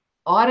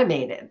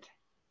automated.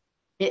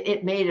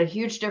 It made a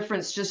huge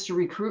difference just to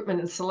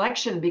recruitment and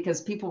selection,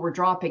 because people were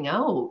dropping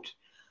out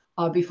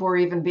before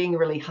even being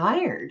really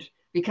hired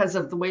because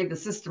of the way the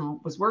system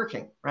was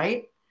working,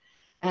 right?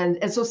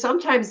 And so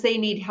sometimes they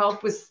need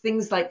help with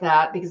things like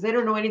that because they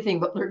don't know anything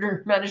about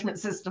learner management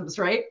systems,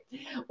 right?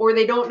 Or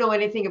they don't know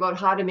anything about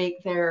how to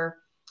make their,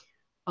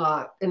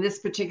 in this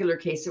particular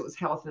case, it was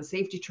health and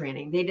safety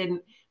training. They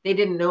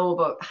didn't know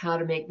about how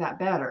to make that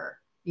better,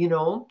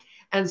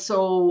 And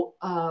so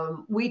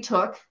we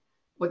took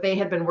what they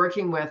had been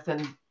working with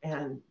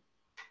and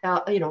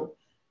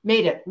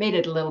made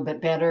it a little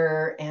bit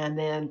better, and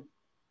then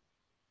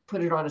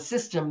put it on a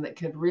system that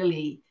could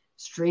really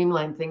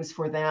streamline things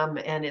for them.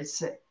 And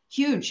it's a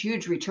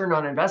huge return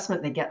on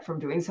investment they get from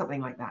doing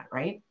something like that,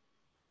 right?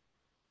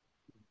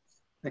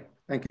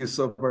 Thank you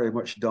so very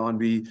much, Dawn.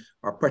 We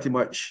are pretty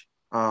much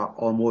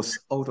almost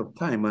out of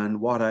time.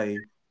 And what I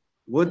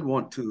would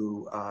want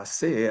to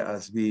say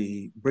as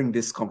we bring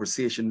this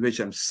conversation, which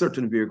I'm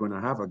certain we're going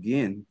to have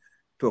again,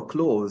 to a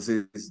close,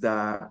 is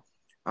that,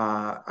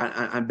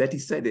 and Betty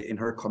said it in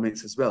her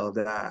comments as well,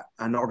 that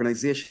an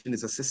organization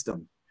is a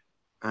system.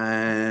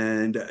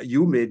 And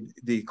you made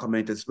the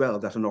comment as well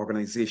that an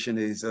organization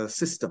is a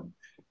system.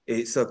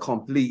 It's a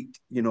complete,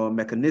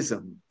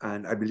 mechanism.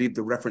 And I believe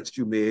the reference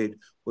you made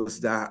was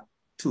that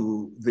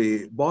to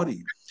the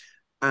body.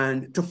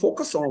 And to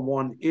focus on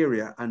one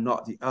area and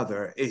not the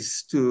other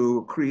is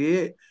to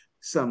create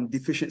some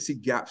deficiency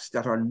gaps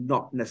that are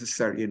not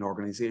necessary in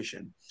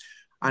organization.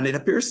 And it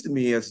appears to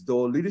me as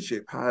though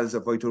leadership has a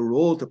vital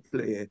role to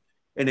play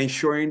in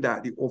ensuring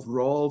that the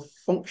overall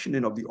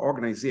functioning of the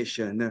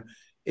organization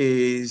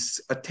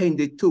is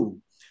attended to.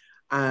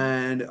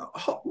 And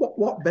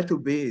what better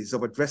ways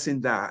of addressing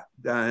that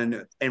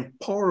than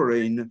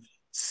empowering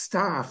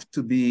staff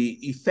to be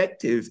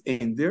effective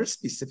in their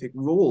specific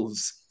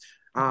roles?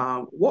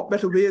 What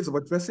better ways of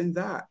addressing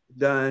that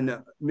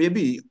than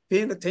maybe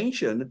paying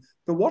attention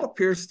to what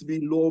appears to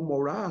be low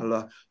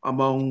morale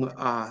among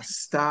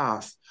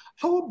staff?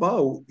 How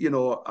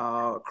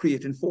about,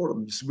 creating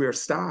forums where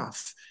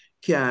staff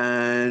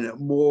can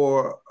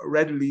more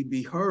readily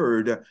be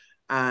heard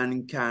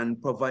and can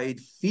provide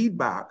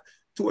feedback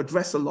to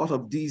address a lot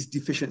of these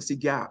deficiency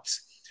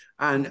gaps?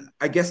 And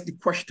I guess the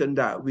question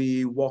that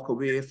we walk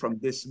away from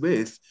this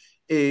with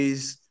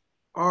is,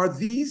 are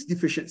these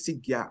deficiency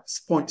gaps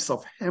points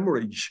of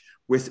hemorrhage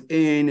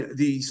within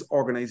these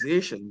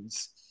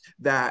organizations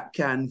that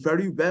can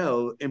very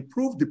well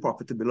improve the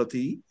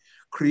profitability,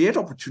 create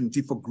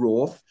opportunity for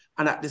growth,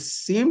 and at the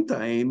same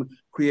time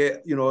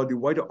create, the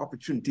wider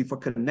opportunity for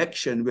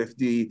connection with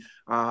the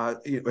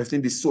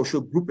within the social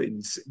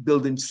groupings,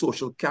 building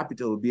social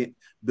capital,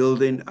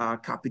 building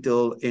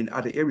capital in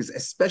other areas,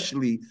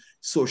 especially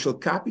social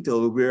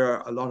capital, where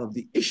a lot of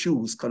the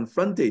issues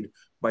confronted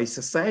by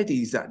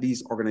societies that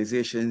these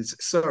organizations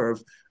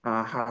serve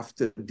have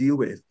to deal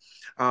with.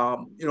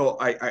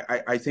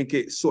 I think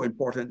it's so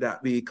important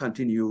that we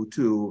continue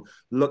to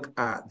look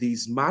at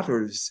these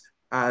matters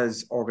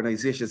as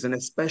organizations, and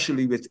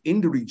especially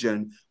within the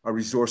region, a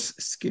resource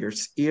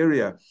scarce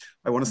area.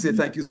 I want to say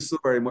thank you so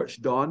very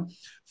much, Dawn,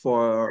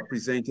 for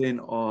presenting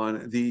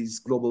on these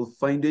global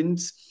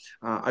findings.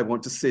 I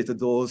want to say to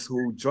those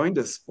who joined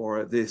us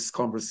for this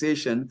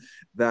conversation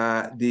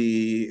that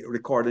the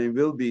recording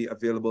will be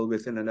available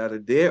within another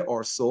day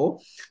or so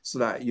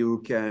that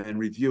you can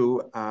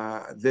review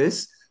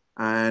this.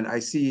 And I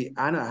see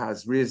Anna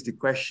has raised the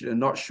question. I'm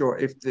not sure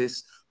if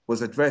this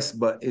was addressed,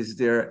 but is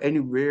there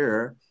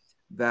anywhere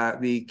that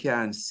we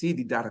can see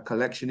the data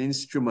collection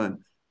instrument?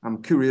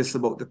 I'm curious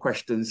about the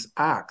questions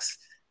asked.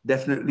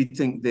 Definitely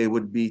think they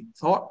would be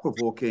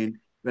thought-provoking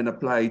when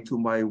applied to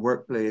my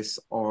workplace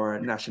or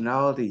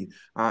nationality.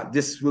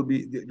 This will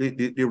be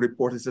the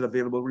report. Is an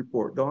available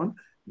report, Dawn?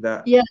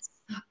 Yes,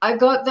 I've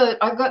got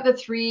the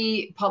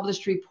 3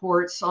 published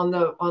reports on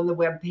the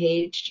web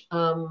page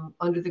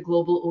under the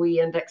Global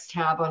OE Index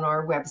tab on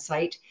our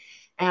website,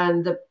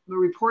 and the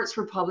reports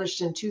were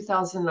published in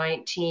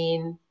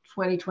 2019,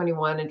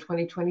 2021, and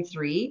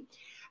 2023.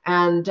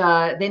 And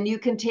then you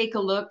can take a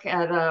look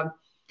at a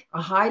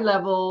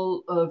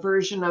high-level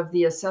version of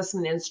the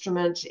assessment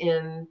instrument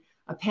in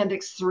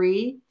Appendix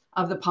 3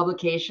 of the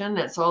publication.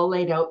 That's all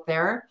laid out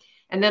there.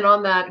 And then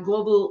on that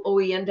Global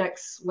OE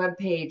Index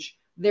webpage,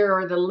 there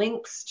are the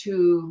links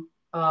to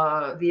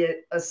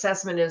the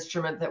assessment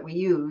instrument that we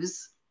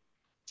use,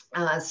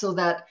 so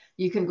that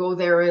you can go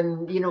there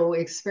and,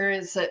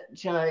 experience it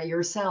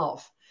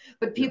yourself.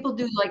 But people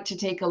do like to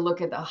take a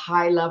look at the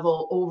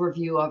high-level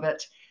overview of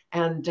it.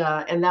 And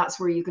that's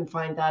where you can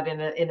find that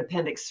in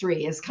Appendix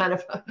 3 is kind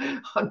of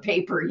on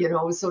paper,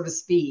 so to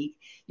speak.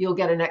 You'll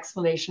get an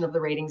explanation of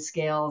the rating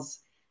scales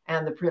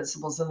and the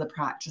principles and the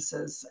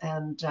practices,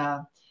 and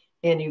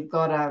you've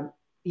got a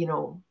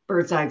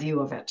bird's eye view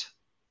of it.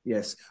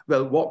 Yes.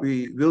 Well, what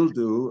we will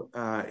do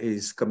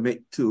is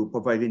commit to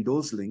providing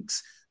those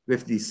links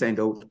with the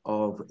send out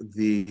of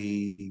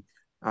the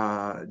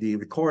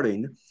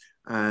recording.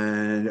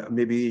 And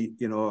maybe,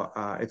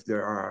 if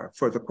there are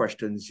further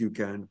questions, you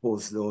can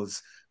pose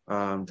those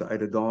to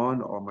either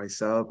Dawn or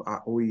myself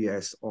at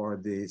OES or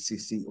the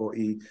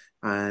CCOE,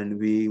 and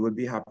we would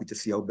be happy to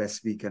see how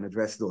best we can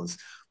address those.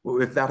 But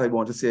with that, I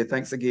want to say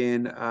thanks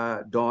again,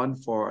 Dawn,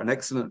 for an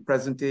excellent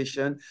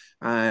presentation,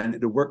 and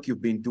the work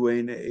you've been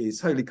doing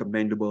is highly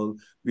commendable.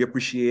 We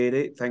appreciate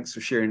it. Thanks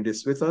for sharing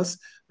this with us.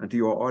 And to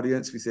your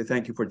audience, we say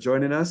thank you for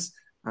joining us,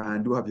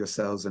 and do have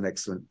yourselves an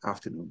excellent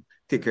afternoon.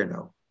 Take care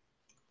now.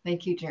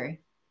 Thank you,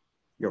 Jerry.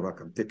 You're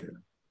welcome. Take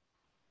care.